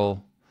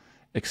general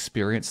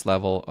experience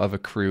level of a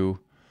crew,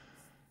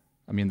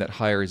 I mean, that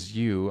hires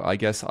you? I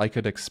guess I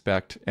could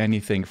expect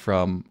anything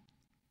from,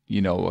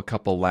 you know, a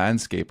couple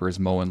landscapers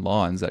mowing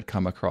lawns that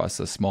come across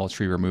a small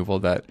tree removal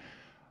that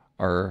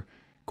are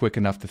quick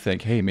enough to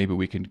think, hey, maybe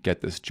we can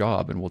get this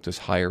job and we'll just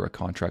hire a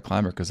contract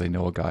climber because they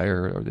know a guy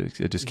or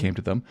it just came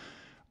to them.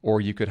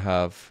 Or you could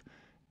have,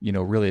 you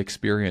know, really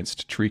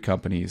experienced tree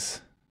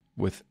companies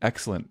with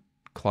excellent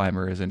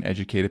climbers and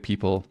educated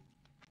people,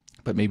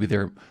 but maybe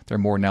they're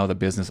more now the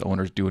business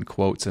owners doing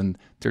quotes and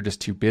they're just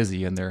too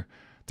busy and they're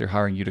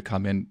hiring you to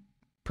come in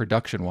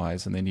production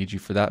wise and they need you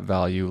for that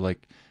value.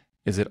 Like,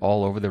 is it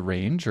all over the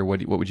range, or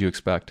what would you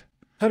expect?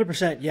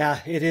 100%. Yeah,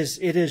 it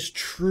is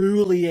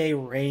truly a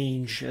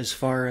range as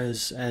far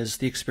as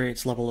the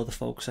experience level of the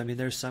folks. I mean,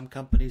 there's some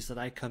companies that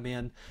I come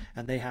in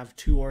and they have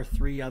 2 or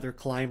 3 other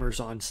climbers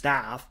on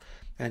staff,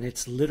 and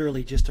it's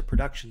literally just a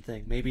production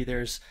thing. Maybe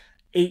there's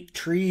 8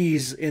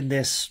 trees in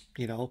this,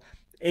 you know,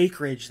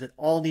 acreage that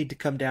all need to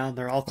come down.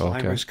 They're all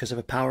climbers because of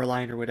a power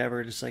line or whatever.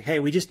 And it's like, hey,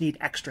 we just need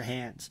extra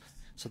hands.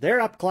 So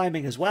they're up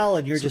climbing as well,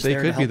 and you're just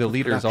there to help. They could be the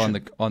leaders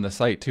on the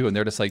site too, and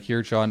they're just like,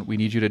 here, John, we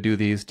need you to do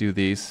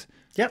these.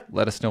 Yep.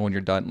 Let us know when you're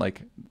done.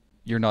 Like,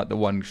 you're not the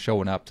one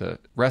showing up to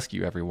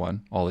rescue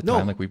everyone all the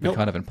time. Like we've been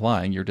kind of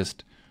implying. You're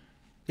just.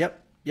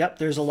 Yep.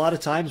 There's a lot of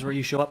times where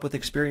you show up with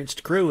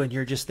experienced crew and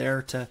you're just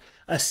there to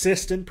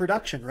assist in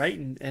production, right,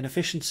 and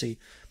efficiency.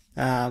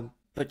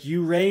 But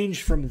you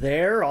range from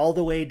there all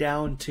the way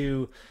down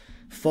to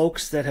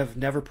folks that have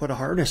never put a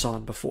harness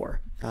on before,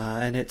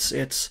 and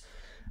it's.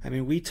 I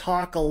mean, we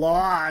talk a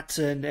lot,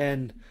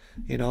 and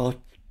you know,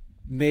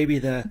 maybe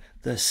the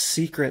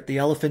secret, the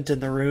elephant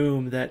in the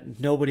room that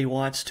nobody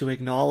wants to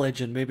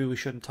acknowledge, and maybe we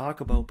shouldn't talk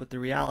about. But the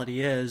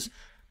reality is,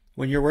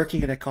 when you're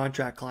working in a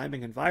contract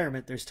climbing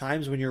environment, there's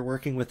times when you're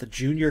working with a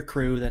junior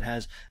crew that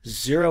has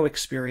 0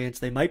 experience.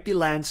 They might be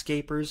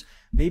landscapers,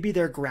 maybe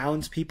they're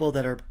grounds people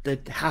that are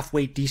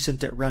halfway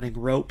decent at running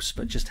ropes,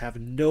 but just have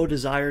no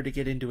desire to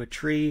get into a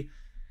tree.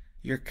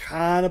 You're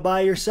kind of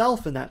by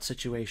yourself in that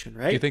situation,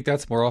 right? Do you think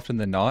that's more often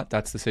than not,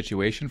 that's the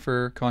situation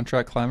for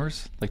contract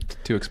climbers,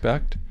 like to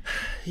expect?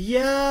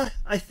 Yeah,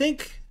 I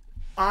think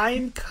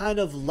I'm kind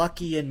of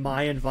lucky in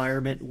my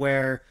environment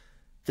where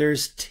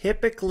there's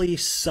typically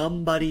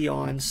somebody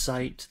on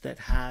site that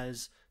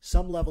has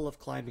some level of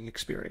climbing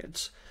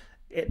experience.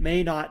 It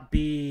may not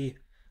be,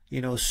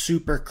 you know,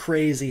 super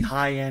crazy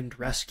high-end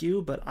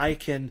rescue, but I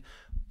can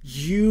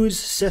use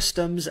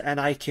systems and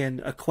I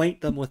can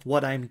acquaint them with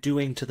what I'm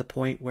doing to the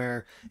point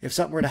where if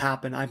something were to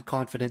happen, I'm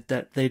confident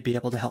that they'd be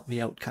able to help me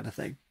out, kind of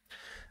thing.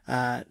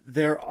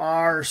 There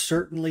are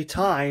certainly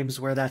times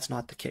where that's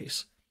not the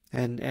case.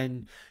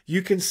 And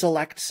you can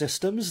select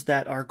systems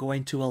that are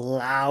going to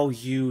allow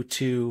you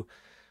to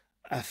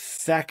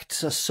affect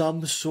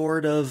some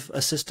sort of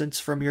assistance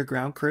from your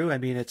ground crew. I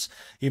mean,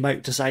 you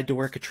might decide to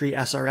work a tree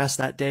SRS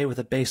that day with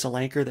a basal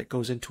anchor that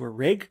goes into a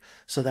rig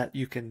so that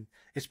you can.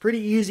 It's pretty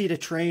easy to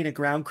train a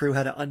ground crew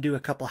how to undo a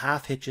couple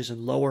half hitches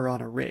and lower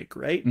on a rig,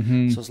 right?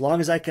 Mm-hmm. So as long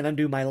as I can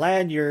undo my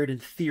lanyard, in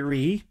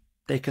theory,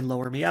 they can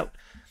lower me out.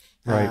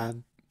 Right.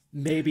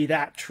 Maybe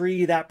that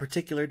tree that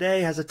particular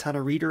day has a ton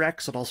of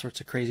redirects and all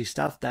sorts of crazy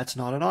stuff. That's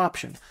not an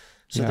option.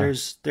 So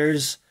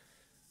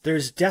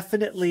there's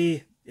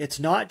definitely, it's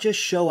not just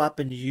show up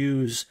and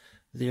use,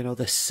 you know,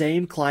 the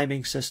same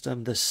climbing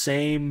system, the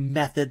same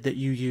method that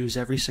you use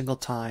every single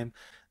time.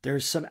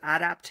 There's some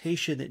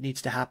adaptation that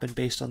needs to happen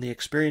based on the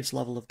experience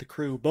level of the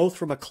crew, both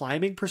from a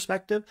climbing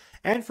perspective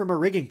and from a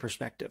rigging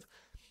perspective.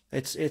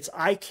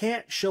 I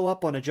can't show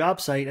up on a job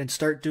site and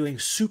start doing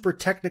super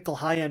technical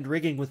high-end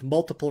rigging with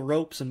multiple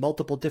ropes and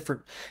multiple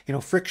different,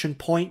 friction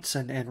points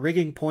and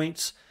rigging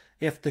points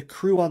if the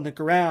crew on the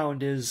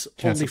ground is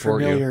only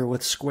familiar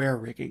with square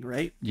rigging,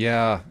 right?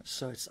 Yeah.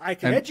 So I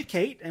can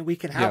educate and we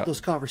can have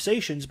those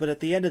conversations, but at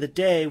the end of the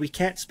day, we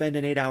can't spend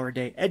an 8-hour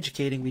day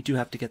educating. We do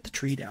have to get the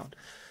tree down.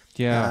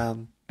 Yeah.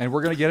 And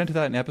we're going to get into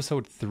that in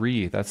episode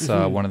 3. That's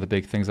one of the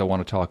big things I want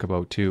to talk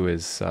about too,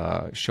 is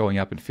showing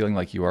up and feeling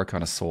like you are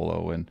kind of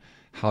solo, and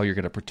how you're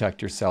going to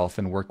protect yourself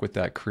and work with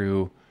that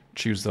crew,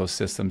 choose those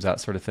systems, that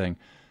sort of thing.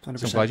 100%.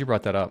 So I'm glad you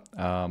brought that up.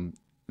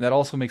 That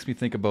also makes me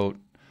think about,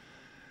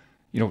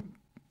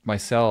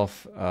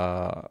 myself.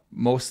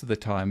 Most of the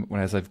time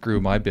as I've grew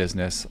my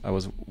business, I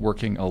was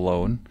working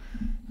alone.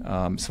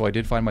 So I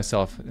did find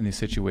myself in these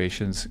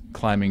situations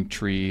climbing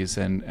trees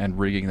and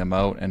rigging them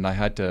out. And I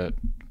had to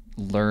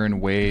learn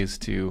ways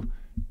to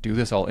do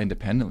this all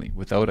independently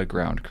without a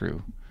ground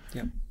crew.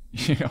 Yep.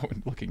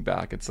 And looking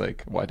back, it's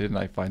like, why didn't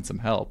I find some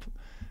help?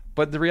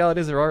 But the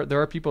reality is there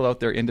are people out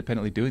there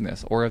independently doing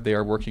this, or if they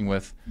are working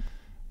with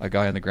a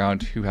guy on the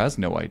ground who has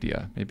no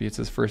idea. Maybe it's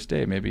his first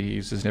day. Maybe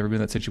he's just never been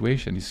in that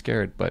situation. He's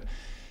scared. But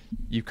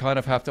you kind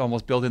of have to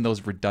almost build in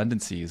those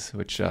redundancies,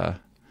 which is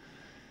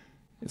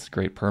a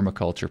great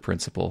permaculture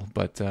principle.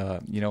 But,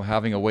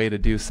 having a way to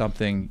do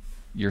something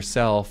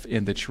yourself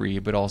in the tree,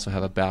 but also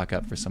have a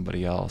backup for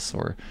somebody else,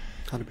 or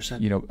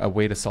 100%. A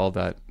way to solve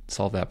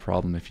that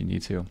problem if you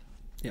need to.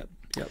 Yep.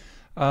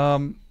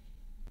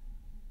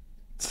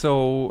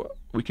 So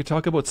we could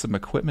talk about some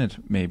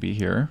equipment maybe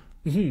here.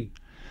 Mm-hmm.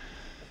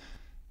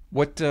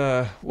 What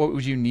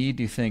would you need,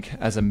 do you think,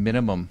 as a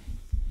minimum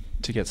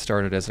to get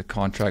started as a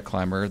contract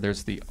climber?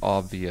 There's the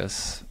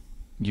obvious,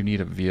 you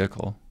need a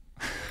vehicle.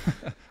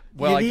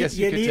 Well, I guess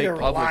you could take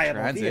public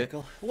transit.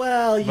 Vehicle.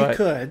 Well, you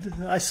could,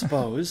 I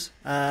suppose.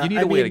 You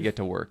need a way to get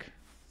to work.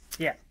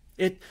 Yeah.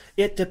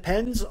 It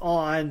depends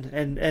on,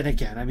 and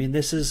again,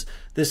 this is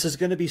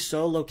going to be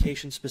so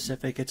location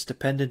specific. It's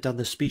dependent on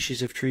the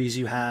species of trees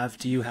you have.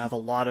 Do you have a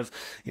lot of,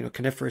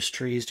 coniferous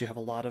trees? Do you have a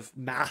lot of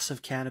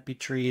massive canopy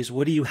trees?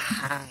 What do you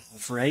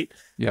have, right?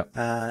 Yeah.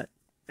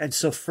 And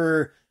so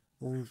for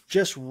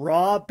just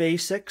raw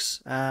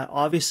basics,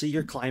 obviously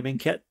your climbing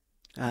kit,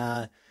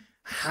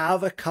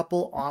 have a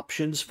couple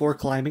options for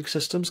climbing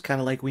systems, kind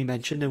of like we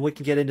mentioned, and we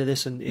can get into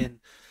this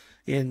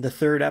in the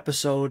 3rd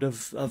episode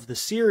of the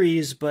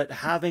series, but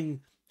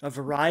having a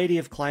variety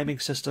of climbing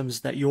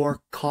systems that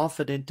you're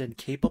confident and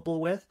capable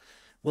with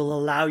will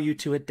allow you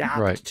to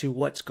adapt to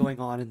what's going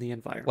on in the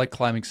environment. Like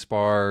climbing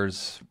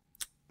spars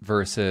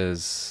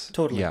versus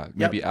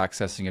maybe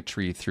accessing a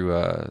tree through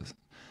a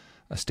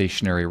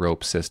stationary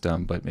rope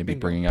system, but maybe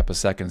bringing up a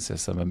second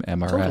system, an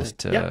MRS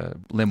to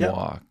limb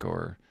walk,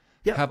 or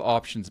have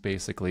options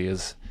basically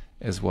is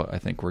what I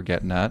think we're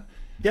getting at.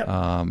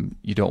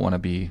 You don't want to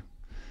be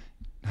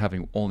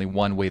having only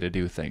one way to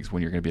do things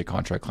when you're going to be a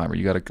contract climber.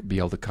 You got to be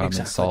able to come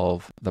and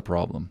solve the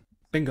problem.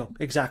 Bingo.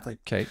 Exactly.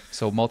 Okay.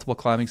 So multiple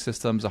climbing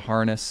systems, a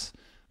harness.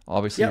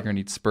 Obviously, you're going to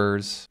need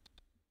spurs.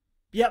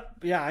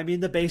 Yep. Yeah.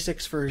 The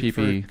basics for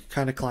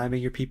kind of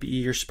climbing, your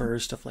PPE, your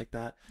spurs, stuff like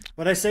that.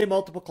 When I say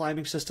multiple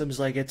climbing systems,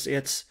 like it's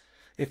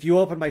if you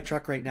open my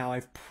truck right now,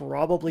 I've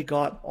probably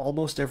got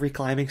almost every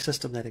climbing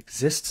system that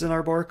exists in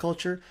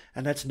arboriculture,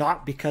 and that's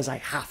not because I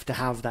have to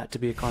have that to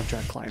be a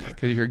contract climber.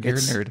 Because you're a gear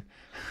nerd.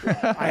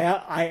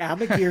 I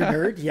am a gear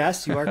nerd.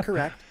 Yes, you are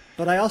correct.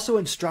 But I also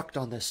instruct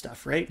on this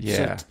stuff, right?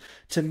 Yeah. So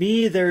to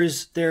me,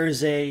 there's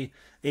a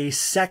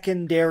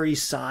secondary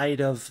side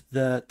of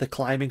the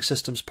climbing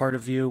systems part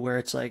of view, where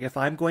it's like, if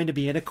I'm going to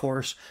be in a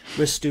course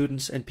with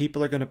students and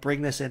people are going to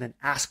bring this in and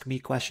ask me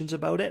questions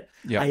about it,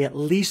 I at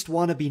least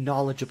want to be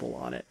knowledgeable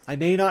on it. I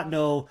may not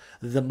know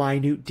the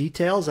minute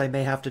details. I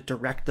may have to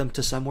direct them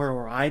to somewhere,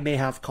 or I may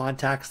have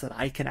contacts that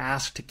I can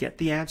ask to get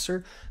the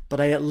answer, but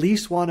I at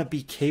least want to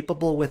be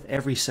capable with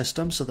every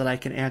system so that I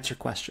can answer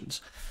questions.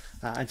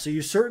 And so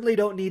you certainly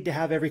don't need to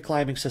have every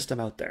climbing system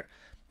out there.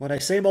 When I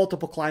say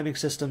multiple climbing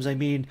systems, I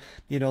mean,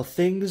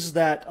 things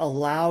that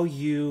allow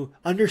you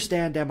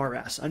understand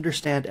MRS,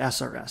 understand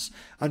SRS,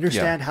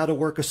 understand how to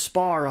work a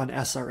spar on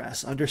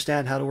SRS,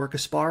 understand how to work a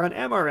spar on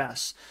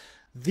MRS.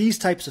 These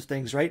types of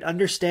things, right?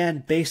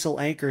 Understand basal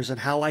anchors and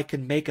how I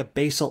can make a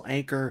basal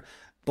anchor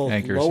both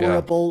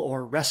lowerable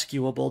or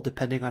rescuable,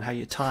 depending on how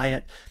you tie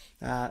it.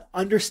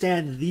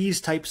 Understand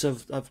these types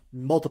of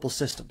multiple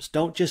systems.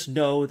 Don't just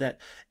know that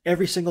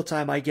every single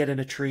time I get in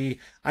a tree,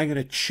 I'm going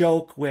to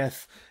choke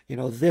with,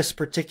 this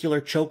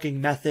particular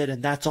choking method,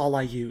 and that's all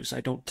I use.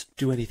 I don't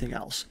do anything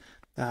else.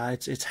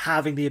 It's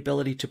having the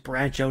ability to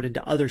branch out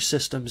into other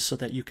systems so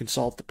that you can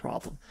solve the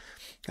problem.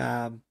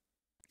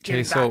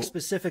 Okay, so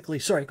specifically,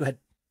 sorry, go ahead.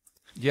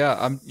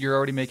 Yeah, you're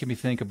already making me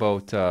think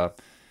about,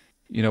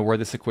 where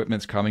this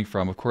equipment's coming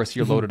from. Of course,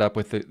 you're loaded up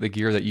with the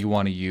gear that you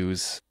want to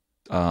use.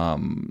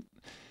 I'm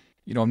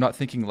not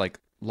thinking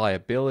like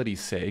liability's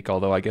sake,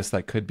 although I guess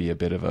that could be a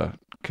bit of a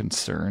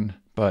concern,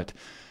 but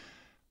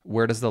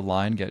where does the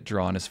line get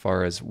drawn as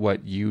far as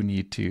what you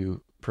need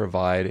to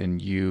provide and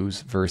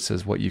use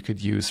versus what you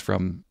could use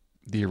from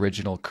the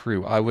original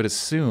crew. I would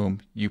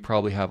assume you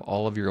probably have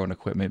all of your own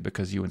equipment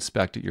because you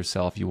inspect it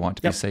yourself. You want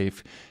to be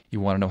safe. You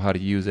want to know how to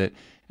use it.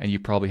 And you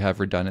probably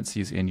have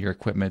redundancies in your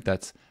equipment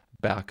that's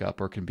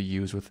backup or can be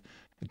used with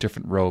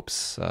different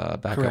ropes,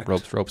 backup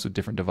ropes with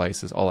different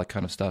devices, all that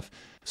kind of stuff.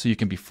 So you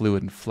can be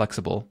fluid and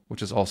flexible,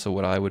 which is also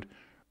what I would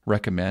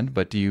recommend.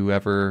 But would you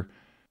ever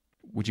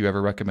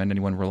recommend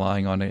anyone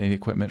relying on any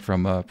equipment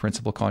from a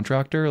principal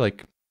contractor?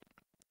 Like,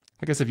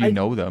 I guess if you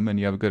know them and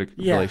you have a good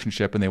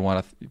relationship and they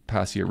want to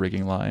pass you a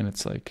rigging line,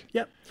 it's like...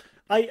 Yep.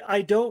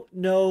 I don't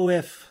know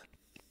if...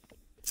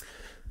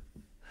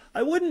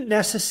 I wouldn't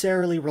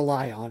necessarily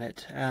rely on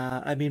it.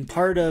 I mean,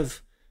 part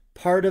of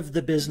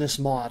the business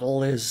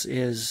model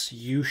is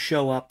you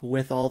show up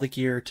with all the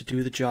gear to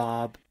do the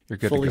job. You're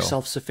good fully to go.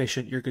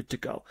 Self-sufficient. You're good to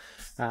go.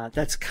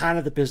 That's kind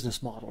of the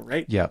business model,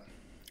 right? Yeah.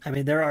 I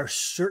mean, there are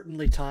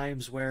certainly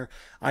times where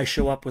I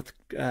show up with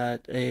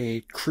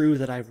a crew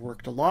that I've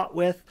worked a lot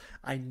with.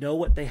 I know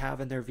what they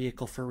have in their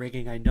vehicle for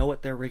rigging. I know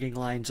what their rigging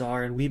lines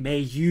are, and we may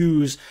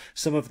use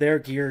some of their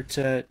gear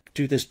to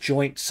do this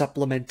joint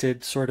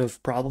supplemented sort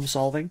of problem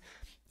solving.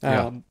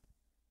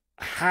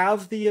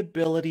 Have the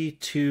ability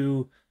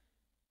to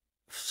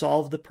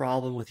solve the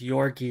problem with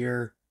your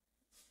gear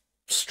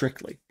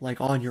strictly, like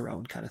on your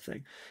own kind of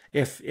thing.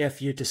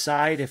 If you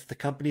decide, if the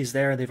company's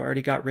there and they've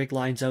already got rig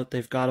lines out,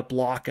 they've got a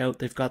block out,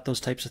 they've got those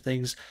types of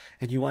things,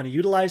 and you want to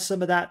utilize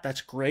some of that,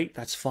 that's great,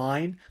 that's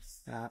fine.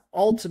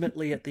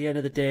 Ultimately, at the end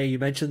of the day, you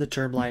mentioned the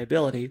term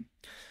liability,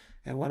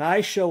 and when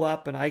I show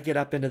up and I get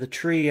up into the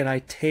tree and I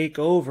take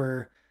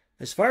over,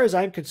 as far as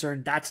I'm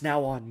concerned, that's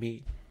now on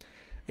me.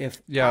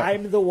 If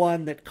I'm the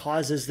one that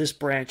causes this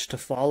branch to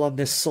fall on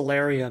this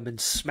solarium and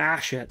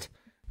smash it,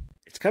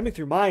 it's coming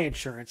through my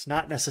insurance,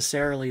 not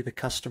necessarily the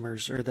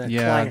customers or the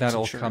client's that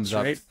all insurance, comes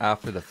right? up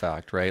after the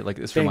fact, right? Like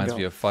this reminds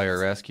me of fire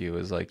rescue.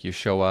 Is like you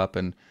show up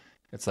and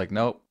it's like,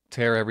 nope,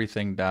 tear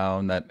everything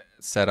down that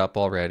set up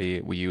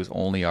already. We use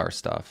only our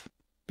stuff.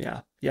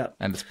 Yeah.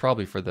 And it's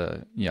probably for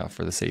the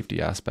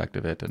safety aspect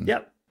of it and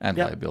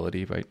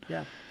liability, right?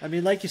 Yeah. I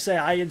mean, like you say,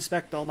 I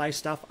inspect all my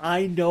stuff.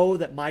 I know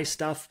that my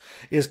stuff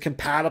is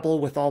compatible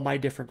with all my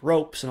different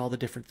ropes and all the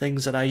different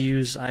things that I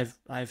use.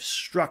 I've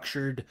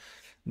structured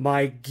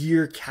my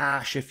gear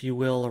cache, if you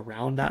will,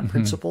 around that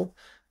principle.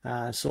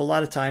 So a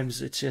lot of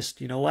times it's just,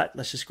 you know what,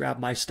 let's just grab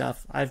my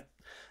stuff.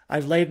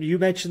 I've laid, you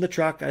mentioned the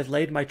truck. I've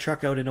laid my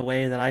truck out in a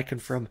way that I can,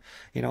 from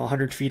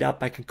 100 feet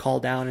up, I can call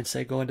down and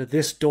say, go into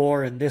this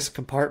door and this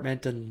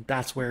compartment, and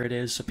that's where it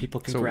is, so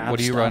people can grab stuff. So what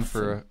do you run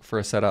for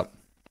a setup?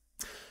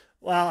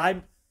 Well,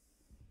 I'm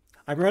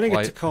running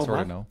a Tacoma. I sort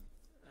of know.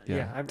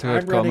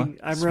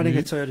 I'm running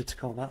a Toyota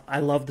Tacoma. I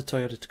love the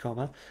Toyota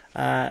Tacoma.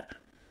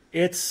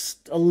 It's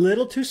a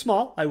little too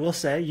small, I will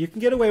say. You can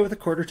get away with a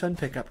quarter-ton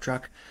pickup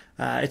truck.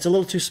 It's a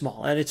little too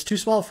small, and it's too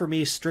small for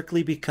me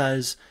strictly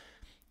because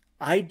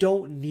I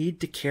don't need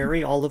to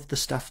carry all of the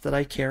stuff that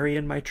I carry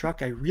in my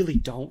truck. I really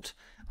don't.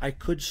 I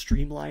could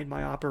streamline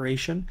my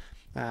operation,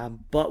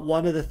 but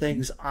one of the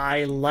things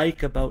I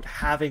like about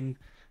having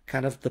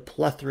kind of the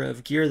plethora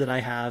of gear that I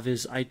have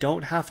is I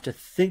don't have to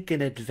think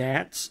in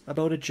advance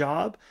about a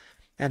job,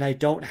 and I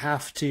don't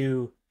have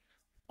to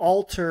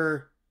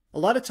alter. A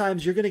lot of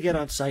times you're going to get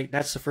on site, and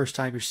that's the first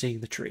time you're seeing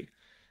the tree.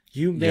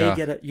 You may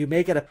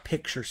get a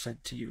picture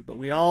sent to you, but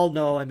we all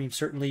know, I mean,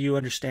 certainly you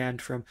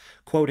understand from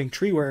quoting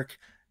tree work,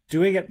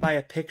 doing it by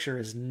a picture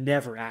is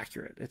never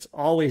accurate. It's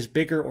always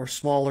bigger or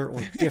smaller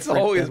or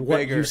different than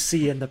what you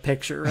see in the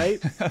picture,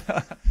 right?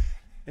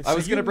 I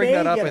was going to bring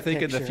that up, I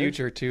think, in the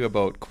future too,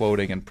 about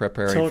quoting and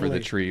preparing for the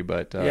tree,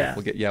 but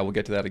we'll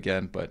get to that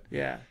again. But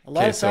a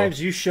lot of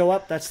times you show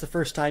up, that's the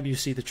first time you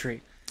see the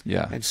tree.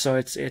 Yeah. And so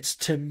it's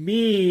to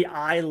me,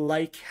 I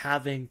like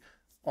having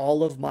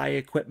all of my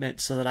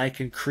equipment so that I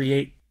can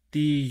create the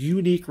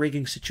unique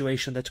rigging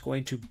situation that's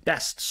going to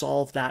best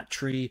solve that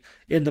tree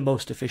in the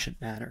most efficient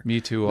manner. Me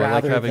too. I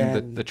like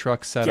having the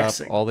truck set up,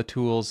 all the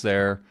tools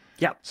there.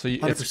 Yep. So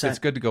it's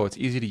good to go. It's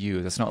easy to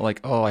use. It's not like,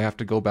 oh, I have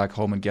to go back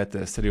home and get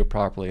this to do it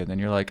properly. And then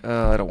you're like,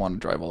 oh, I don't want to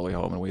drive all the way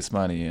home and waste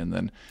money. And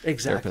then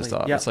they're pissed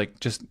off. It's like,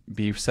 just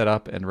be set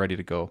up and ready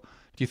to go.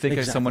 Do you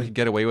think someone could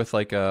get away with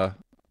like a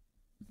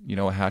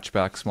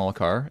hatchback small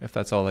car if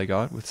that's all they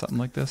got with something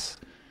like this?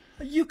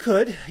 You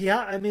could. Yeah.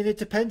 I mean, it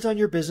depends on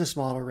your business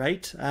model,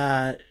 right?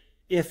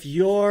 If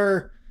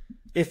you're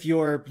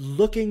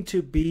looking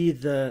to be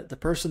the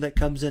person that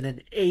comes in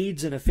and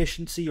aids in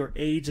efficiency or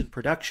aids in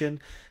production,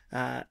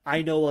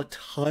 I know a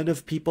ton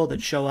of people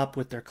that show up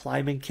with their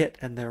climbing kit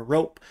and their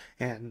rope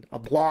and a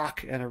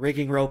block and a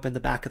rigging rope in the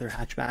back of their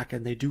hatchback,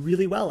 and they do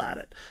really well at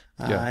it.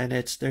 And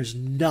there's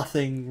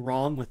nothing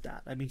wrong with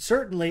that. I mean,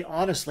 certainly,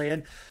 honestly,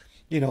 and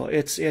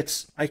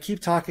I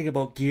keep talking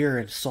about gear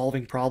and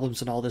solving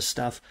problems and all this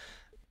stuff.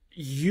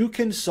 You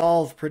can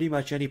solve pretty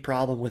much any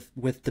problem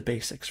with the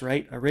basics,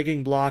 right? A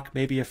rigging block,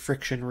 maybe a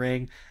friction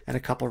ring, and a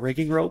couple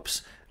rigging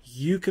ropes.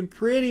 You can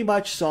pretty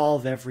much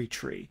solve every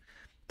tree.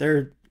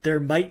 There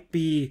might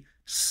be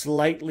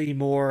slightly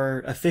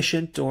more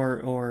efficient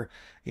or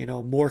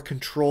more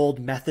controlled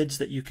methods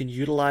that you can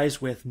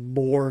utilize with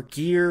more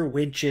gear,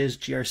 winches,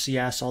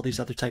 GRCS, all these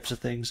other types of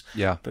things.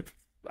 Yeah. But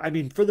I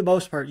mean, for the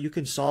most part, you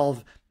can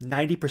solve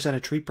 90%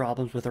 of tree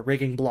problems with a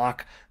rigging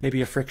block,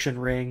 maybe a friction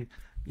ring,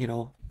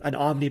 an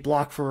omni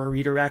block for a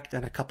redirect,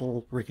 and a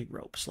couple rigging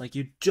ropes. Like,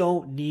 you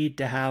don't need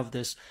to have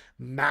this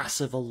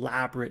massive,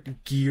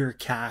 elaborate gear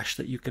cache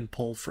that you can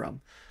pull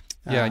from.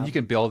 Yeah, and you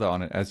can build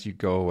on it as you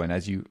go, and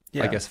as you,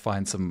 I guess,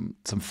 find some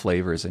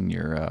flavors in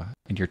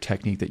your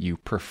technique that you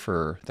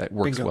prefer that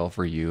works well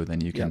for you.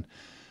 Then you can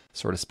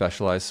sort of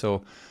specialize.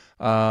 So,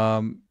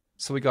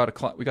 we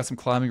got some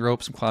climbing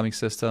ropes, some climbing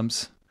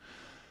systems.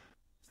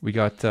 We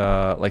got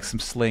like some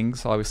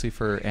slings, obviously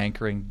for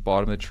anchoring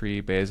bottom of the tree,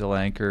 basal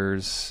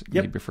anchors.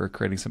 Maybe for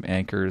creating some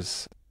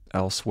anchors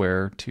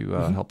elsewhere to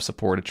help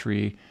support a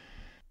tree,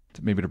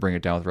 maybe to bring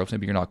it down with ropes.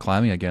 Maybe you're not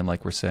climbing again,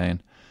 like we're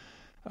saying.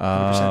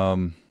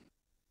 100%.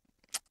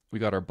 We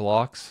got our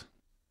blocks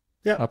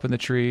up in the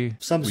tree.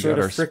 Some sort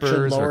of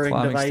friction lowering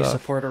device, a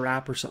porta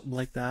wrap or something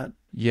like that.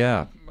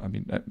 Yeah. I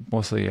mean,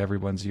 mostly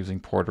everyone's using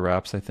porta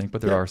wraps, I think,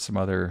 but there are some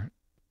other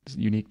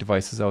unique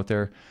devices out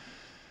there.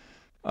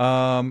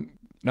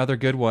 Another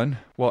good one.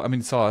 Well, I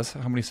mean, saws.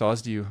 How many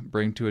saws do you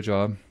bring to a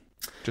job?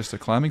 Just a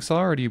climbing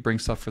saw, or do you bring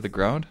stuff for the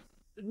ground?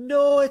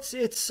 No,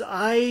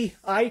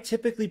 I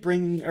typically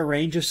bring a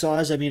range of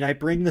saws. I mean, I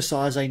bring the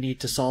saws I need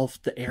to solve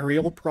the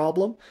aerial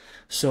problem.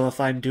 So if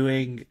I'm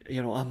doing,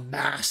 a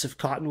massive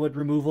cottonwood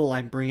removal,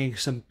 I'm bringing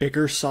some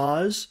bigger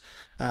saws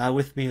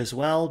with me as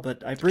well.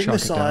 But I bring the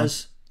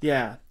saws.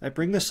 Yeah, I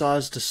bring the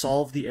saws to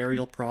solve the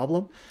aerial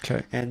problem.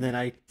 Okay. And then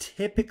I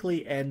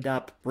typically end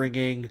up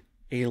bringing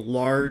a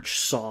large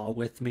saw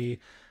with me,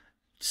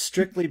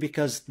 strictly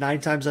because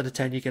 9 times out of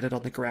 10 you get it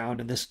on the ground,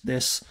 and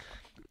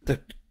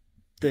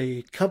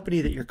the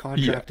company that you're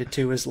contracted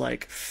to is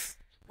like,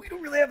 we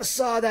don't really have a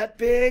saw that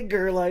big,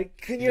 or like,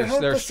 can you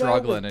help us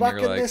out with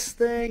bucking this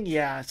thing?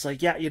 Yeah, it's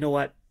like, yeah, you know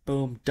what?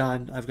 Boom,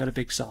 done. I've got a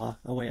big saw.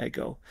 Away I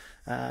go.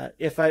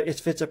 If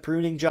it's a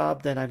pruning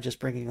job, then I'm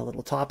just bringing a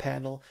little top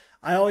handle.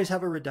 I always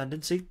have a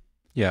redundancy.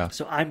 Yeah.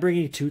 So I'm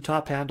bringing 2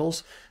 top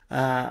handles.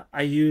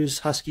 I use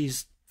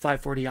Husky's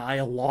 540i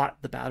a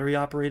lot, the battery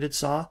operated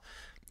saw.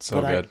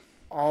 So good. I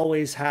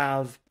always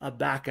have a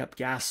backup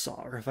gas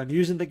saw, or if I'm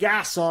using the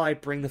gas saw, I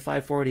bring the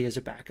 540 as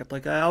a backup.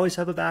 Like, I always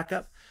have a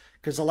backup,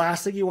 because the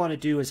last thing you want to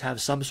do is have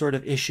some sort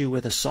of issue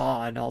with a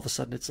saw, and all of a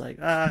sudden it's like,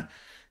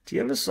 do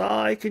you have a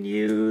saw I can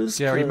use?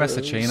 Yeah, or you mess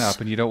the chain up,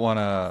 and you don't want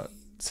to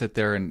sit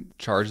there and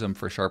charge them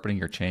for sharpening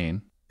your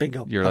chain.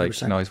 Bingo. You're 100%.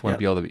 Like, you always want to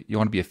be able to. You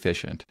want to be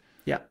efficient.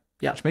 Yeah.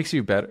 Yeah. Which makes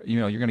you better.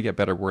 You're going to get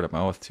better word of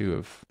mouth too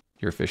of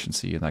your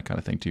efficiency and that kind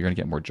of thing too. You're going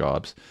to get more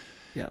jobs.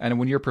 Yeah. And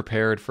when you're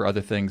prepared for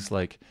other things,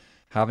 like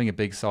having a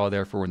big saw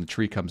there for when the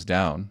tree comes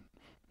down,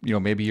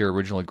 maybe your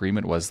original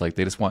agreement was like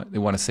they want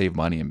to save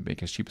money and make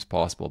it as cheap as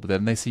possible. But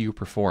then they see you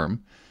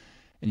perform,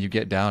 and you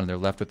get down, and they're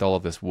left with all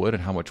of this wood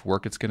and how much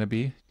work it's going to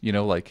be.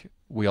 Like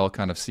we all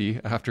kind of see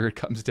after it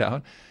comes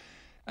down,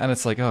 and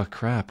it's like, oh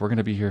crap, we're going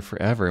to be here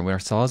forever, and when our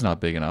saw's not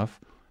big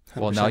enough.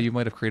 100%. Well, now you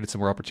might have created some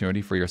more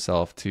opportunity for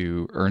yourself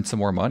to earn some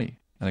more money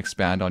and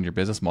expand on your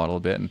business model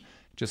a bit, and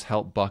just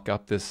help buck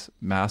up this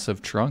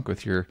massive trunk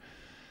with your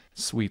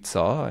sweet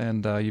saw,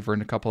 and you've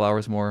earned a couple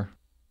hours more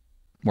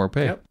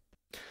pay. Yep.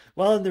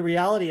 Well, and the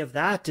reality of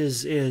that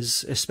is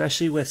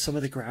especially with some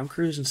of the ground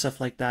crews and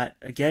stuff like that,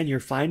 again, you're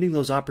finding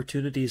those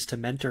opportunities to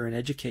mentor and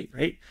educate,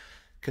 right?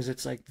 Because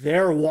it's like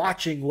they're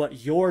watching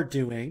what you're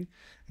doing,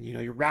 and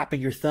you're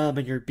wrapping your thumb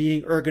and you're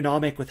being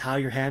ergonomic with how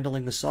you're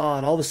handling the saw,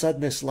 and all of a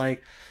sudden this,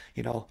 like,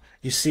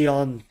 you see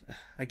on,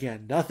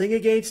 again, nothing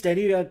against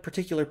any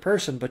particular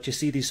person, but you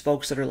see these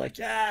folks that are like,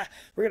 yeah,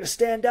 we're going to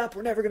stand up,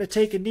 we're never going to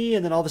take a knee,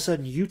 and then all of a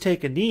sudden you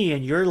take a knee,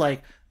 and you're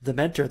like the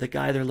mentor, the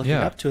guy they're looking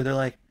up to. They're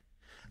like,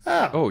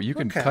 oh, you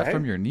can cut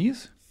from your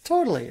knees?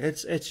 Totally.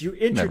 It's you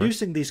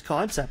introducing these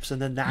concepts,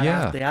 and then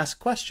they ask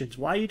questions.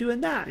 Why are you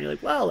doing that? And you're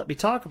like, well, let me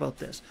talk about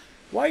this.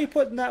 Why are you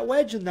putting that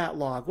wedge in that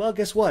log? Well,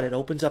 guess what? It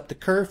opens up the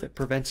kerf, it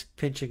prevents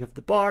pinching of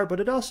the bar, but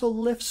it also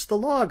lifts the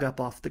log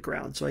up off the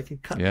ground so I can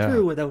cut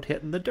through without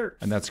hitting the dirt.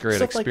 And that's great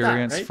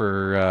experience like that,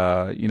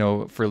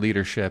 right? for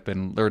leadership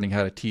and learning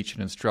how to teach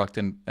and instruct,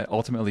 and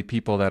ultimately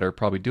people that are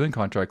probably doing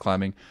contract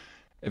climbing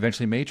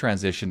eventually may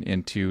transition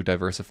into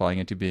diversifying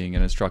into being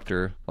an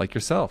instructor like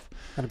yourself.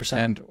 100%.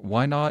 And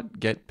why not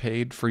get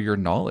paid for your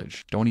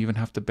knowledge? Don't even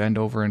have to bend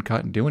over and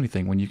cut and do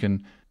anything when you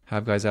can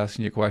have guys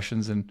asking you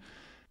questions and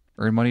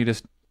earn money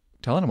just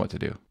telling them what to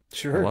do.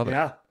 Sure. I love it.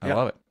 Yeah. I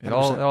love it. It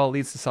all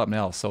leads to something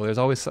else. So there's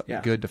always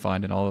something good to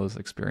find in all those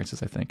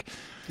experiences, I think.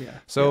 Yeah.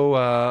 So,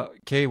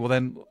 okay, well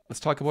then let's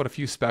talk about a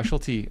few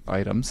specialty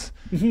items.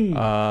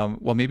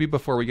 Well, maybe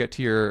before we get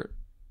to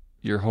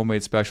your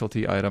homemade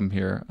specialty item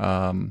here,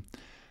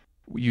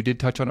 you did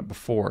touch on it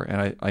before,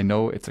 and I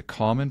know it's a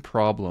common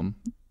problem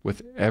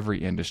with every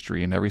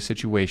industry and every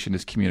situation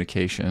is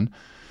communication.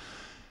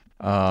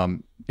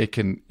 It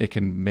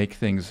can make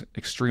things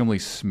extremely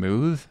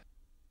smooth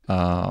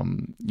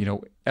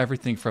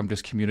Everything from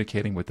just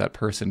communicating with that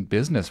person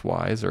business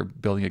wise or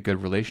building a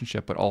good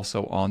relationship, but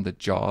also on the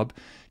job,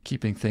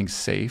 keeping things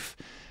safe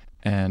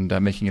and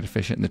making it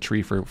efficient in the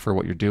tree for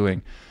what you're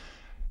doing.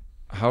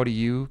 How do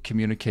you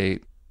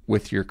communicate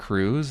with your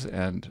crews?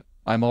 And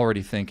I'm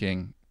already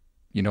thinking,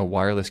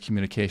 wireless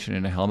communication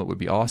in a helmet would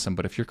be awesome,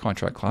 but if you're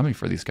contract climbing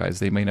for these guys,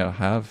 they may not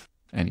have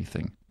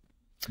anything.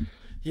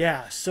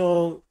 Yeah,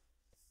 so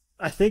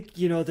I think,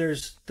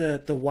 there's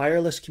the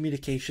wireless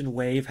communication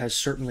wave has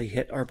certainly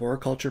hit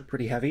arboriculture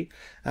pretty heavy.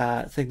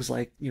 Things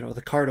like,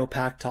 the Cardo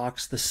Pack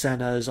Talks, the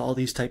Sternas, all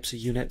these types of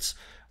units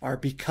are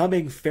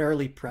becoming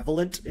fairly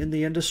prevalent in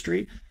the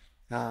industry.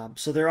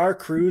 So there are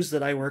crews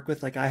that I work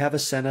with, like I have a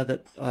Sterna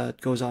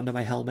that goes onto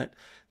my helmet.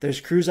 There's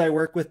crews I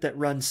work with that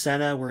run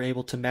Sterna. We're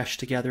able to mesh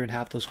together and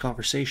have those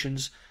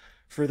conversations.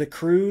 For the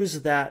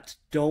crews that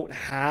don't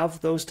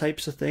have those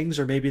types of things,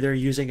 or maybe they're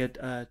using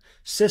a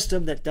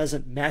system that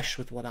doesn't mesh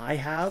with what I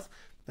have,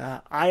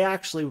 I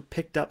actually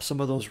picked up some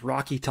of those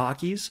Rocky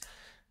Talkies.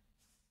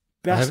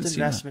 Best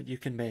investment you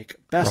can make.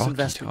 Best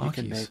investment you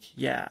can make.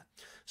 Yeah.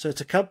 So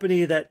it's a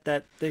company that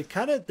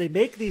they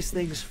make these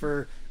things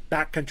for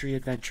backcountry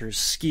adventures,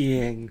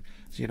 skiing,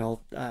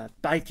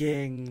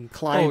 biking,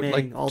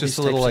 climbing, all these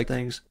types of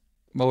things.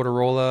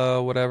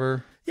 Motorola,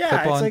 whatever.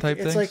 Yeah,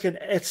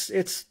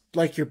 it's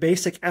like your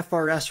basic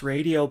FRS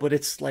radio, but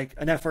it's like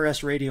an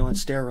FRS radio on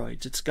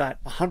steroids. It's got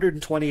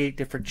 128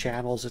 different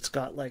channels. It's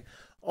got like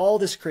all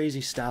this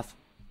crazy stuff.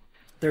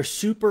 They're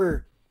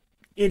super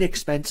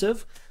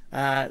inexpensive.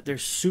 They're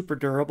super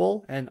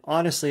durable, and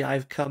honestly,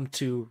 I've come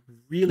to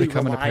really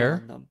rely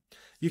on them.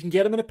 You can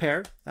get them in a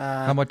pair.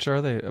 How much are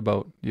they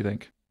about, you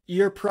think?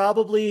 You're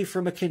probably,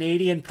 from a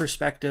Canadian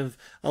perspective,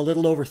 a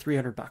little over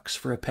 $300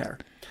 for a pair.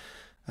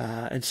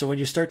 And so when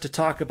you start to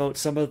talk about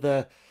some of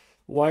the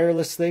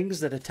wireless things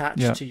that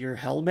attach to your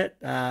helmet,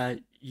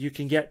 you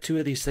can get two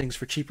of these things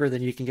for cheaper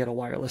than you can get a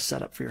wireless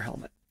setup for your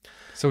helmet.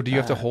 So do you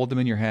have to hold them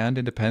in your hand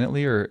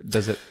independently, or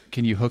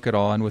can you hook it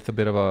on with a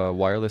bit of a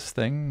wireless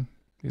thing?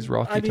 These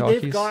Rocky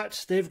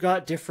Talkies? They've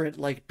got different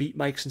like beat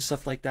mics and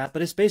stuff like that,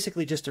 but it's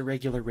basically just a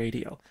regular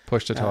radio.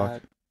 Push to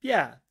talk.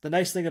 Yeah. The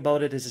nice thing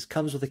about it is it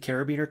comes with a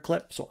carabiner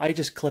clip. So I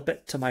just clip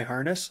it to my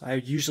harness. I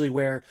usually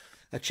wear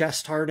a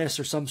chest harness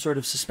or some sort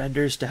of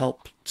suspenders to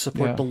help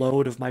support the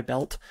load of my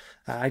belt.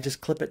 I just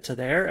clip it to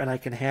there, and I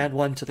can hand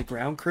one to the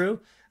ground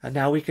crew, and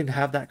now we can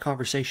have that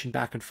conversation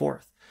back and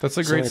forth. That's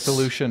a great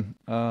solution.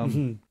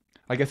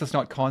 I guess it's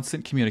not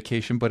constant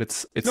communication, but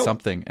it's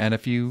something. And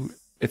if you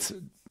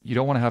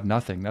don't want to have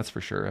nothing, that's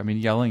for sure. I mean,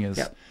 yelling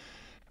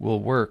will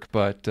work,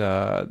 but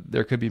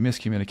there could be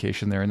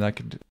miscommunication there, and that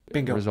could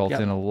result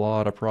in a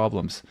lot of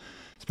problems,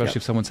 especially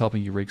if someone's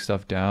helping you rig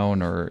stuff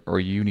down or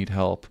you need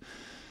help.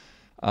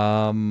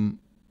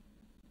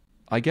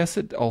 I guess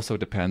it also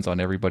depends on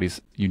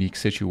everybody's unique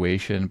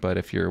situation, but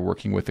if you're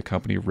working with a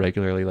company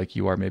regularly, like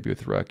you are maybe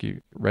with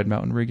Red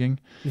Mountain Rigging,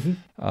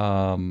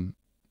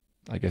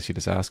 I guess you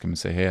just ask them and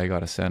say, hey, I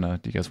got a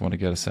Sterna. Do you guys want to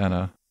get a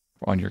Sterna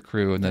on your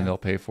crew? And then they'll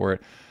pay for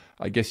it.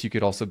 I guess you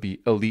could also be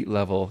elite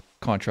level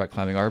contract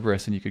climbing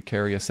arborist, and you could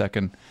carry a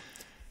second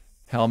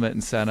helmet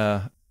and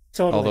Sterna,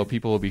 although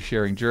people will be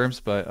sharing germs,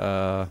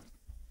 but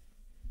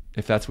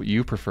if that's what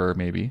you prefer,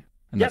 maybe,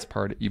 and that's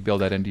you build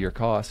that into your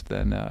cost,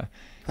 then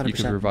you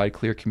can provide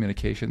clear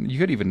communication. You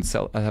could even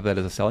have that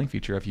as a selling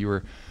feature if you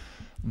were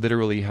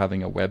literally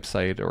having a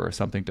website or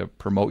something to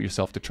promote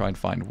yourself to try and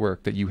find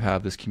work, that you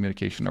have this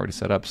communication already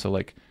set up. So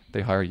like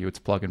they hire you, it's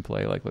plug and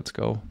play, like let's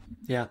go.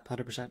 Yeah,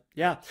 100%.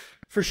 Yeah,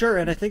 for sure.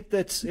 And I think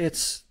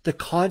it's the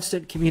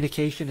constant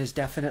communication is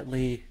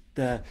definitely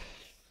the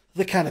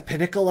kind of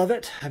pinnacle of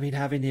it. I mean,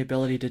 having the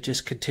ability to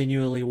just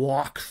continually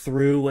walk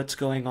through what's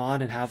going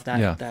on and have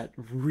that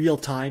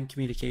real-time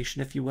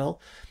communication, if you will.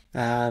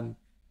 And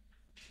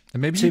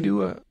maybe you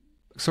do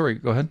sorry,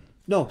 go ahead.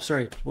 No,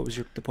 sorry. What was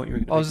the point you were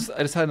going to make?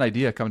 I just had an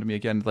idea come to me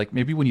again. Like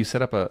maybe when you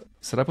set up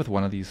with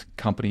one of these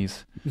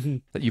companies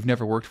that you've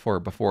never worked for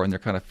before, and they're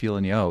kind of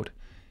feeling you out,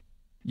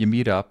 you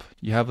meet up,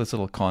 you have this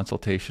little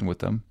consultation with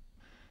them,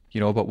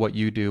 about what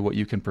you do, what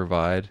you can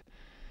provide.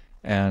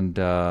 And,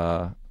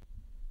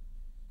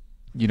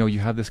 you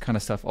have this kind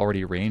of stuff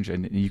already arranged,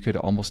 and you could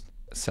almost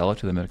sell it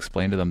to them and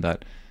explain to them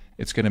that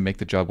it's going to make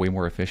the job way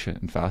more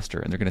efficient and faster,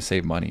 and they're going to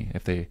save money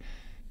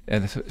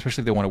and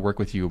especially if they want to work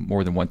with you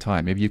more than one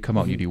time. Maybe you come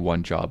out and you do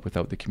one job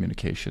without the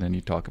communication, and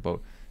you talk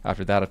about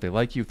after that, if they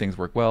like you, things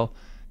work well,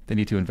 they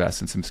need to invest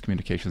in some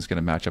communication that's going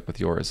to match up with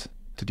yours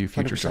to do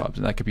future 100%. Jobs.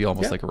 And that could be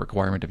almost like a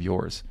requirement of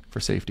yours for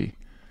safety.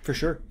 For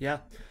sure. Yeah.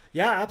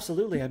 Yeah,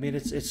 absolutely. I mean,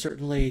 it's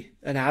certainly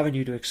an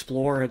avenue to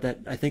explore that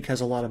I think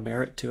has a lot of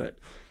merit to it.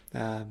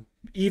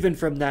 Even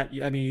from that,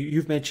 I mean,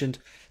 you've mentioned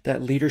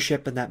that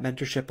leadership and that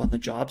mentorship on the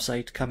job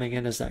site, coming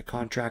in as that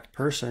contract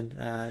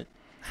person,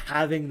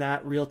 having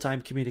that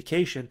real-time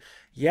communication.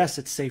 Yes,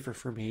 it's safer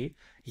for me.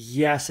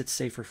 Yes, it's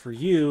safer for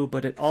you,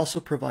 but it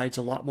also provides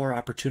a lot more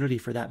opportunity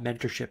for that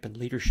mentorship and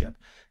leadership,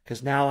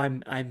 because now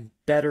I'm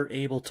better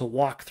able to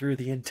walk through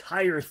the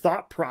entire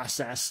thought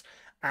process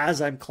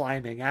as I'm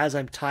climbing, as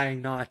I'm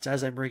tying knots,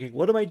 as I'm rigging.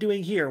 What am I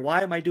doing here?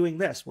 Why am I doing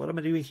this? What am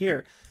I doing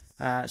here?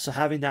 So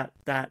having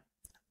that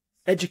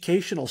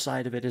educational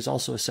side of it is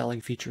also a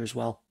selling feature as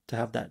well, to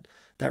have that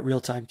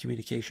real-time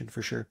communication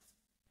for sure.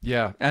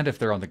 Yeah, and if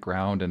they're on the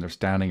ground and they're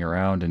standing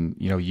around and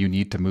you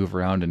need to move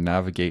around and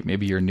navigate,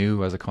 maybe you're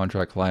new as a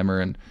contract climber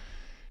and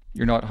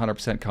you're not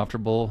 100%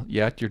 comfortable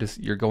yet.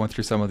 You're going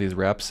through some of these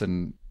reps,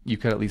 and you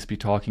could at least be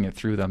talking it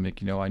through them.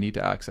 Like, I need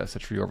to access a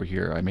tree over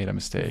here. I made a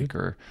mistake,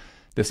 or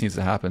this needs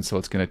to happen, so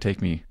it's going to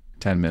take me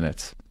 10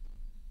 minutes.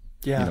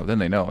 Yeah. Then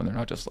they know, and they're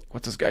not just like,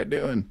 what's this guy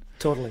doing?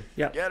 Totally.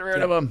 Yeah. Get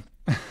rid of him.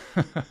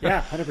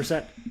 Yeah,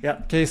 100%. Yeah.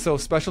 Okay, so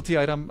specialty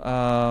item.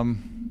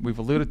 We've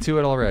alluded to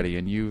it already,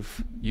 and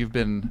you've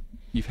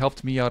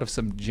helped me out of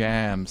some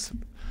jams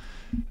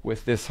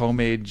with this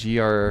homemade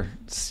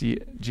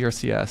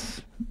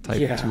GRCS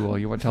type tool.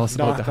 You want to tell us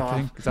about that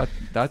thing? Because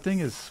that thing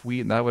is sweet,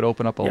 and that would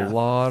open up a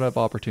lot of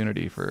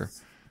opportunity for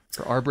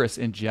arborists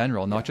in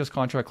general, not just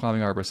contract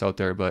climbing arborists out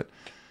there, but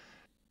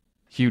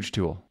huge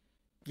tool.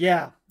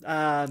 Yeah.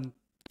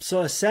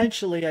 So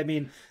essentially, I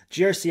mean,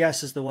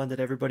 GRCS is the one that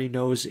everybody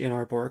knows in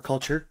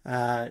arboriculture.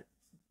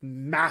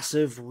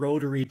 Massive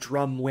rotary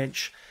drum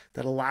winch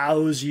that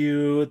allows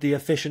you the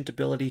efficient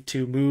ability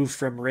to move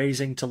from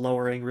raising to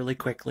lowering really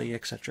quickly,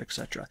 etc.,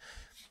 etc.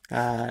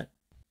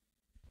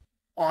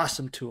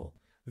 Awesome tool,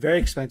 very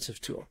expensive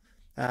tool.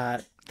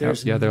 They're like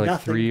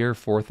 $3,000 or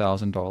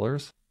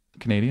 $4,000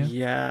 Canadian.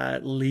 Yeah,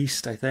 at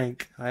least, I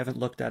think. I haven't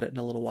looked at it in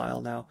a little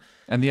while now.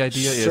 And the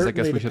idea is, I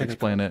guess we should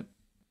explain it,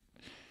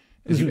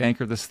 is you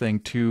anchor this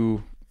thing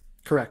to...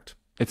 Correct.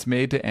 It's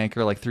made to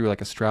anchor through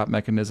a strap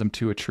mechanism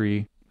to a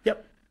tree.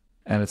 Yep.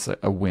 And it's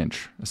a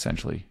winch,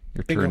 essentially.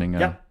 You're turning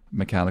a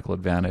mechanical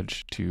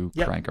advantage to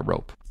crank a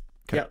rope.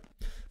 Okay. Yep.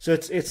 So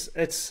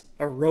it's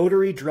a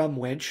rotary drum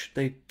winch.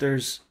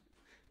 There's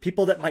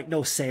people that might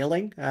know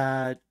sailing.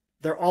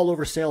 They're all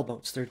over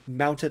sailboats. They're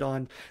mounted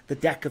on the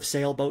deck of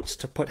sailboats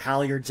to put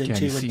halyards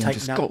into and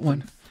tighten up. Got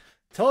one.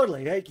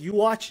 Totally. You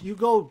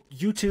go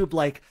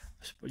YouTube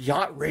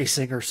yacht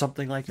racing or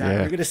something like that.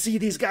 You're going to see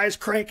these guys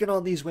cranking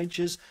on these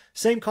winches.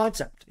 Same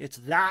concept. It's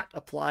that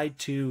applied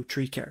to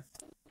tree care.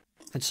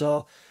 And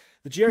so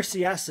the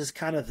GRCS is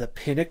kind of the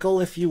pinnacle,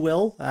 if you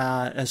will,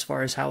 as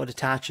far as how it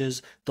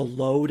attaches, the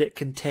load it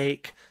can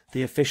take,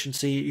 the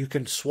efficiency. You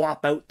can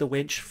swap out the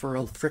winch for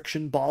a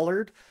friction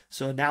bollard.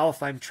 So now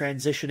if I'm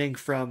transitioning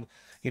from,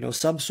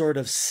 some sort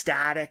of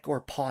static or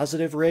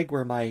positive rig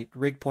where my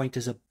rig point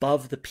is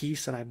above the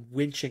piece and I'm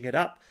winching it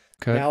up,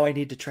 now I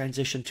need to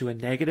transition to a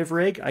negative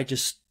rig. I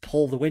just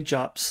pull the winch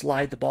up,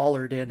 slide the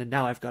bollard in, and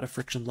now I've got a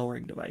friction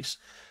lowering device.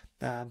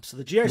 So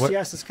the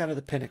GRCS is kind of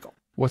the pinnacle.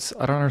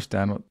 I don't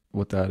understand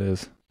what that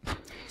is.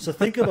 So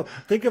think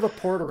of a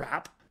porta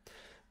wrap,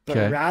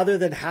 but rather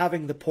than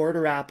having the porta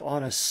wrap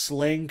on a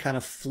sling kind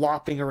of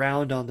flopping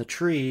around on the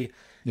tree,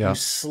 you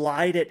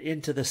slide it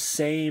into the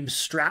same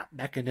strap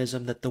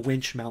mechanism that the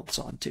winch mounts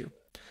onto.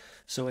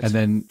 So it's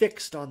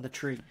fixed on the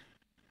tree.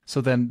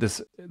 So then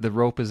the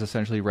rope is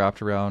essentially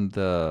wrapped around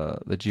the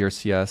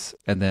GRCS,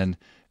 and then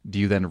do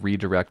you then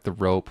redirect the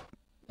rope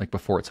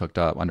before it's hooked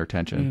up under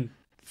tension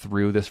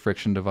through this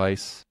friction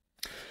device?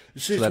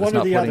 So it's one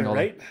or the other,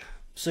 right?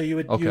 So you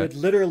would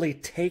literally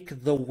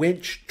take the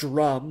winch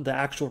drum, the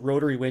actual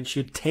rotary winch,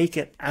 you'd take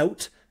it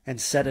out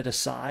and set it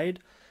aside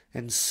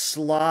and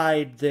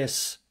slide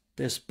this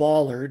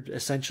bollard,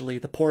 essentially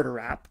the porta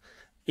wrap,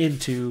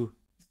 into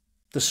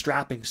the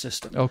strapping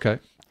system. Okay.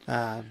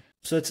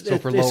 So it's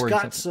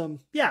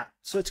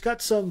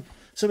got some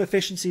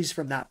efficiencies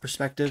from that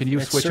perspective. Can you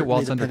switch it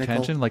while it's under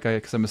tension?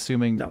 Because I'm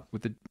assuming no,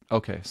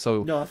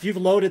 if you've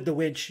loaded the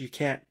winch, you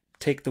can't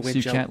take the winch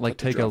out. So you can't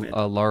take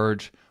a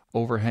large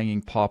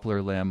overhanging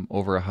poplar limb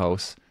over a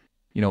house,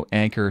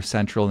 anchor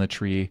central in the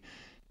tree,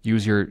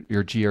 use your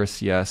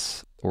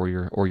GRCS or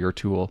your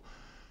tool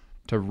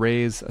to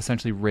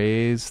essentially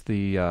raise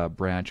the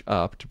branch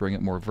up to bring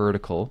it more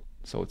vertical.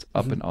 So it's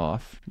up and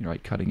off,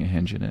 cutting a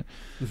hinge in it.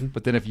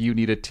 But then if you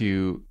needed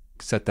to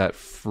set that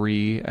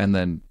free and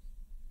then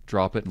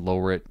drop it and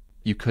lower it,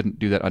 you couldn't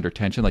do that under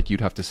tension.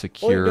 You'd have to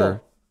secure. Oh, no.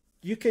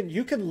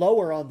 You can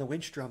lower on the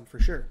winch drum for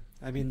sure.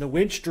 I mean, the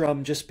winch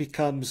drum just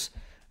becomes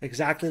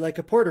exactly like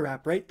a porta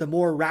wrap, right? The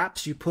more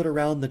wraps you put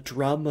around the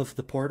drum of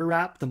the porta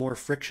wrap, the more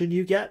friction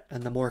you get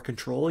and the more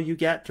control you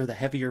get, or the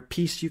heavier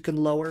piece you can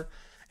lower.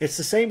 It's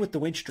the same with the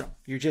winch drum.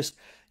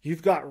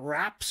 You've got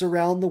wraps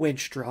around the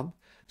winch drum.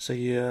 So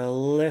you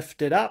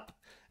lift it up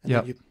and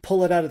then you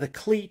pull it out of the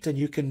cleat, and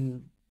you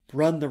can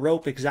run the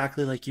rope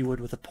exactly like you would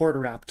with a porta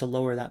wrap to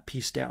lower that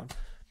piece down.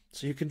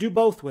 So you can do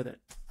both with it.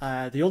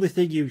 The only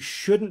thing you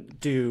shouldn't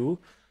do,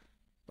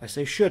 I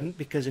say shouldn't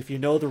because if you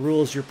know the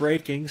rules you're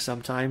breaking,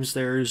 sometimes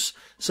there's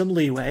some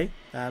leeway,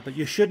 but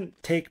you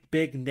shouldn't take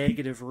big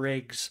negative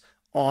rigs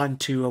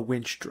onto a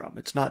winch drum.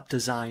 It's not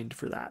designed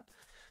for that.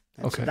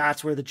 And so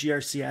that's where the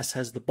GRCS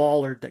has the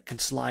bollard that can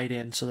slide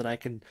in so that I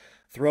can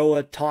throw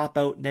a top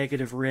out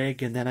negative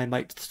rig, and then I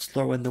might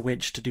throw in the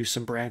winch to do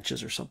some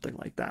branches or something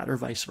like that, or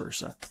vice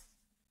versa.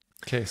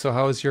 Okay, so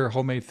how is your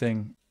homemade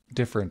thing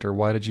different, or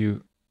why did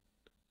you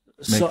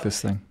make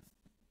this thing?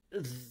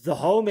 The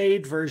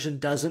homemade version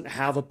doesn't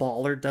have a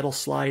bollard that'll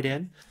slide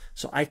in,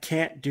 so I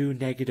can't do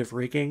negative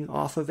rigging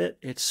off of it.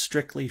 It's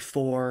strictly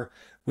for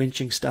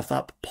winching stuff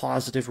up,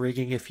 positive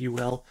rigging, if you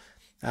will.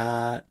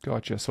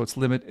 Gotcha. So it's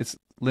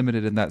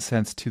limited in that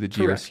sense to the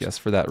GRCS correct.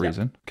 for that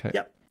reason. Okay.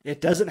 Yep. It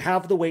doesn't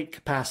have the weight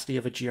capacity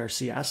of a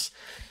GRCS,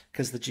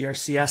 because the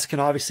GRCS can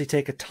obviously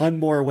take a ton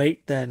more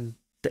weight than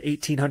the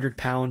 1,800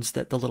 pounds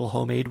that the little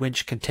homemade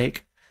winch can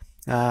take.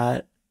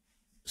 So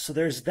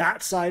there's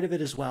that side of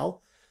it as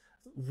well.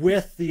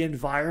 With the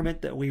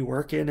environment that we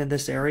work in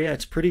this area,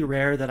 it's pretty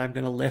rare that I'm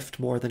going to lift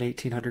more than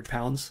 1,800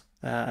 pounds.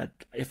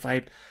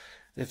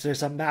 If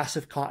there's a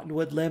massive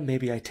cottonwood limb,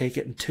 maybe I take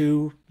it in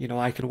two.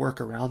 I can work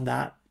around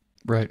that.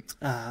 Right.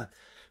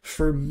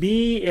 For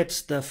me,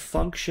 it's the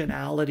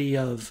functionality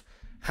of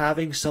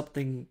having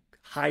something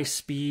high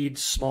speed,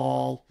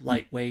 small,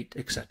 lightweight,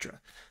 etc.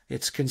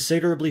 It's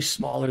considerably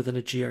smaller than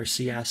a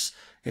GRCS.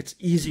 It's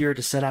easier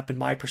to set up in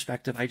my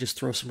perspective. I just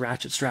throw some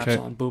ratchet straps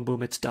on, boom,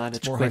 boom, it's done.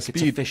 It's quick,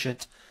 it's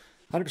efficient.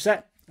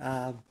 100%.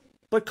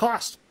 But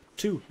cost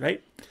too,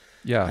 right?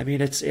 Yeah. I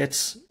mean,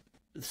 it's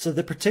so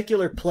the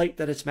particular plate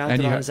that it's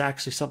mounted on is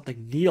actually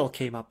something Neil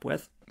came up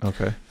with.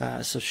 Okay.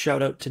 So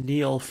shout out to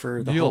Neil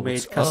for the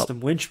homemade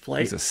custom winch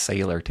plate. He's a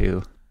sailor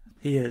too.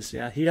 He is,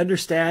 yeah. He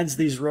understands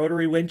these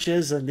rotary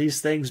winches and these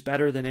things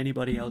better than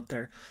anybody out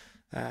there.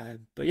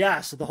 But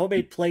yeah, so the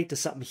homemade plate is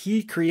something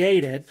he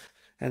created,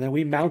 and then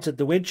we mounted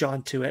the winch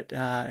onto it,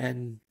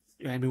 and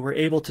I mean, we're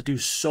able to do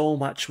so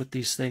much with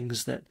these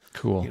things that,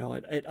 cool.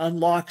 It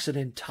unlocks an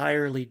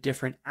entirely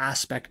different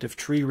aspect of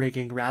tree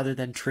rigging rather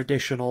than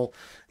traditional,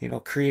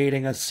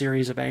 creating a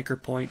series of anchor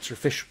points or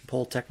fishing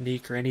pole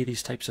technique or any of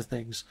these types of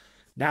things.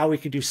 Now we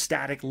can do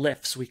static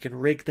lifts. We can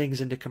rig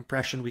things into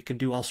compression. We can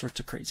do all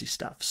sorts of crazy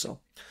stuff. So,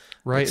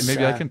 right. And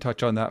maybe I can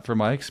touch on that from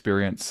my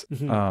experience,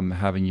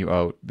 having you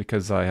out,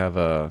 because I have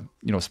a,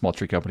 small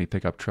tree company,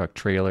 pickup truck,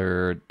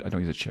 trailer. I don't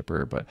use a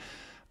chipper, but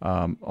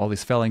all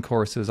these felling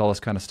courses, all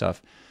this kind of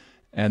stuff.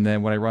 And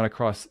then when I run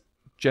across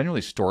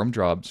generally storm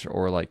jobs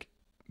or like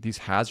these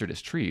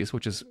hazardous trees,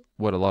 which is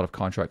what a lot of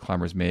contract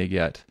climbers may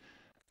get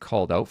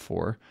called out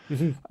for,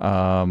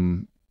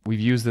 we've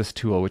used this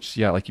tool, which,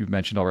 like you've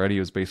mentioned already,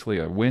 was basically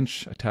a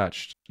winch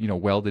attached,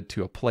 welded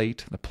to a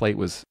plate. The plate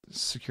was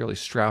securely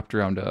strapped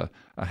around a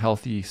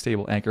healthy,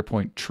 stable anchor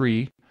point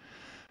tree.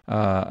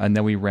 And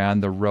then we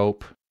ran the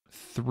rope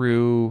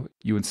through,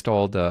 you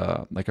installed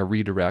like a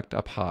redirect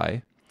up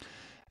high.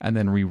 And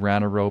then we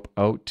ran a rope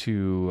out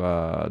to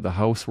the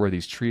house where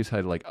these trees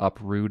had like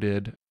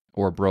uprooted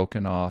or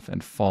broken off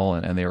and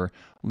fallen, and they were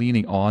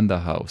leaning on the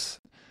house,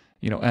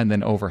 and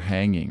then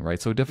overhanging,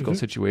 right? So a difficult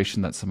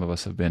situation that some of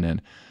us have been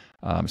in,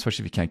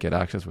 especially if you can't get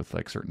access with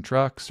like certain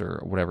trucks or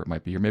whatever it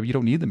might be, or maybe you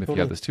don't need them if you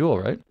have this tool,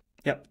 right?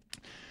 Yep.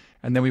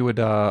 And then we would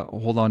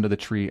hold on to the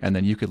tree, and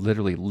then you could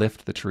literally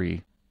lift the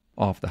tree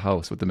off the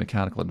house with the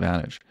mechanical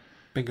advantage.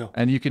 Bingo.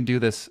 And you can do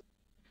this,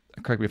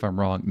 correct me if I'm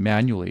wrong,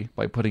 manually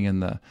by putting in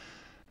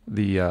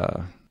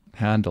the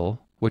handle,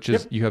 which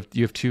is you have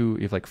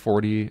like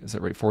 40, is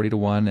that right? 40 to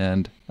 1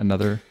 and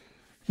another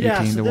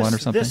 18 to 1 or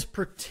something? This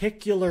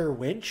particular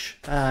winch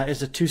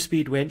is a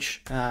 2-speed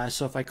winch.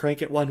 So if I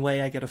crank it one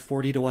way, I get a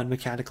 40 to 1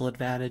 mechanical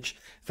advantage.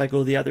 If I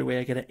go the other way,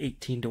 I get an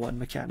 18 to 1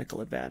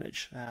 mechanical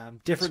advantage.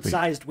 Different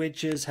sized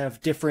winches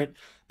have different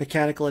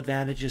mechanical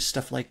advantages,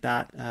 stuff like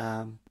that.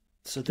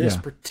 So this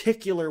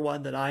particular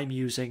one that I'm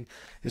using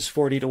is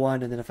 40 to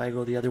 1, and then if I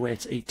go the other way,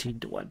 it's 18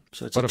 to 1.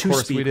 So it's a 2-speed winch. But of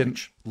course, we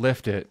didn't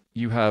lift it.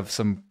 You have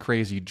some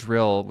crazy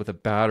drill with a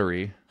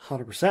battery.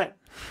 100%.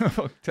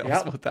 Tell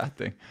us about that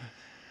thing.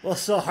 Well,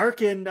 so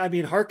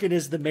Harken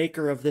is the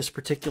maker of this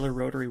particular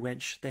rotary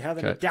winch. They have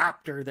an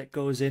adapter that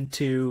goes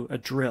into a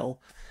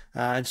drill.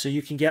 And so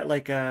you can get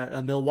like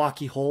a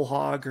Milwaukee whole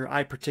hog, or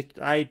I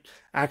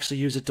actually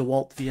use a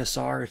DeWalt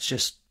VSR. It's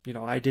just,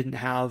 I didn't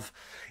have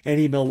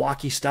any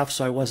Milwaukee stuff,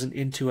 so I wasn't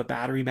into a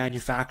battery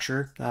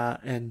manufacturer.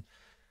 And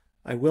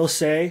I will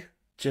say,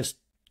 just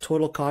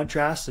total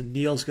contrast, and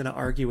Neil's going to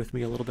argue with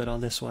me a little bit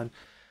on this one.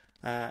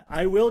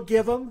 I will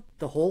give him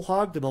the whole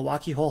hog. The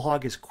Milwaukee whole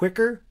hog is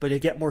quicker, but you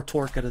get more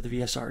torque out of the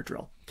VSR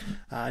drill.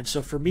 And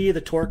so for me,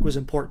 the torque was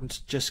important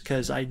just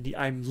because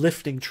I'm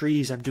lifting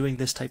trees. I'm doing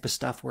this type of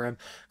stuff where I'm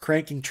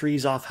cranking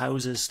trees off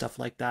houses, stuff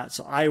like that.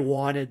 So I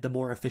wanted the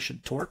more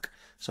efficient torque.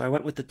 So I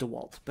went with the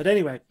DeWalt. But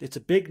anyway, it's a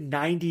big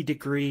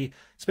 90-degree,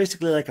 it's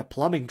basically like a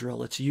plumbing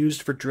drill. It's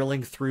used for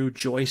drilling through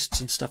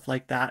joists and stuff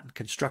like that and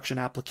construction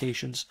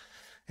applications.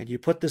 And you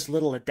put this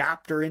little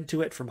adapter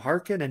into it from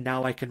Harken, and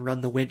now I can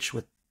run the winch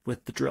with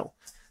the drill.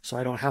 So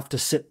I don't have to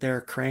sit there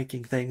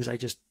cranking things. I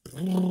just,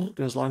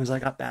 as long as I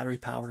got battery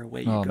power,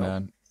 away you go.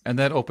 Man. And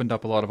that opened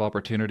up a lot of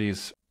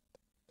opportunities.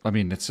 I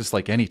mean, it's just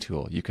like any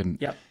tool. You can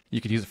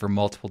use it for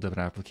multiple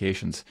different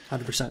applications.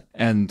 100%.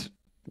 And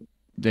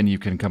then you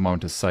can come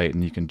onto site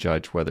and you can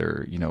judge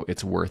whether,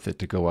 it's worth it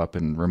to go up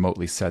and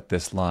remotely set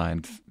this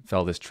line,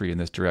 fell this tree in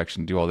this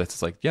direction, do all this.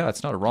 It's like,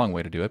 it's not a wrong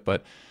way to do it,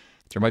 but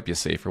there might be a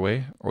safer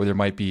way, or there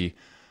might be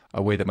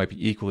a way that might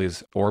be equally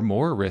as or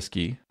more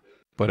risky,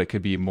 but it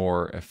could be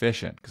more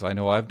efficient. Because I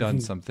know I've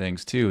done some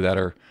things too that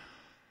are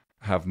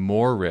have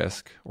more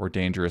risk or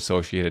danger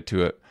associated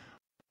to it,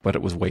 but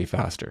it was way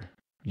faster.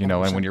 You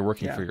know, and when you're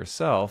working for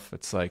yourself,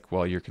 it's like,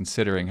 well, you're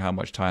considering how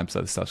much time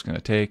so this stuff's going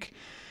to take.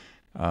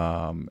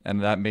 And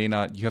that may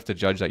not, you have to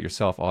judge that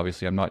yourself.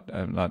 Obviously, I'm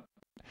not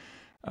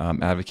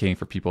advocating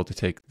for people to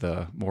take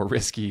the more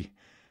risky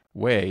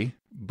way,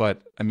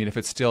 but I mean, if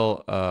it's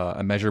still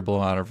a measurable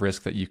amount of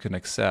risk that you can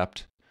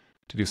accept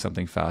to do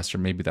something faster,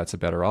 maybe that's a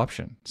better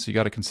option. So you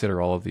got to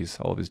consider all of these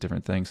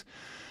different things.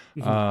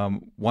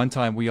 Mm-hmm. One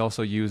time we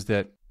also used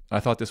it, I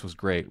thought this was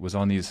great, was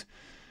on these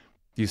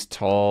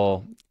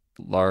tall,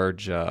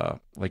 large,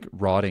 like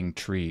rotting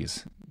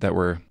trees that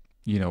were,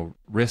 you know,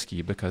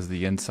 risky because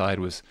the inside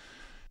was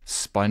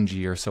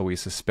spongy, or so we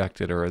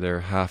suspected, or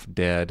they're half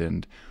dead,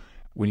 and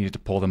we needed to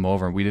pull them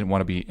over, and we didn't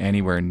want to be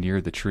anywhere near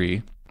the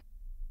tree.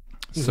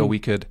 Mm-hmm. So we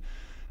could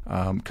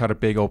cut a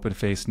big open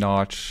face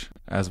notch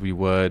as we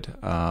would,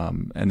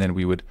 and then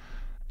we would,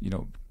 you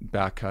know,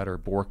 back cut or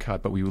bore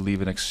cut, but we would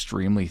leave an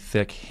extremely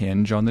thick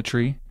hinge on the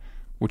tree,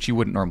 which you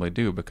wouldn't normally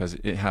do because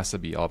it has to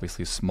be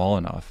obviously small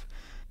enough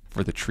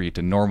for the tree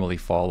to normally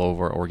fall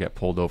over or get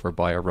pulled over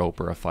by a rope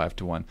or a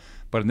 5-to-1.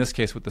 But in this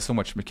case, with so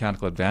much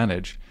mechanical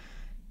advantage,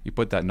 you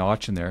put that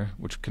notch in there,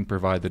 which can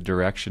provide the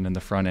direction in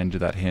the front end of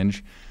that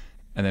hinge,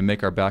 and then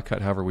make our back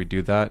cut however we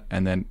do that,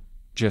 and then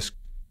just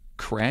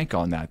crank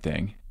on that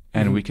thing.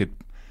 And mm-hmm. we could,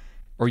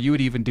 or you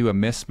would even do a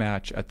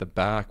mismatch at the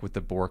back with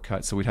the bore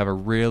cut. So we'd have a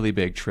really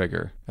big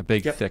trigger, a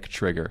big yep. thick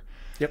trigger.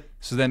 Yep.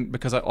 So then,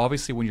 because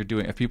obviously when you're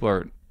doing, if people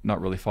are not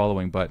really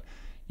following, but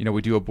you know,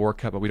 we do a bore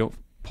cut, but we don't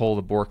pull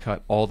the bore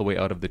cut all the way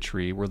out of the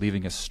tree. We're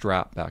leaving a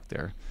strap back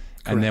there.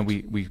 Correct. And then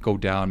we go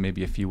down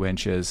maybe a few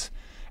inches.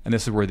 And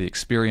this is where the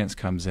experience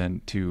comes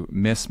in to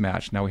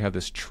mismatch. Now we have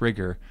this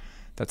trigger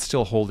that's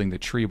still holding the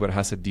tree, but it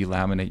has to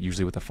delaminate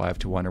usually with a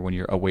 5-to-1 or when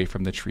you're away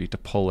from the tree to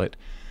pull it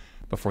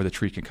before the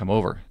tree can come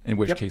over, in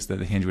which yep. case the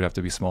hinge would have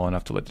to be small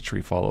enough to let the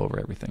tree fall over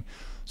everything.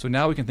 So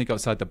now we can think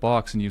outside the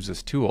box and use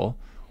this tool.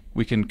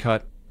 We can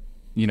cut,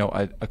 you know,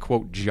 a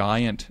quote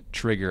giant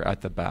trigger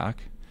at the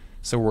back.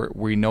 So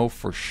we know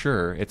for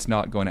sure it's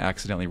not going to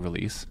accidentally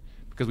release,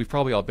 because we've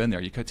probably all been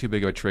there. You cut too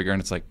big of a trigger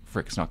and it's like,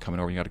 frick, it's not coming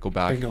over. You got to go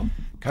back,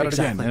 cut it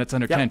again, and it's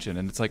under yep. tension,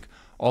 and it's like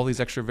all these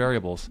extra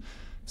variables.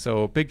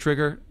 So big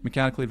trigger,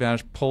 mechanically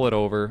advantaged, pull it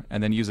over,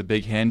 and then use a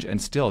big hinge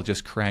and still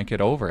just crank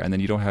it over, and then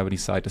you don't have any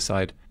side to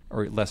side,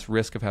 or less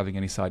risk of having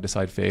any side to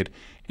side fade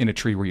in a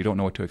tree where you don't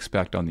know what to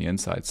expect on the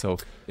inside. So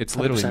it's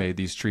literally 100%. Made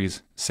these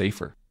trees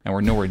safer, and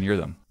we're nowhere near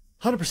them.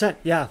 100%.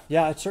 Yeah,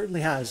 it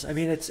certainly has. I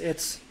mean,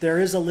 there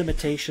is a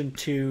limitation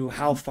to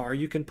how far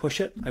you can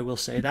push it. I will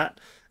say that.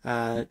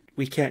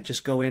 We can't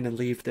just go in and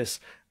leave this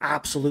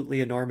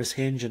absolutely enormous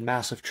hinge and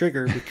massive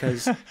trigger,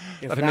 because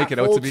if that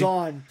holds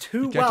on too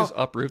well, you can't just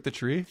uproot the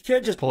tree. You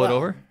can't just pull it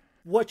over.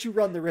 What you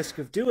run the risk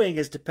of doing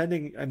is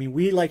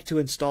we like to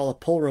install a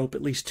pull rope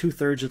at least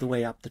 2/3 of the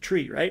way up the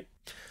tree, right?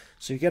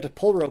 So you get a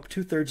pull rope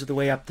 2/3 of the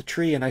way up the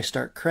tree, and I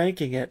start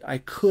cranking it. I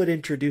could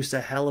introduce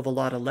a hell of a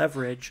lot of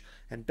leverage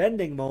and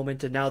bending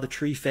moment, and now the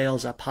tree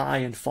fails up high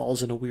and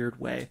falls in a weird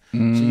way. So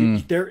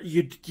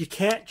you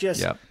can't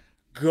just yep.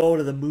 go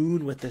to the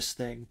moon with this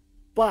thing.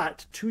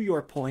 But to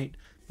your point,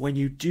 when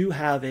you do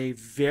have a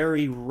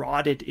very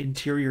rotted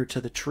interior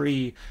to the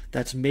tree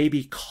that's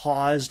maybe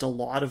caused a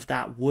lot of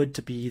that wood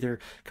to be either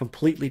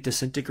completely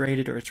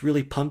disintegrated, or it's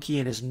really punky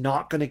and is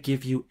not going to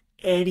give you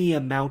any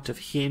amount of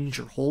hinge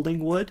or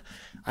holding wood,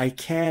 I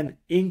can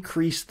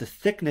increase the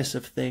thickness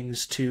of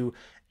things to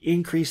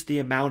increase the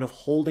amount of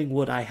holding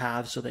wood I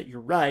have, so that you're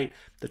right,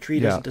 the tree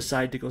doesn't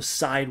decide to go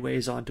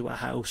sideways onto a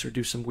house or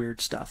do some weird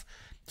stuff.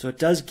 So it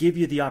does give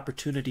you the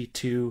opportunity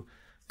to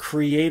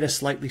create a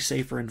slightly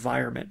safer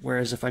environment.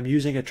 Whereas if I'm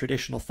using a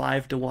traditional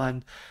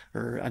 5-to-1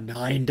 or a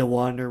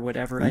 9-to-1 or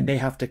whatever, I may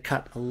have to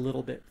cut a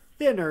little bit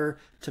thinner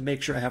to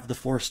make sure I have the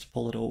force to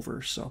pull it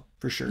over. So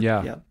for sure.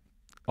 Yeah.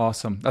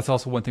 Awesome. That's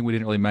also one thing we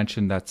didn't really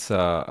mention. That's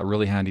a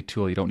really handy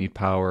tool. You don't need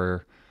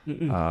power,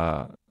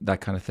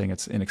 that kind of thing.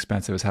 It's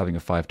inexpensive as having a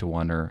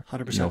 5-to-1 or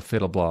 100%.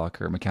 Fiddle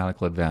block or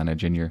mechanical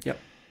advantage in your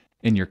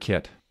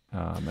kit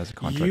as a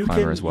contract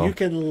climber as well. You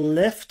can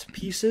lift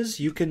pieces.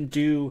 You can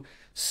do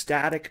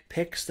static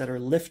picks that are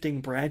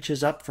lifting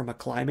branches up from a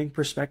climbing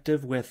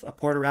perspective with a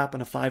porter wrap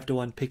and a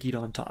 5-to-1 pickied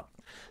on top.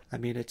 I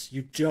mean,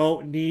 you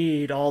don't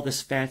need all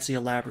this fancy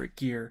elaborate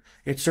gear.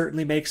 It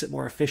certainly makes it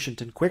more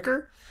efficient and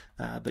quicker,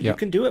 but you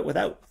can do it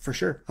without, for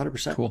sure,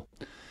 100%. Cool.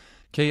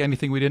 Okay,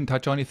 anything we didn't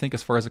touch on, you think,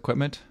 as far as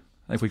equipment?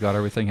 I think we got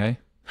everything, hey?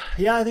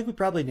 Yeah, I think we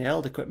probably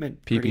nailed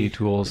equipment. PPE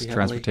tools,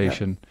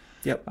 transportation.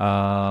 Yep.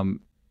 How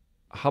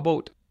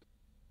about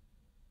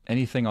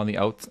anything on the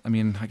outs? I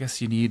mean, I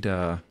guess you need,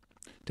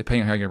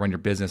 depending on how you're going to run your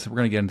business, we're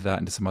going to get into that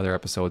into some other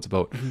episodes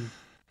about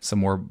some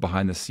more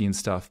behind the scenes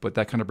stuff, but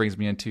that kind of brings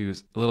me into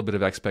a little bit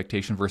of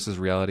expectation versus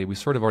reality. We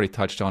sort of already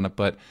touched on it,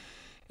 but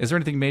is there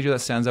anything major that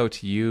stands out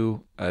to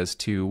you as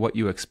to what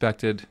you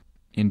expected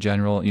in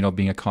general,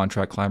 being a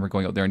contract climber,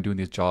 going out there and doing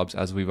these jobs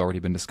as we've already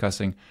been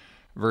discussing,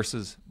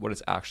 versus what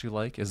it's actually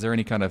like? Is there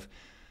any kind of,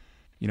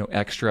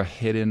 extra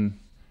hidden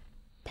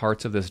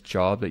parts of this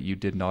job that you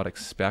did not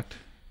expect,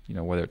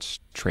 whether it's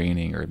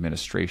training or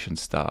administration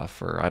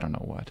stuff or I don't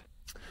know what.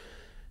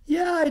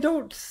 Yeah,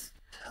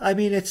 I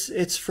mean,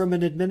 it's from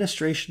an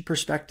administration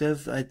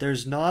perspective.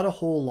 There's not a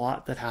whole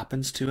lot that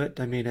happens to it.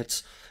 I mean,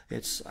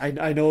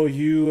 I know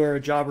you are a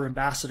Jobber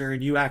ambassador,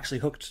 and you actually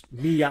hooked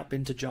me up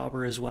into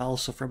Jobber as well.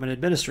 So from an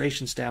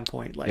administration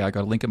standpoint, like, yeah, I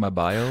got a link in my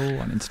bio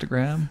on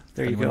Instagram.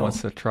 There you Anyone go.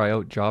 wants to try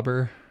out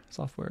Jobber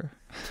software?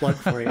 Plug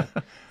for you.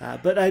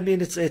 But I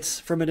mean, it's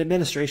from an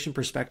administration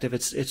perspective,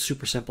 it's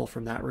super simple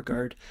from that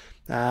regard.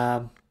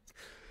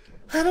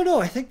 I don't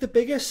know. I think the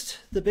biggest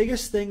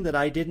thing that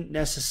I didn't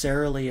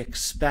necessarily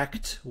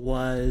expect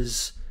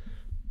was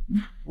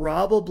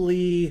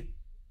probably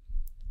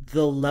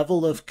the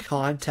level of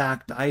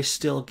contact I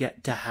still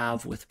get to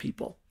have with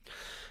people.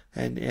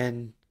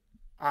 And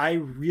I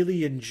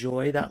really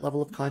enjoy that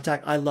level of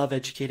contact. I love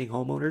educating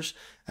homeowners.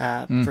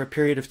 For a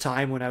period of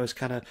time when I was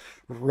kind of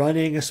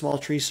running a small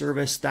tree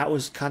service, that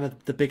was kind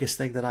of the biggest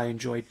thing that I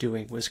enjoyed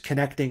doing, was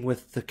connecting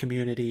with the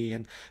community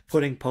and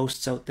putting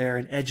posts out there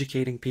and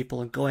educating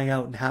people and going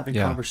out and having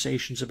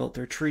conversations about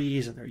their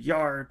trees and their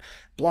yard,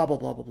 blah, blah,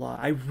 blah, blah, blah.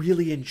 I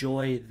really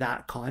enjoy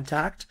that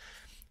contact.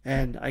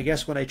 And I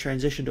guess when I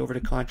transitioned over to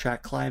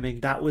contract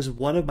climbing, that was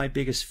one of my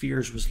biggest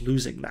fears, was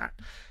losing that.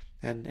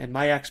 And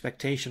my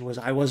expectation was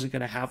I wasn't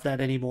going to have that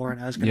anymore,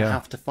 and I was going to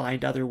have to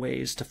find other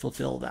ways to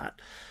fulfill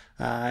that.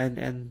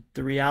 And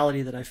the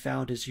reality that I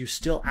found is you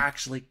still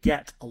actually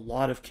get a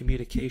lot of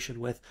communication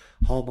with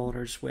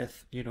homeowners,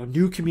 with,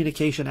 new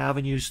communication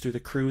avenues through the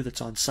crew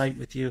that's on site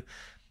with you.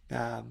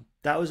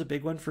 That was a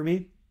big one for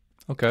me.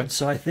 Okay. And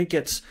so I think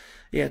it's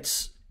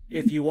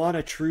if you want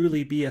to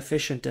truly be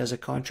efficient as a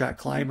contract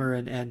climber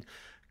and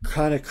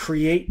kind of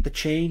create the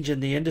change in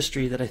the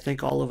industry that I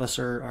think all of us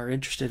are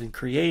interested in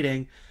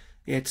creating,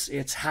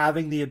 it's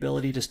having the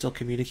ability to still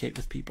communicate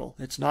with people.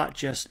 It's not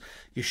just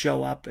you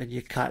show up and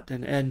you cut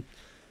and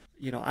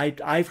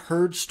I've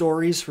heard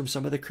stories from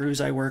some of the crews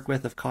I work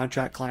with of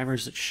contract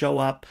climbers that show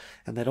up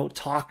and they don't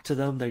talk to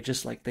them. They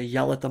just they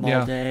yell at them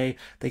all day.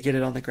 They get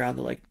it on the ground.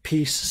 They're like,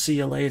 peace, see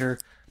you later.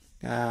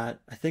 I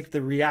think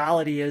the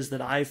reality is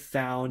that I've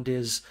found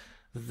is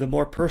the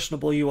more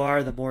personable you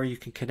are, the more you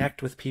can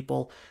connect with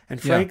people.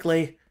 And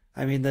frankly,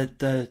 I mean,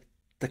 the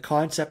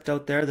concept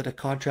out there that a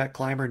contract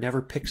climber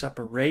never picks up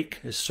a rake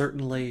is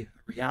certainly a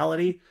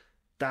reality.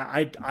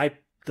 That I'm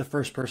the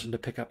first person to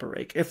pick up a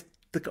rake. If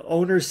the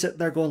owner's sitting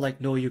there going like,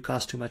 no, you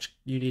cost too much,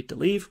 you need to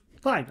leave,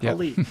 fine, I'll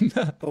leave.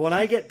 But when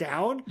I get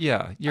down,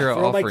 you're I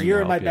throw my gear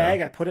in my help,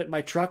 bag, I put it in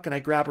my truck, and I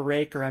grab a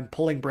rake, or I'm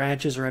pulling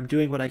branches, or I'm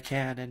doing what I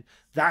can. And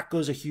that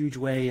goes a huge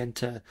way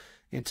into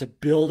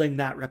building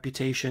that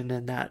reputation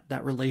and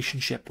that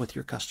relationship with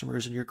your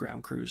customers and your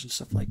ground crews and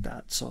stuff like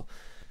that. So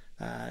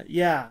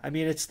I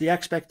mean, it's the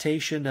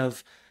expectation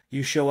of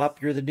you show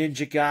up, you're the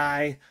ninja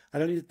guy.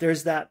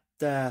 There's that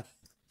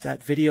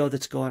video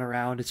that's going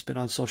around. It's been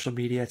on social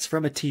media. It's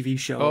from a TV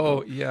show.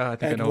 Oh yeah, I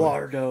think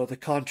Eduardo, the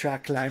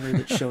contract climber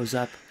that shows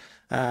up.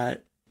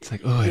 It's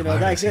like, oh,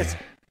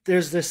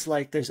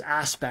 there's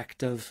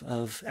aspect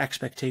of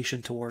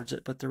expectation towards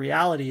it, but the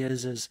reality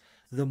is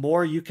the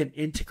more you can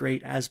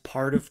integrate as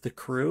part of the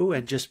crew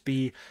and just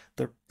be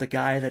the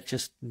guy that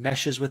just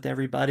meshes with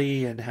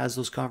everybody and has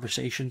those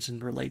conversations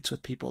and relates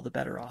with people, the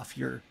better off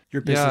your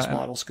business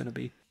model's going to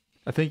be.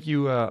 I think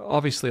you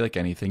obviously, like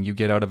anything, you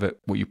get out of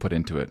it what you put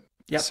into it.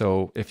 Yep.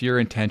 So if your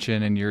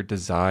intention and your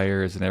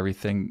desires and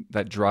everything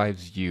that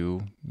drives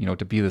you,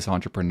 to be this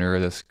entrepreneur,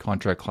 this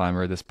contract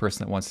climber, this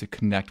person that wants to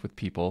connect with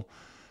people,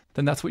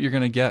 then that's what you're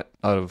going to get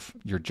out of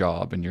your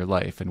job and your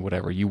life and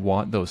whatever. You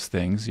want those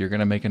things. You're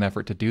going to make an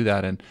effort to do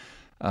that. And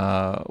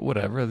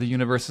whatever, the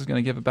universe is going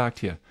to give it back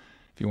to you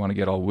if you want to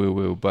get all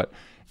woo-woo. But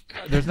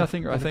there's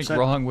nothing, I think,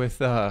 wrong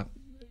with,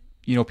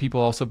 people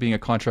also being a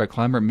contract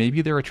climber.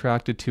 Maybe they're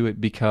attracted to it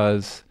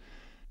because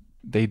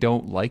they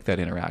don't like that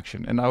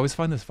interaction. And I always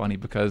find this funny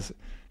because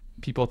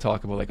people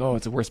talk about like, oh,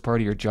 it's the worst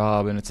part of your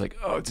job. And it's like,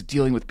 oh, it's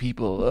dealing with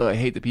people. Oh, I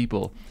hate the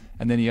people.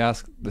 And then you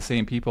ask the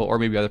same people or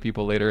maybe other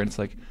people later and it's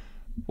like,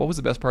 what was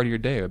the best part of your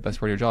day or the best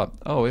part of your job?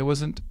 Oh, it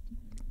wasn't,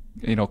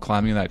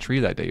 climbing that tree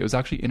that day. It was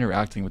actually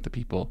interacting with the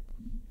people,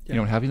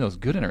 and having those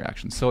good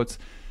interactions. So it's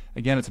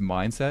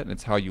mindset and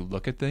it's how you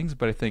look at things.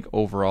 But I think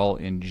overall,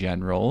 in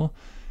general,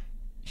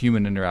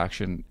 human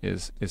interaction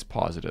is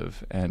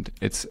positive, and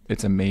it's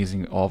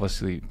amazing,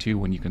 obviously, too,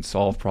 when you can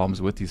solve problems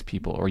with these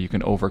people or you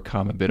can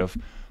overcome a bit of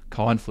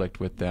conflict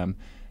with them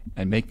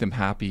and make them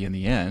happy in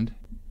the end.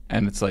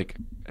 And it's like,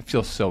 it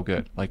feels so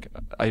good. Like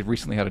I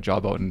recently had a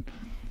job out in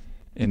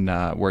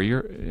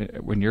where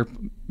when you're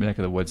neck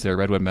of the woods there,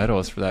 Redwood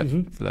Meadows, for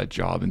that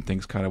job, and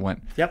things kind of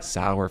went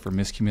sour for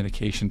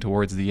miscommunication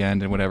towards the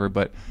end and whatever.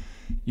 But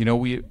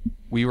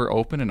we were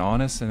open and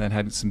honest, and then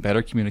had some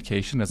better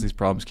communication as these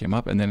problems came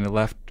up, and then it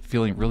left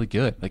feeling really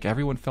good. Like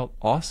everyone felt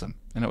awesome,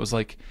 and it was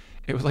like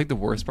the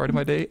worst part of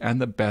my day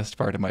and the best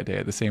part of my day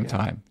at the same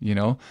time.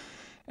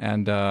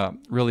 And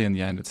really, in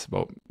the end, it's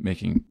about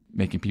making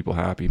people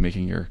happy,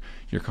 making your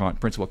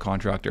principal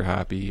contractor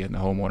happy and the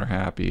homeowner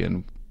happy,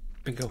 and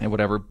Bingo. And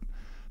whatever.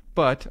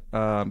 But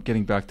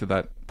getting back to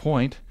that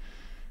point,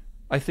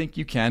 I think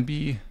you can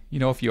be,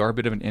 if you are a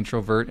bit of an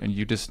introvert and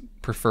you just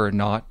prefer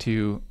not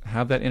to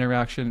have that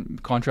interaction,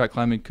 contract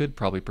climbing could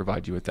probably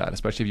provide you with that,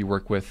 especially if you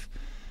work with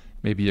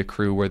maybe a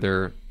crew where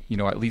they're,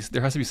 at least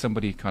there has to be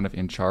somebody kind of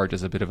in charge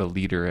as a bit of a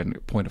leader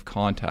and point of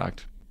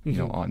contact,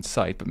 on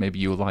site, but maybe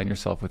you align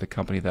yourself with a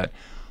company that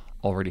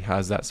already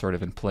has that sort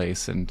of in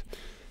place, and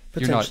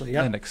you're not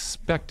then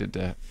expected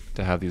to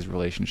have these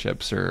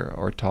relationships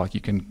or talk. You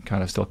can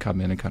kind of still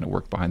come in and kind of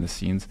work behind the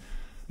scenes.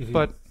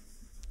 But,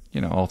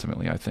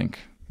 ultimately I think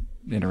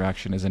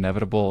interaction is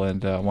inevitable,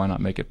 and why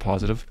not make it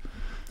positive?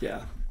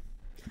 Yeah.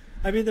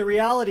 I mean, the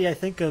reality, I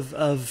think,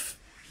 of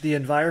the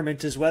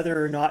environment is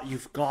whether or not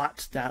you've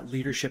got that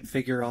leadership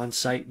figure on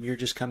site and you're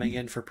just coming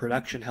in for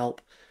production help,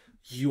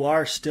 you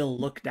are still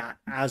looked at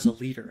as a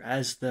leader,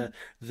 as the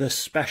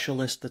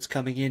specialist that's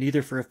coming in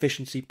either for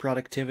efficiency,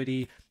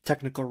 productivity,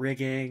 technical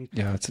rigging,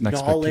 it's an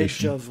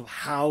knowledge of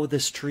how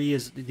this tree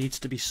needs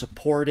to be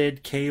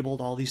supported, cabled,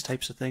 all these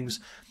types of things.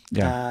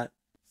 Yeah.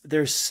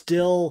 There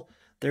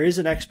is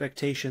an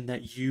expectation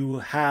that you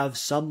have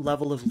some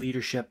level of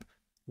leadership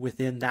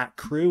within that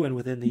crew and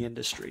within the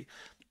industry.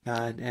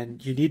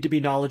 And you need to be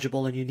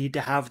knowledgeable, and you need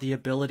to have the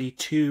ability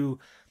to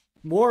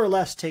more or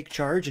less take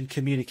charge and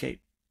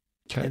communicate.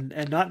 Okay.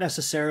 And not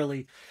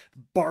necessarily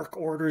bark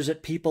orders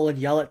at people and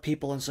yell at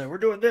people and say, we're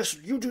doing this,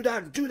 you do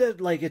that, do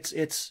that. Like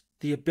it's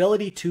the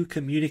ability to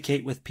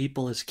communicate with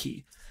people is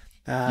key.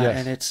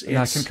 Yes. And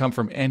that can come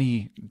from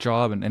any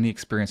job and any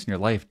experience in your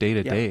life, day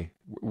to day,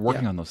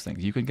 working on those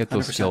things. You can get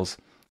those 100%. Skills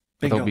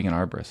without being an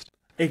arborist.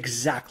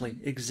 Exactly.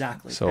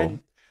 So, and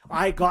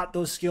I got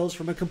those skills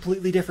from a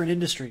completely different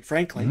industry,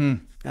 frankly.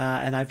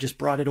 And I've just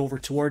brought it over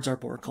towards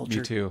arboriculture.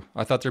 Me too.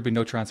 I thought there'd be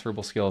no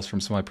transferable skills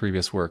from some of my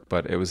previous work,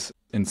 but it was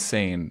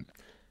insane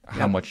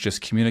how much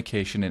just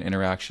communication and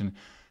interaction,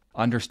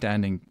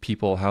 understanding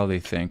people, how they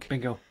think.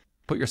 Bingo.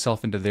 Put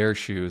yourself into their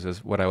shoes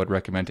is what I would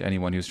recommend to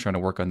anyone who's trying to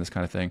work on this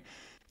kind of thing.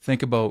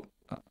 Think about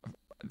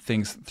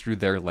things through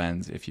their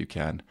lens if you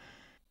can.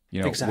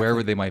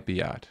 Wherever they might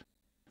be at.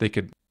 They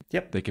could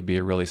be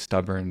a really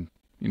stubborn,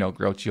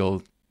 grouchy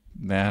old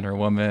man or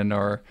woman,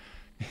 or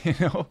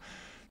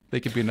they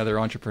could be another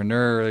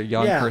entrepreneur, a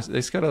young person. They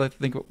just gotta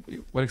think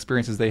what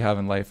experiences they have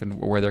in life and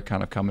where they're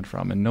kind of coming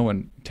from. And no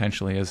one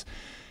intentionally is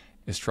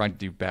trying to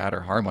do bad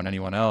or harm on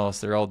anyone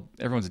else.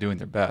 Everyone's doing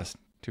their best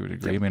to a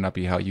degree. It may not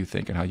be how you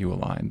think and how you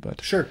align,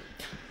 but sure.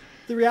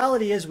 The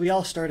reality is we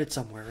all started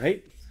somewhere,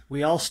 right?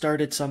 We all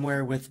started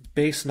somewhere with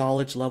base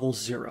knowledge level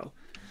 0,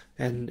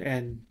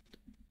 and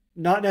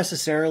not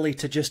necessarily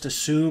to just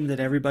assume that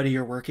everybody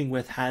you're working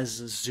with has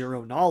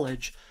 0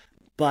 knowledge.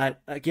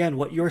 But again,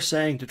 what you're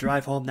saying to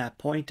drive home that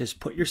point is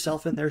put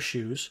yourself in their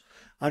shoes.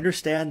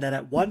 Understand that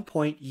at one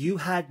point you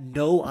had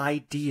no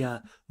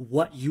idea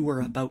what you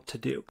were about to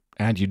do.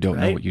 And you don't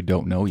know what you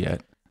don't know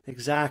yet.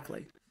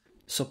 Exactly.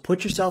 So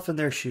put yourself in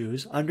their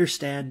shoes.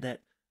 Understand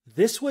that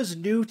this was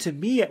new to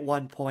me at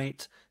one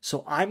point.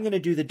 So I'm going to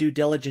do the due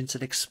diligence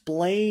and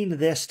explain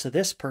this to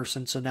this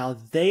person. So now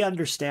they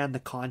understand the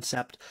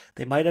concept.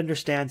 They might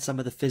understand some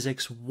of the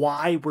physics,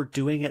 why we're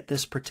doing it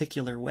this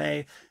particular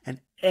way.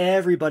 And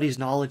everybody's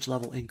knowledge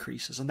level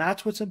increases. And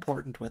that's what's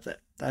important with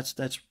it.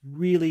 That's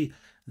really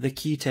the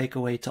key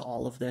takeaway to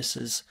all of this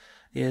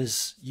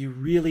is you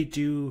really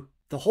do.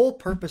 The whole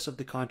purpose of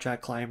the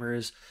contract climber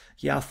is,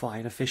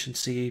 fine,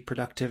 efficiency,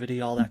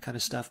 productivity, all that kind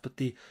of stuff. But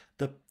the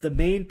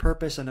main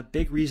purpose and a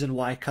big reason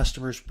why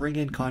customers bring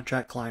in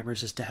contract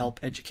climbers is to help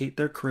educate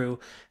their crew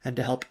and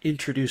to help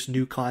introduce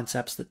new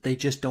concepts that they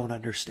just don't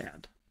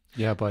understand.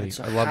 Yeah, buddy.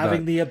 So I love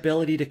having that. the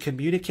ability to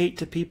communicate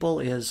to people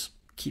is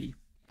key.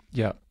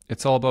 Yeah.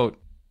 It's all about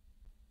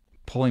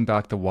pulling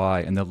back the why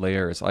and the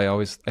layers.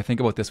 I think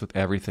about this with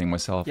everything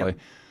myself. I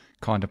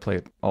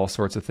contemplate all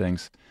sorts of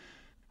things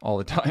all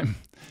the time.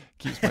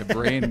 Keeps my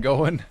brain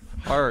going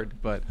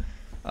hard, but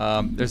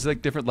there's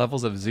like different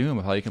levels of zoom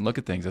of how you can look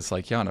at things. It's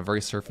like, on a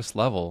very surface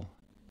level,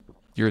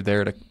 you're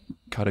there to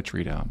cut a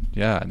tree down.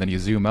 And then you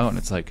zoom out and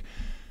it's like,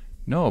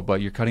 no,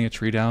 but you're cutting a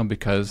tree down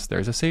because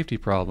there's a safety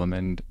problem,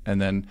 and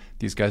then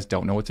these guys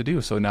don't know what to do.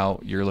 So now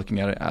you're looking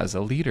at it as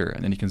a leader,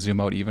 and then you can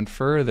zoom out even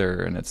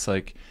further, and it's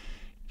like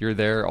you're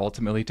there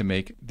ultimately to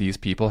make these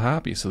people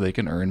happy so they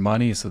can earn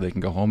money, so they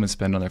can go home and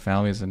spend on their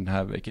families and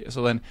have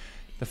so then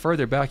the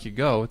further back you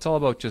go, it's all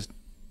about just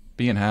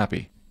being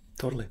happy.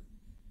 Totally.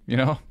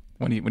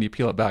 When you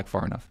peel it back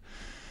far enough.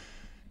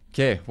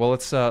 Okay, well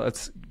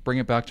let's bring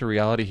it back to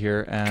reality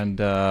here, and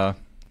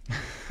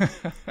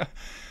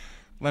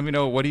let me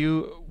know, what do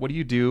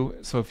you do?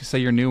 So if you say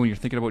you're new and you're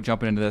thinking about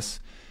jumping into this,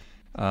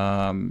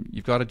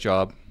 you've got a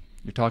job,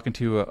 you're talking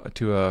to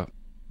a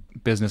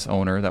business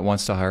owner that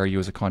wants to hire you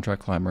as a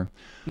contract climber.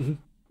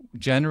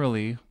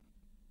 Generally,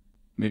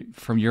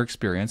 from your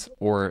experience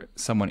or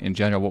someone in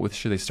general, what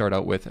should they start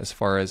out with as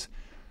far as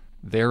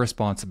their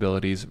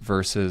responsibilities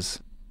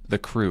versus the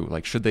crew?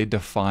 Like, should they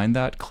define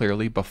that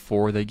clearly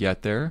before they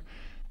get there?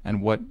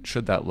 And what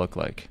should that look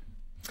like?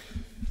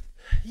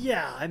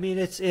 Yeah, I mean,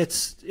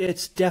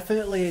 it's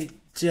definitely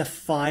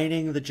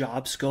defining the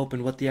job scope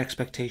and what the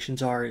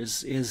expectations are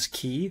is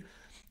key.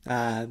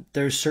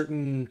 There's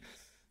certain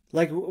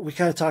like we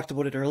kind of talked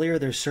about it earlier,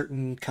 there's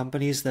certain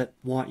companies that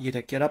want you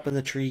to get up in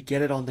the tree,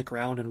 get it on the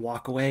ground and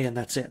walk away, and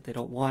that's it. They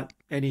don't want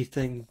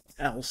anything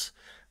else.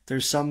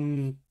 There's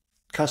some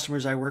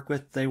customers I work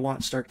with, they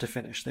want start to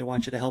finish. They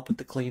want you to help with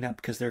the cleanup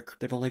because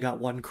they've only got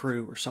one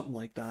crew or something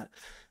like that.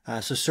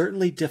 So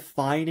certainly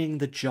defining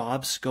the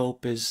job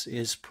scope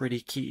is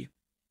pretty key.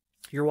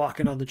 You're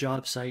walking on the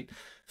job site,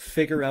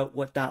 figure out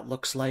what that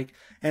looks like.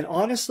 And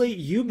honestly,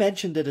 you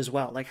mentioned it as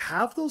well. Like,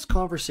 have those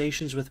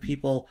conversations with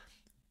people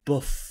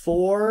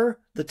before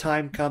the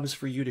time comes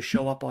for you to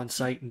show up on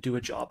site and do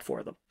a job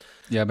for them.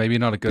 Yeah, maybe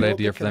not a good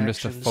idea for them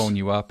just to phone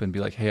you up and be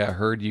like, hey, I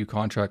heard you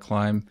contract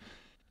climb.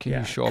 Can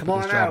you show up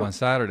at this job on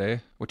Saturday?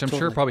 Which I'm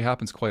sure probably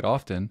happens quite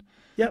often.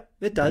 Yep,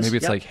 it does. Maybe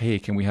it's like, hey,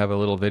 can we have a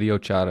little video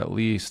chat at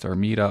least, or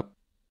meet up?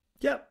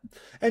 Yep.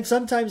 And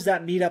sometimes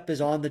that meetup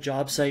is on the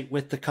job site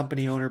with the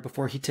company owner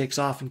before he takes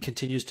off and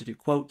continues to do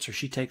quotes, or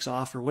she takes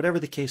off, or whatever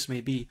the case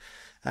may be.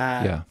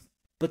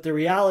 But the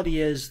reality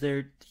is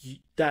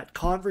that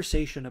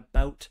conversation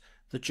about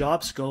the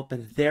job scope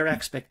and their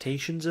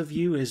expectations of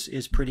you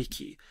is pretty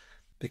key,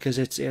 because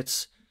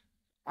it's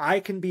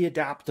I can be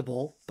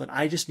adaptable, but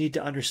I just need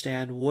to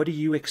understand, what are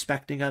you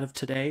expecting out of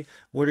today?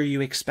 What are you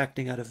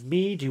expecting out of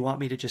me? Do you want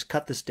me to just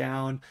cut this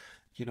down?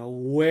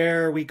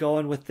 Where are we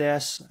going with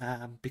this?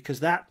 Because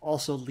that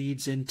also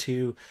leads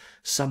into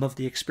some of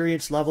the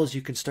experience levels.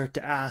 You can start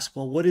to ask,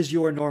 well, what is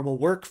your normal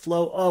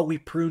workflow? Oh, we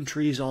prune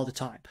trees all the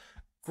time.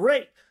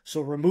 Great.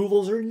 So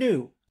removals are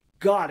new.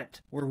 Got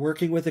it. We're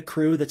working with a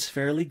crew that's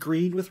fairly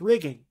green with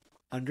rigging.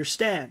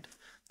 Understand.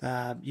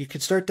 You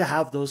can start to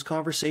have those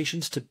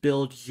conversations to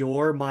build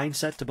your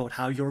mindset about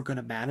how you're going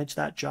to manage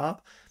that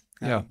job.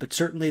 But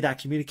certainly that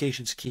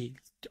communication's key.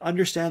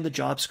 Understand the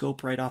job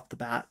scope right off the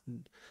bat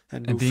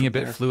and being a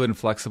bit fluid and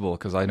flexible,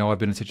 because I know I've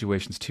been in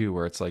situations too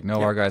where it's like,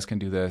 no, our guys can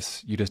do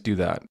this. You just do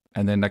that.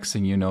 And then next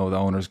thing you know, the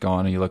owner's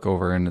gone and you look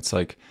over and it's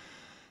like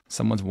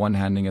someone's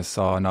one-handing a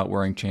saw, not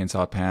wearing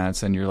chainsaw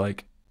pants. And you're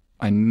like,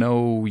 I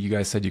know you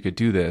guys said you could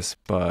do this,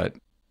 but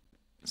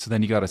so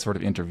then you got to sort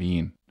of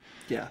intervene.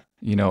 Yeah.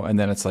 And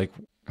then it's like,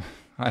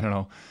 I don't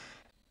know.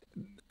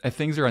 If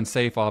things are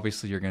unsafe,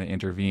 obviously you're going to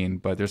intervene,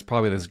 but there's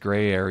probably this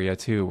gray area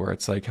too, where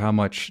it's like, how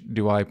much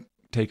do I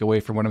take away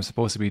from what I'm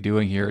supposed to be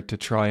doing here to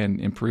try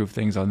and improve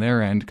things on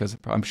their end? Because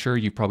I'm sure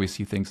you probably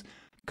see things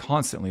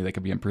constantly that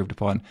could be improved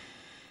upon.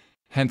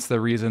 Hence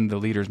the reason the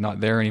leader's not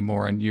there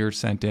anymore and you're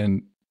sent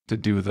in to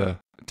do the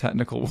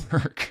technical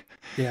work.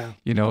 Yeah.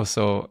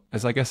 So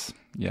as I guess,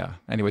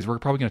 anyways, we're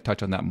probably going to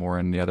touch on that more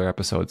in the other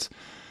episodes.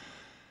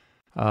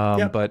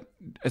 But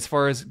as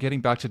far as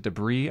getting back to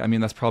debris, I mean,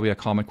 that's probably a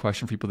common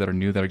question for people that are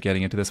new, that are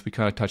getting into this. We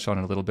kind of touched on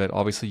it a little bit.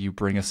 Obviously, you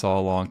bring a saw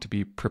along to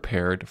be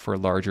prepared for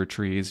larger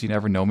trees. You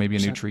never know. Maybe a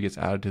new tree gets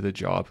added to the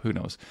job. Who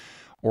knows?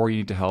 Or you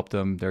need to help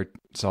them. Their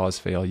saws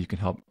fail. You can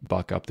help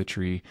buck up the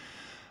tree.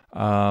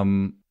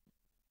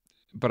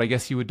 But I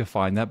guess you would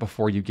define that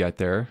before you get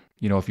there.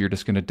 If you're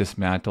just going to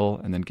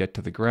dismantle and then get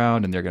to the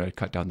ground and they're going to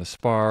cut down the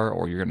spar,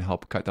 or you're going to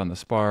help cut down the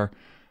spar,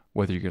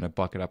 whether you're going to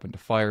buck it up into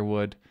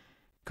firewood,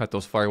 cut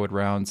those firewood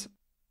rounds,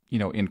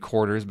 in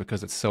quarters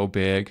because it's so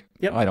big.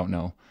 Yep. I don't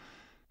know.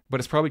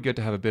 But it's probably good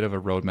to have a bit of a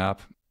roadmap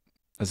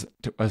as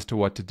to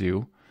what to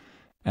do.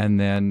 And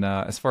then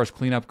as far as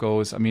cleanup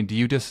goes, I mean, do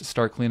you just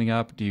start cleaning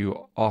up? Do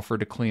you offer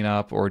to clean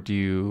up, or do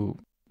you,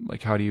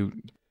 how do you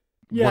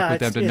work with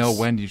them to know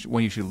when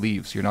you should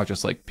leave? So you're not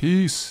just like,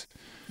 peace.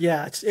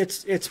 Yeah,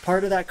 it's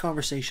part of that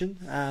conversation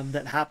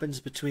that happens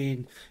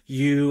between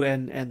you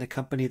and the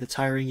company that's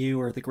hiring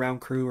you, or the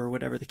ground crew, or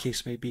whatever the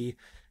case may be.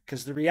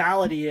 Because the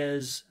reality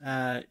is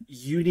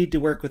you need to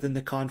work within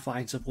the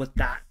confines of what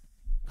that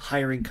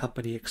hiring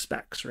company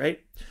expects,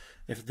 right?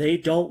 If they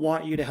don't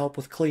want you to help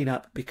with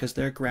cleanup because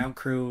their ground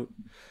crew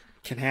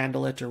can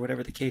handle it, or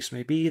whatever the case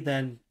may be,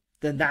 then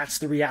that's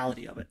the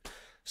reality of it.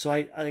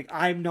 So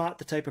I'm not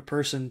the type of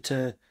person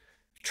to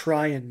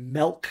try and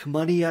milk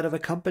money out of a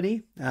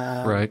company.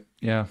 Right.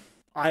 Yeah.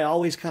 I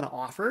always kind of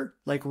offer,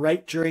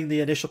 right during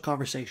the initial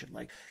conversation,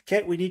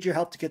 okay, we need your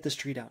help to get this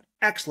tree down.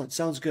 Excellent.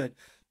 Sounds good.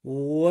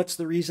 What's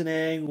the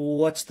reasoning?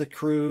 What's the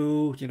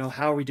crew?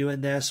 How are we doing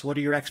this? What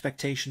are your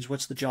expectations?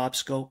 What's the job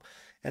scope?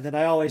 And then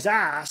I always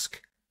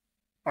ask,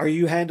 are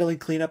you handling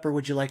cleanup, or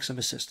would you like some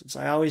assistance?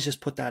 I always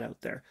just put that out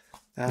there.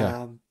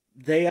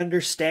 They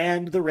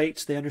understand the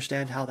rates. They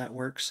understand how that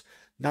works.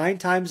 9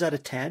 times out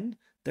of 10,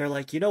 they're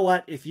like, you know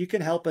what? If you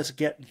can help us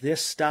get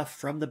this stuff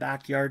from the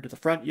backyard to the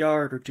front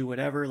yard, or do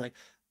whatever,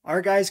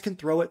 our guys can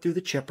throw it through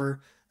the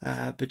chipper.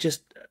 But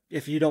just,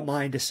 if you don't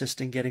mind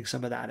assisting getting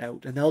some of that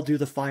out, and they'll do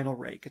the final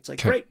rake. It's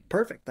like, great,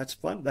 perfect. That's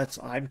fun.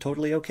 I'm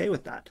totally okay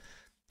with that.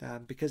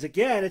 Because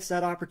again, it's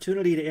that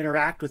opportunity to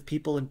interact with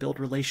people and build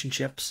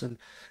relationships and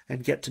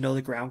get to know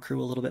the ground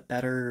crew a little bit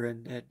better.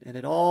 And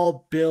it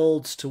all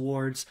builds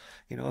towards,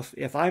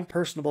 if I'm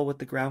personable with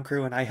the ground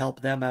crew and I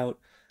help them out,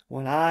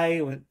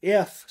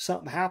 if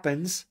something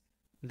happens,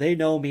 they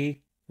know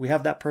me, we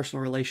have that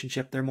personal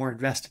relationship, they're more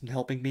invested in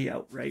helping me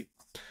out. Right.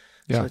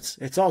 Yeah. So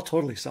it's all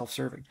totally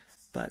self-serving,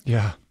 but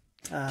yeah.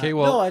 Okay.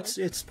 Well, no,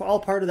 it's all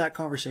part of that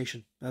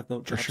conversation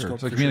about job for sure. scope,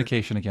 So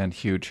communication again,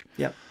 huge.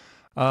 Yep.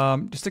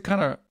 Just to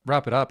kind of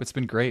wrap it up, it's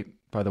been great,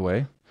 by the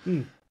way.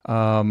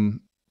 Mm.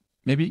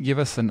 Maybe give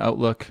us an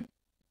outlook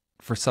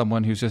for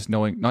someone who's just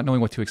not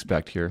knowing what to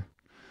expect here,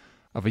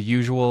 of a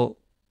usual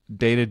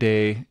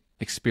day-to-day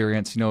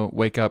experience,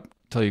 wake up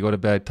till you go to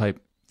bed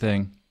type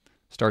thing,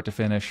 start to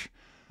finish,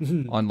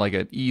 on like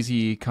an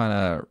easy kind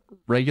of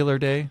regular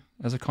day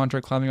as a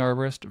contract climbing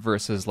arborist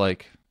versus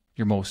like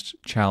your most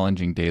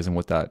challenging days and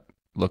what that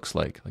looks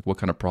like. Like what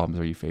kind of problems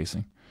are you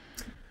facing?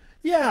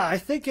 Yeah, I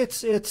think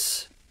it's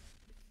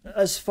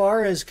as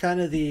far as kind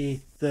of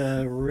the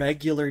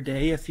regular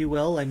day, if you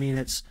will. I mean,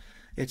 it's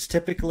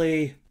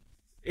typically,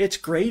 it's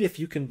great if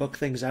you can book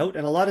things out.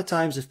 And a lot of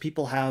times if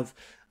people have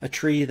a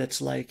tree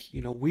that's like,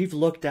 we've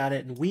looked at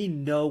it and we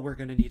know we're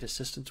going to need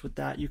assistance with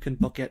that, you can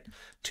book it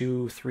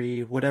 2,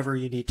 3, whatever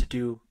you need to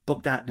do,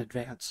 book that in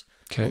advance.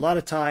 Okay. A lot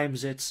of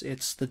times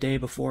it's the day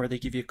before they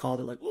give you a call.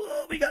 They're like,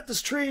 "Whoa, we got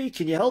this tree.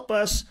 Can you help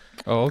us?"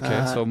 Oh,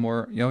 okay. So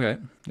more, okay.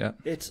 Yeah.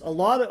 It's a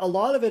lot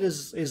of it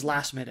is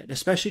last minute,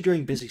 especially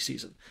during busy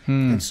season.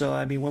 And so,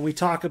 I mean, when we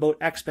talk about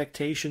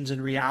expectations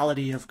and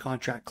reality of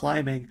contract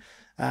climbing,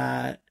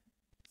 as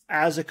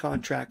a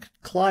contract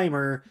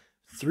climber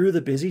through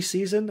the busy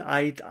season,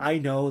 I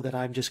know that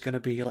I'm just going to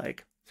be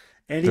like,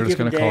 any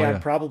given day, I'm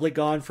probably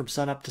gone from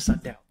sun up to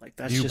sundown. Like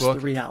that's just the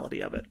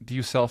reality of it. Do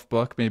you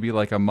self-book maybe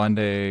like a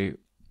Monday,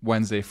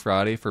 Wednesday,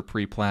 Friday for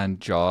pre-planned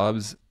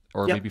jobs,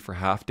 or maybe for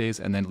half days,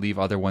 and then leave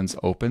other ones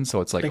open?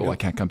 So it's like, I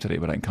can't come today,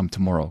 but I can come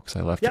tomorrow because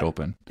I left it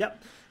open.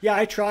 Yep. Yeah,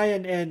 I try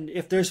and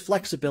if there's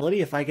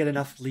flexibility, if I get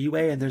enough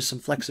leeway and there's some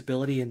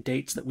flexibility in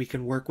dates that we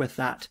can work with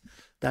that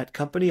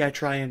company, I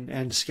try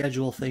and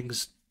schedule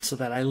things so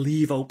that I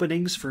leave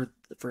openings for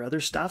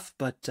other stuff.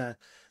 But the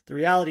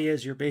reality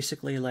is you're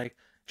basically like,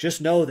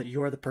 just know that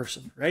you're the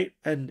person, right?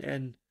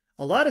 And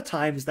a lot of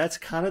times that's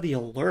kind of the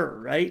allure,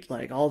 right?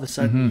 Like all of a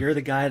sudden you're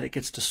the guy that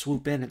gets to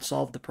swoop in and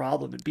solve the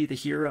problem and be the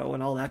hero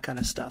and all that kind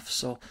of stuff.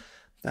 So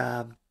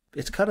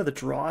it's kind of the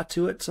draw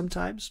to it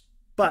sometimes.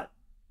 But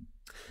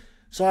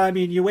so, I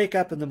mean, you wake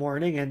up in the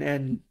morning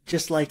and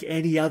just like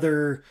any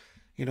other,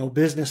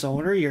 business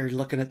owner, you're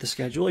looking at the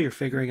schedule, you're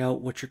figuring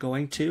out what you're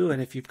going to. And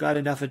if you've got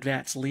enough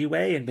advanced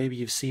leeway and maybe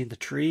you've seen the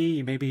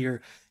tree, maybe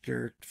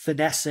you're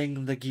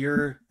finessing the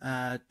gear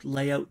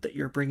layout that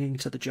you're bringing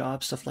to the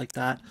job, stuff like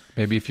that.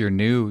 Maybe if you're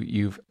new,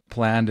 you've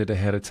planned it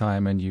ahead of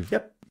time and you've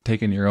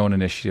taken your own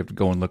initiative to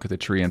go and look at the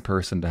tree in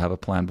person to have a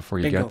plan before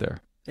you get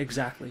there.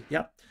 Exactly.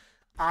 Yep.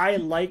 I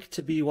like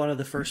to be one of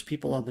the first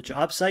people on the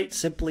job site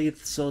simply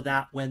so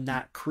that when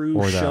that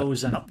crew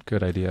shows up.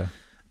 Good idea.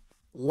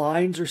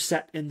 Lines are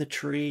set in the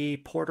tree,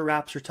 porta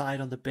wraps are tied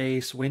on the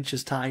base, winch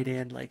is tied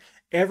in, like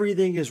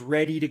everything is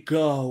ready to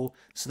go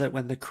so that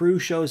when the crew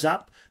shows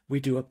up, we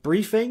do a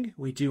briefing,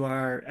 we do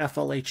our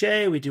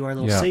FLHA, we do our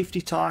little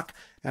safety talk,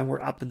 and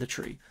we're up in the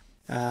tree.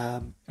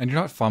 And you're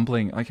not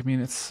fumbling. Like, I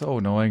mean, it's so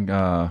annoying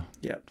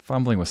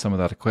fumbling with some of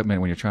that equipment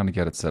when you're trying to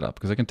get it set up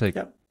because it can take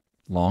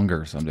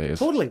longer some days.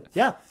 Totally.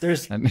 Yeah.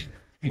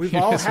 We've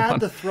all had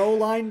the throw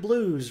line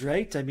blues,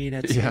 right? I mean,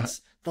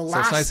 it's the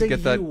last thing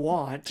you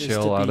want is to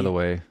be out of the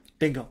way.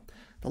 Bingo.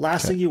 The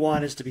last thing you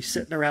want is to be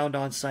sitting around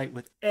on site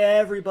with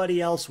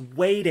everybody else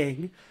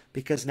waiting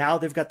because now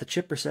they've got the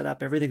chipper set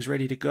up, everything's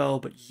ready to go,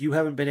 but you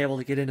haven't been able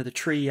to get into the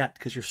tree yet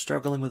because you're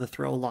struggling with a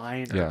throw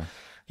line. Or,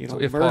 so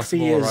if Murphy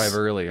possible, arrive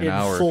early, an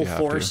hour full if you have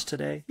force to.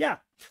 today. Yeah.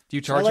 Do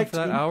you charge them for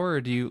that hour,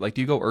 or do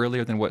you go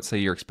earlier than what, say,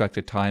 your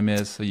expected time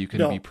is so you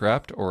can be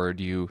prepped, or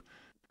do you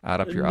add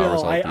up your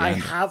hours? I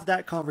have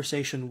that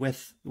conversation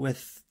with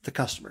the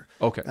customer.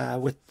 Okay.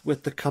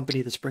 With the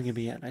company that's bringing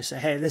me in. I say,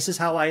 hey, this is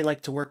how I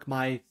like to work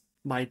my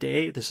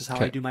day. This is how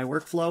I do my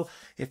workflow.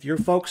 If your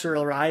folks are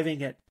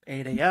arriving at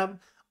 8 a.m.,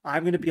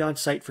 I'm going to be on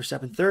site for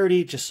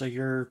 7:30, just so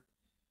you're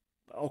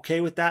okay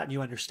with that and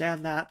you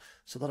understand that,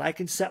 so that I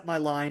can set my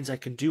lines, I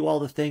can do all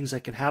the things, I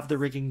can have the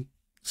rigging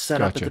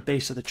set up at the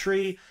base of the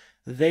tree.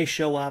 They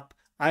show up,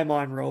 I'm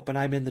on rope and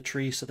I'm in the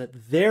tree so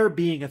that they're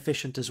being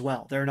efficient as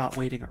well. They're not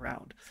waiting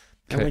around.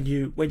 Okay.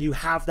 And when you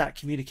have that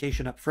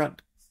communication up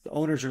front, the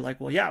owners are like,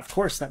 well, yeah, of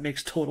course, that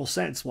makes total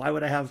sense. Why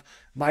would I have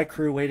my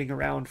crew waiting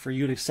around for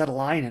you to set a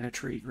line in a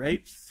tree,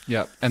 right?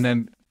 Yeah. And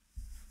then,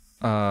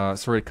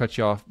 sorry to cut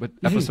you off, but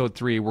episode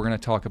 3, we're going to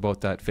talk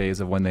about that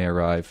phase of when they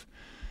arrive.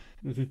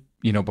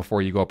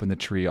 Before you go up in the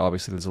tree,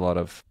 obviously there's a lot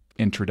of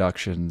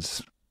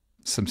introductions,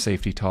 some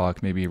safety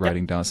talk, maybe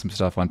writing down some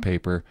stuff on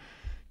paper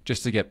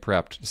just to get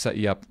prepped, to set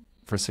you up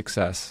for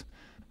success.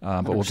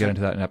 But we'll get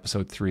into that in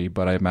episode 3.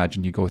 But I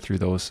imagine you go through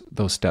those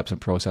steps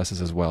and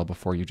processes as well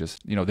before you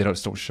just, they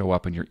don't show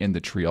up and you're in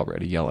the tree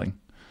already yelling.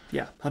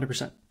 Yeah,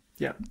 100%.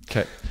 Yeah.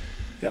 Okay.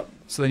 Yep.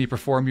 So then you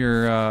perform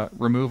your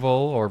removal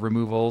or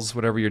removals,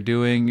 whatever you're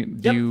doing.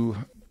 Do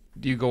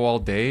you go all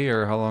day,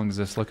 or how long is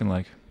this looking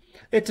like?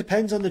 It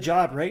depends on the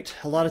job, right?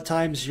 A lot of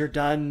times you're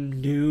done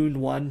noon,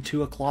 1,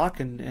 2 o'clock.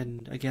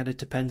 And again, it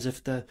depends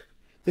if the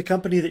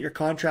company that you're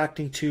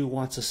contracting to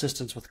wants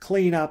assistance with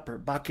cleanup or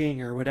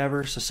bucking or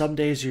whatever. So some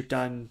days you're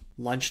done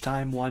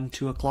lunchtime, 1,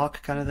 2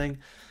 o'clock kind of thing.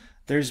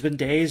 There's been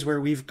days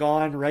where we've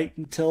gone right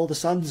until the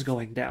sun's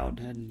going down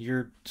and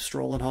you're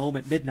strolling home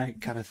at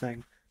midnight kind of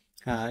thing.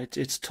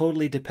 It's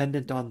totally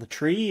dependent on the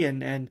tree,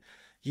 and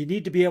you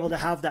need to be able to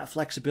have that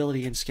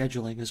flexibility in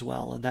scheduling as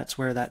well. And that's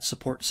where that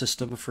support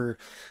system for,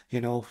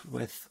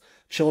 with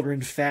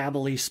children,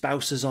 family,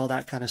 spouses, all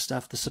that kind of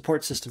stuff, the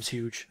support system's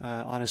huge.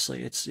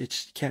 Honestly,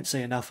 it's can't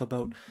say enough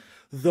about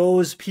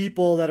those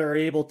people that are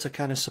able to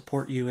kind of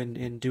support you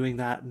in doing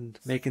that and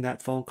making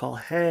that phone call.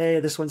 Hey,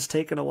 this one's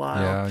taking a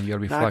while. Yeah, you gotta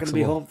be not flexible. Not gonna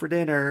be home for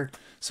dinner.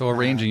 So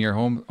arranging your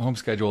home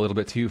schedule a little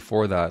bit too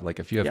for that. Like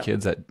if you have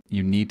kids that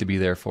you need to be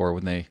there for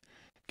when they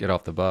get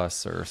off the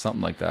bus or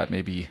something like that,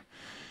 maybe you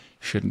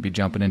shouldn't be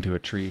jumping into a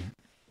tree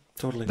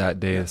that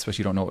day,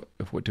 especially you don't know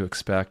what to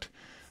expect.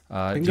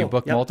 Do you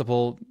book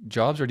multiple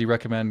jobs, or do you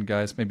recommend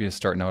guys maybe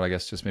starting out, I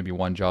guess, just maybe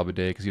one job a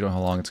day because you don't know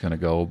how long it's going to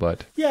go?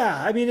 But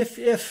yeah, I mean,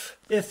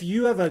 if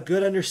you have a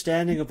good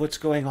understanding of what's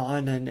going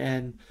on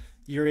and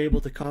you're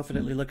able to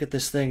confidently look at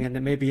this thing, and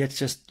then maybe it's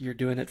just you're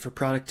doing it for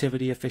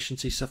productivity,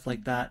 efficiency, stuff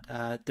like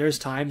that. There's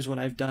times when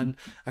I've done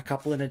a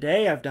couple in a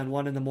day. I've done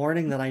one in the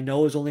morning that I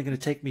know is only going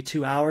to take me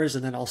 2 hours,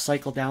 and then I'll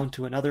cycle down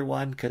to another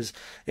one because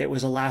it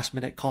was a last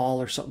minute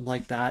call or something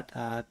like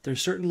that.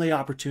 There's certainly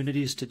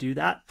opportunities to do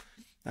that.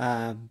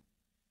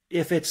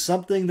 If it's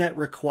something that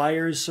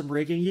requires some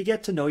rigging, you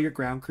get to know your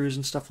ground crews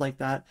and stuff like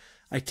that.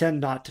 I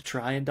tend not to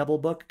try and double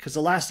book because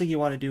the last thing you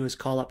want to do is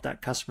call up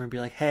that customer and be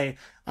like, hey,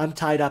 I'm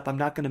tied up. I'm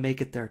not going to make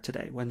it there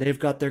today. When they've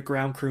got their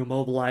ground crew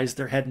mobilized,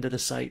 they're heading to the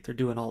site, they're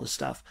doing all this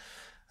stuff.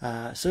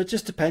 So it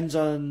just depends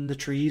on the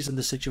trees and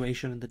the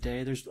situation and the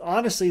day. There's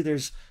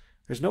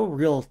no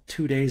real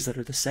 2 days that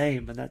are the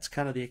same. And that's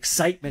kind of the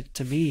excitement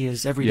to me,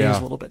 is every day is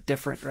a little bit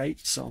different, right?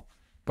 So,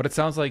 but it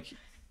sounds like,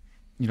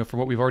 for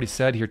what we've already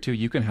said here too,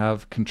 you can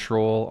have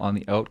control on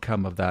the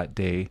outcome of that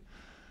day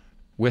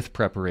with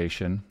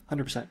preparation.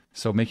 100%.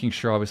 So making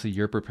sure obviously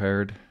you're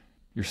prepared,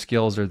 your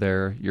skills are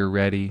there, you're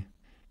ready,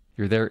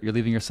 you're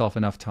leaving yourself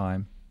enough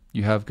time,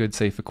 you have good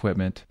safe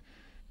equipment,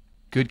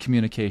 good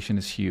communication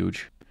is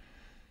huge.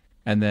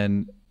 And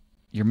then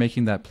you're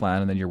making that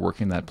plan, and then you're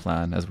working that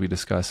plan as we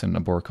discuss in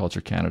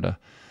Arboriculture Canada.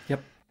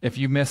 Yep. If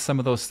you miss some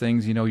of those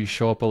things, you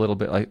show up a little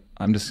bit, like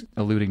I'm just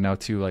alluding now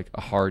to like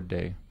a hard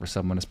day for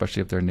someone,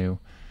 especially if they're new.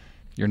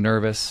 You're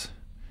nervous.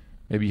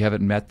 Maybe you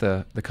haven't met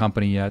the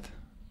company yet.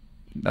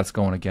 That's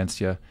going against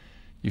you.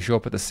 You show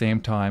up at the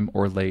same time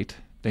or late.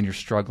 Then you're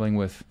struggling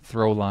with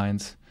throw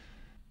lines,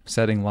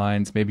 setting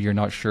lines. Maybe you're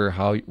not sure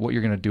what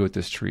you're going to do with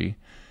this tree.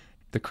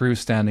 The crew's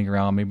standing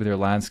around. Maybe they're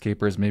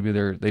landscapers. Maybe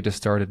they just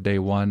started day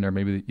one, or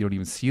maybe you don't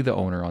even see the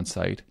owner on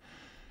site.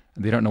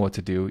 They don't know what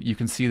to do. You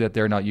can see that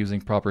they're not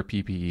using proper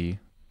PPE,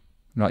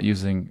 not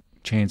using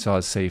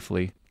chainsaws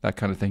safely, that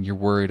kind of thing. You're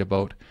worried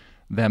about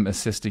them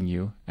assisting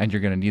you, and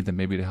you're going to need them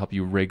maybe to help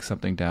you rig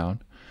something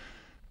down.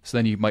 So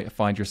then you might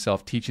find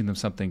yourself teaching them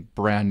something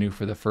brand new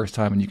for the first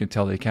time, and you can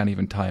tell they can't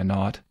even tie a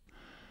knot.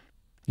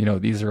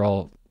 These are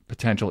all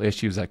potential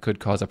issues that could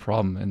cause a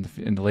problem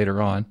in the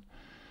later on.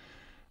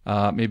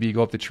 Maybe you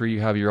go up the tree,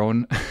 you have your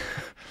own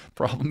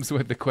problems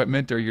with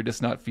equipment, or you're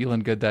just not feeling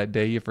good that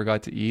day. You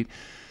forgot to eat.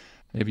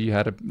 Maybe you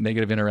had a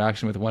negative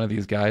interaction with one of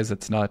these guys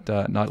that's not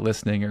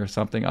listening or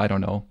something. I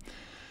don't know.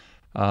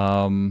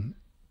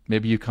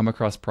 Maybe you come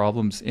across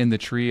problems in the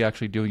tree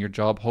actually doing your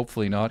job.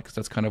 Hopefully not, because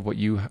that's kind of what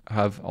you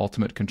have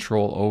ultimate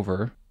control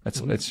over. I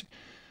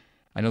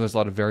know there's a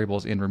lot of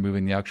variables in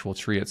removing the actual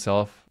tree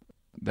itself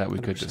that we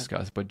 100%. Could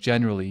discuss, but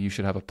generally you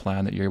should have a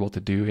plan that you're able to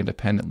do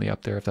independently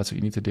up there if that's what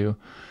you need to do.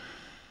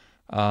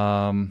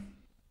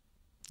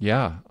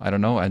 Yeah, I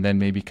don't know. And then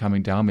maybe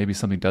coming down, maybe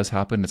something does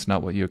happen. It's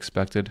not what you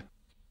expected.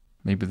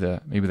 Maybe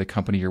the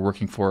company you're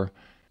working for,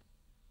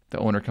 the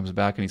owner comes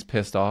back and he's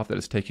pissed off that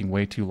it's taking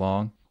way too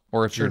long.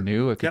 Or if you're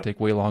new, it could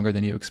take way longer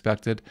than you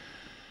expected.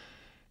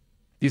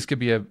 These could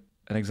be an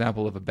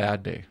example of a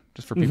bad day,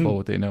 just for people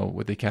what they know,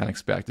 what they can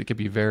expect. It could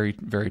be very,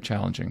 very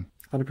challenging.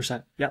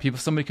 100%. Yeah.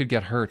 Somebody could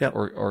get hurt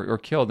or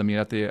killed. I mean,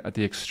 at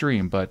the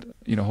extreme, but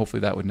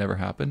hopefully that would never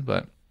happen.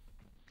 But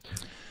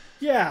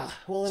yeah,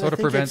 well, and so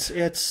I think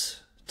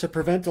it's to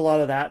prevent a lot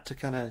of that,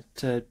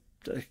 to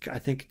I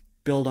think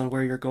build on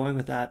where you're going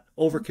with that.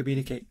 Over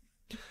communicate.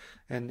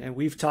 And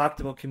we've talked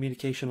about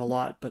communication a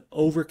lot, but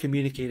over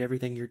communicate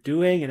everything you're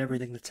doing and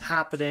everything that's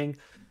happening.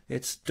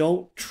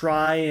 Don't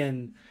try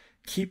and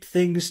keep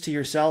things to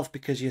yourself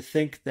because you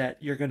think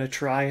that you're going to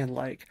try and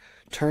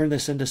turn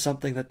this into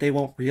something that they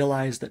won't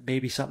realize, that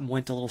maybe something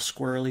went a little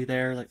squirrely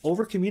there.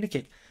 Over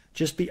communicate.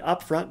 Just be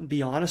upfront and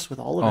be honest with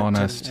all of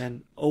it.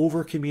 And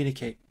over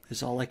communicate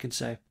is all I can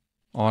say.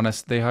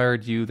 Honest. They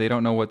hired you. They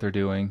don't know what they're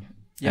doing.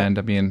 Yep. And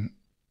I mean,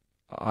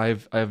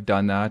 I've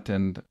done that,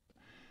 and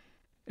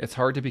it's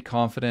hard to be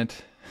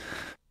confident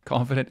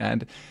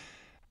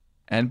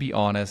and be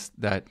honest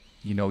that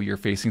you're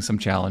facing some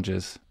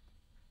challenges.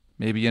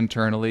 Maybe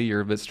internally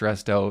you're a bit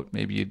stressed out.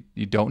 Maybe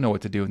you don't know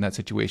what to do in that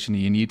situation.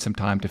 You need some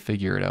time to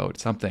figure it out,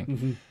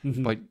 something.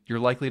 But you're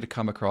likely to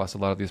come across a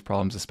lot of these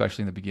problems,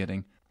 especially in the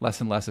beginning,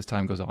 less and less as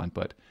time goes on.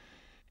 But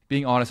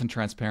being honest and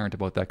transparent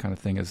about that kind of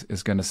thing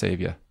is going to save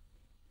you.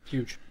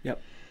 Huge.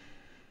 Yep.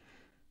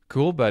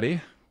 Cool,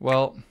 buddy.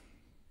 Well,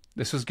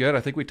 this was good.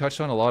 I think we touched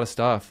on a lot of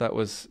stuff. That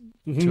was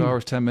 2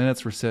 hours, 10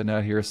 minutes we're sitting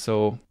at here.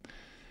 So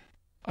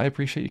I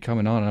appreciate you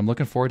coming on, and I'm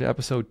looking forward to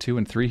episode 2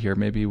 and 3 here.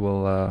 Maybe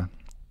we'll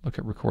look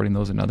at recording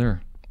those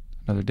another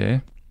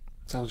day.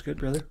 Sounds good,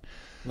 brother.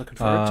 Looking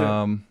forward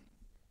to it.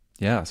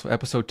 Yeah, so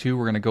episode 2,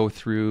 we're going to go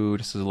through,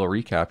 just as a little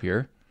recap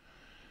here,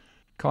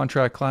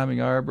 Contract Climbing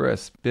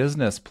Arborist,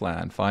 business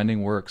plan,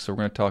 finding work. So we're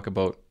going to talk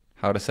about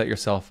how to set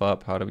yourself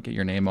up, how to get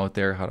your name out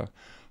there, how to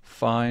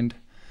find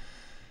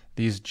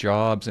these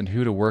jobs and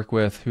who to work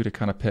with, who to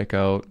kind of pick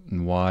out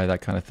and why,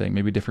 that kind of thing.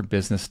 Maybe different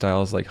business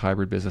styles, like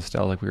hybrid business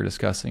style, like we were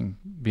discussing,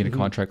 being a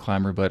contract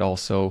climber, but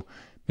also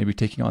maybe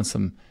taking on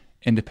some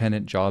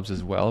independent jobs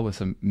as well with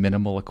some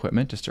minimal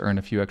equipment just to earn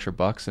a few extra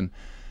bucks and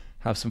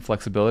have some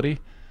flexibility.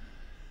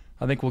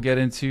 I think we'll get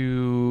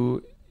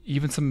into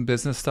even some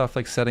business stuff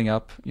like setting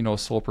up,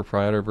 sole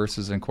proprietor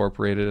versus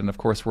incorporated. And of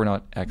course, we're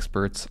not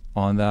experts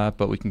on that,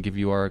 but we can give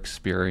you our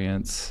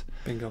experience.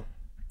 Bingo.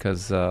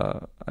 Because,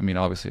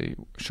 obviously,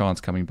 Sean's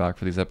coming back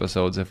for these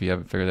episodes if you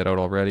haven't figured that out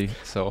already.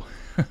 So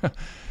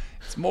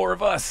it's more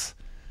of us.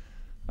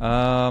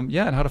 And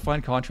how to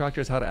find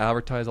contractors, how to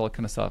advertise, all that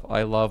kind of stuff.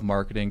 I love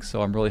marketing,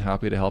 so I'm really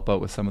happy to help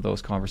out with some of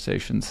those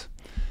conversations.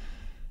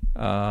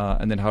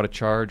 And then how to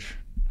charge,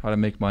 how to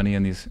make money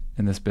in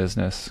this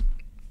business,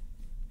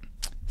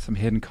 some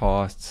hidden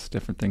costs,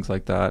 different things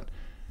like that.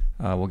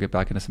 We'll get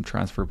back into some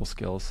transferable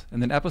skills.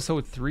 And then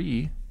episode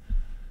 3,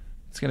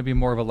 it's going to be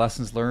more of a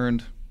lessons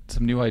learned,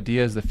 some new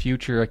ideas, the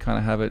future. I kind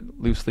of have it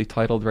loosely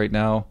titled right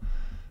now.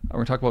 We're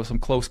going to talk about some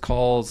close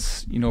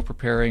calls,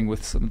 preparing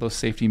with some of those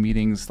safety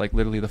meetings, like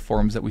literally the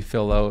forms that we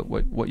fill out,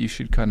 what you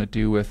should kind of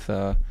do with,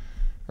 or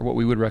what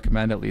we would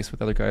recommend at least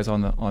with other guys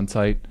on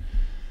site.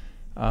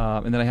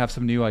 And then I have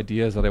some new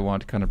ideas that I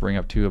want to kind of bring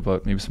up too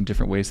about maybe some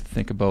different ways to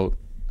think about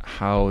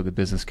how the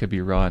business could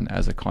be run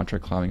as a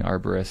contract climbing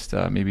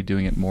arborist, maybe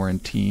doing it more in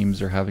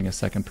teams or having a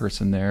second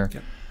person there.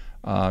 Yep.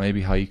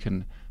 Maybe how you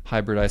can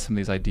hybridize some of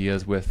these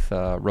ideas with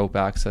rope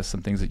access,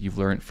 some things that you've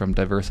learned from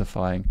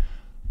diversifying,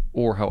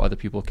 or how other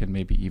people can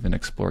maybe even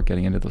explore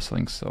getting into those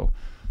things. So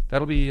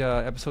that'll be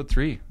episode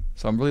 3.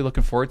 So I'm really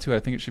looking forward to it. I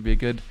think it should be a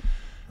good,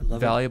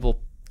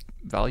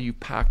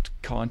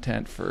 value-packed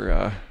content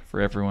for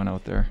everyone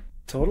out there.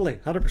 Totally,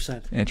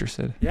 100%.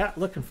 Interested. Yeah,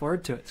 looking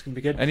forward to it. It's going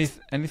to be good.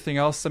 Anything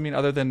else?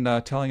 Other than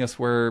telling us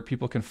where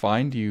people can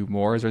find you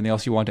more, is there anything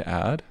else you want to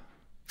add?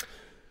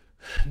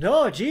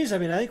 No, geez. I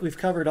think we've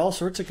covered all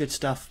sorts of good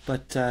stuff.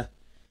 But, the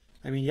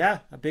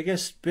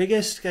biggest, I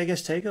guess,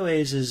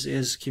 takeaways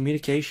is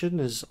communication,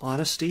 is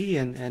honesty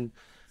and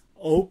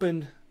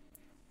open.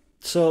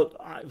 So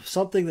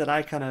something that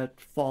I kind of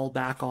fall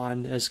back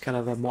on as kind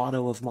of a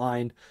motto of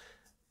mine,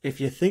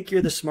 if you think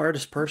you're the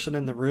smartest person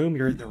in the room,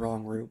 you're in the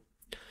wrong room.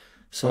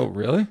 So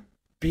really?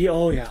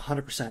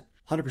 100%.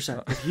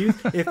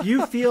 100%. If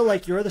you feel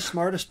like you're the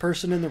smartest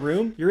person in the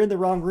room, you're in the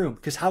wrong room,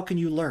 because how can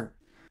you learn?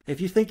 If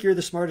you think you're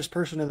the smartest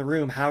person in the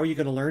room, how are you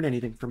going to learn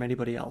anything from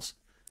anybody else?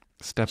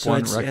 Step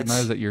 1,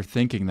 recognize that you're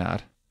thinking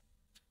that.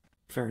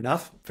 Fair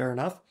enough.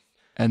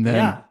 And then...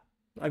 Yeah.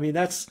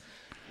 That's...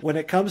 When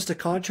it comes to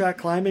contract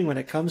climbing, when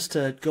it comes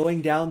to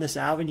going down this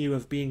avenue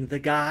of being the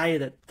guy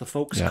that the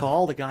folks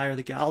call, the guy or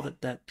the gal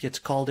that gets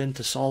called in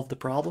to solve the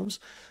problems,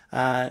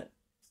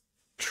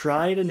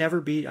 try to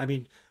never be...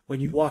 when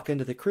you walk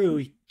into the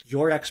crew,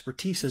 your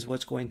expertise is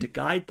what's going to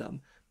guide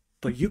them.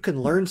 But you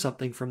can learn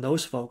something from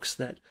those folks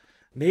that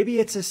maybe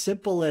it's as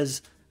simple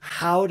as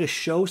how to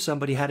show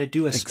somebody how to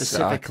do a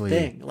specific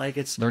thing. Like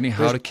it's learning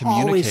how to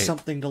communicate. Always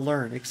something to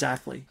learn.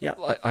 Exactly. Yeah.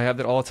 I have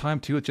that all the time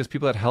too. It's just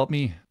people that help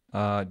me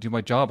do my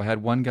job. I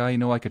had one guy,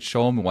 I could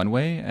show him one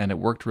way and it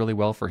worked really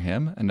well for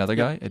him. Another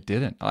guy, it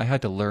didn't. I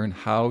had to learn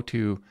how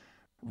to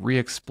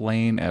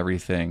re-explain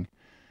everything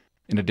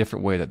in a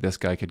different way that this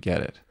guy could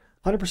get it.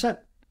 100%.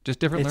 Just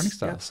different learning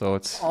styles. Yeah. So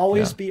it's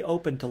always be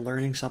open to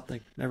learning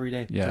something every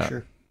day. Yeah. For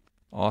sure.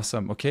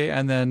 Awesome. Okay.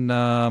 And then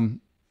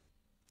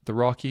the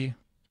Rocky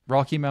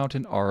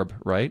Mountain Arb,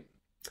 right?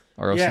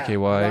 ROCKY.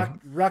 Yeah,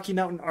 Rocky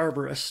Mountain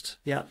Arborist.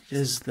 Yeah,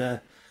 is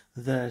the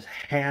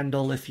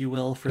handle, if you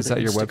will, for is the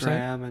that Instagram. Your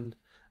website? And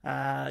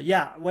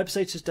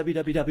website's just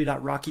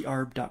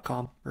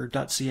www.rockyarb.com or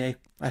 .ca.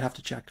 I'd have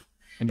to check.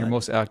 And you're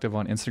most active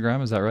on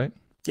Instagram, is that right?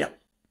 Yeah.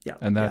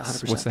 And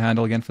that's what's the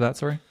handle again for that?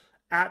 Sorry.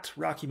 At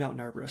Rocky Mountain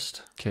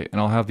Arborist. Okay,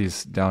 and I'll have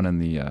these down in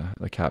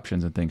the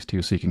captions and things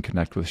too, so you can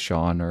connect with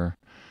Sean or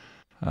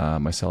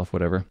myself,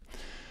 whatever.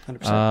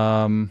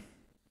 100%.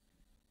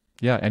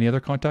 Any other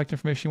contact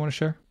information you want to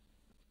share?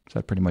 Is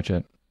that pretty much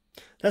it?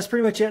 That's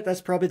pretty much it.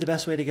 That's probably the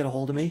best way to get a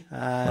hold of me.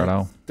 Right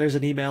on. There's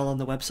an email on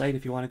the website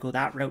if you want to go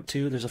that route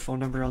too. There's a phone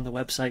number on the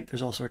website.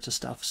 There's all sorts of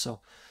stuff.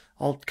 So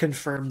I'll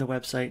confirm the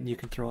website and you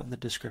can throw it in the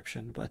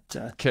description. But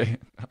okay,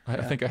 I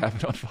think I have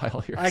it on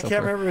file here. I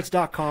can't remember if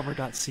it's .com or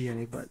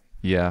 .ca, but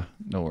yeah,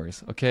 no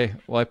worries. Okay,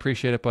 well, I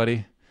appreciate it,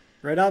 buddy.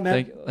 Right on,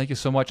 man. Thank you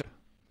so much.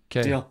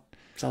 Okay, deal.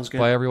 Sounds good.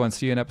 Bye, everyone.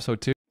 See you in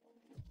episode 2.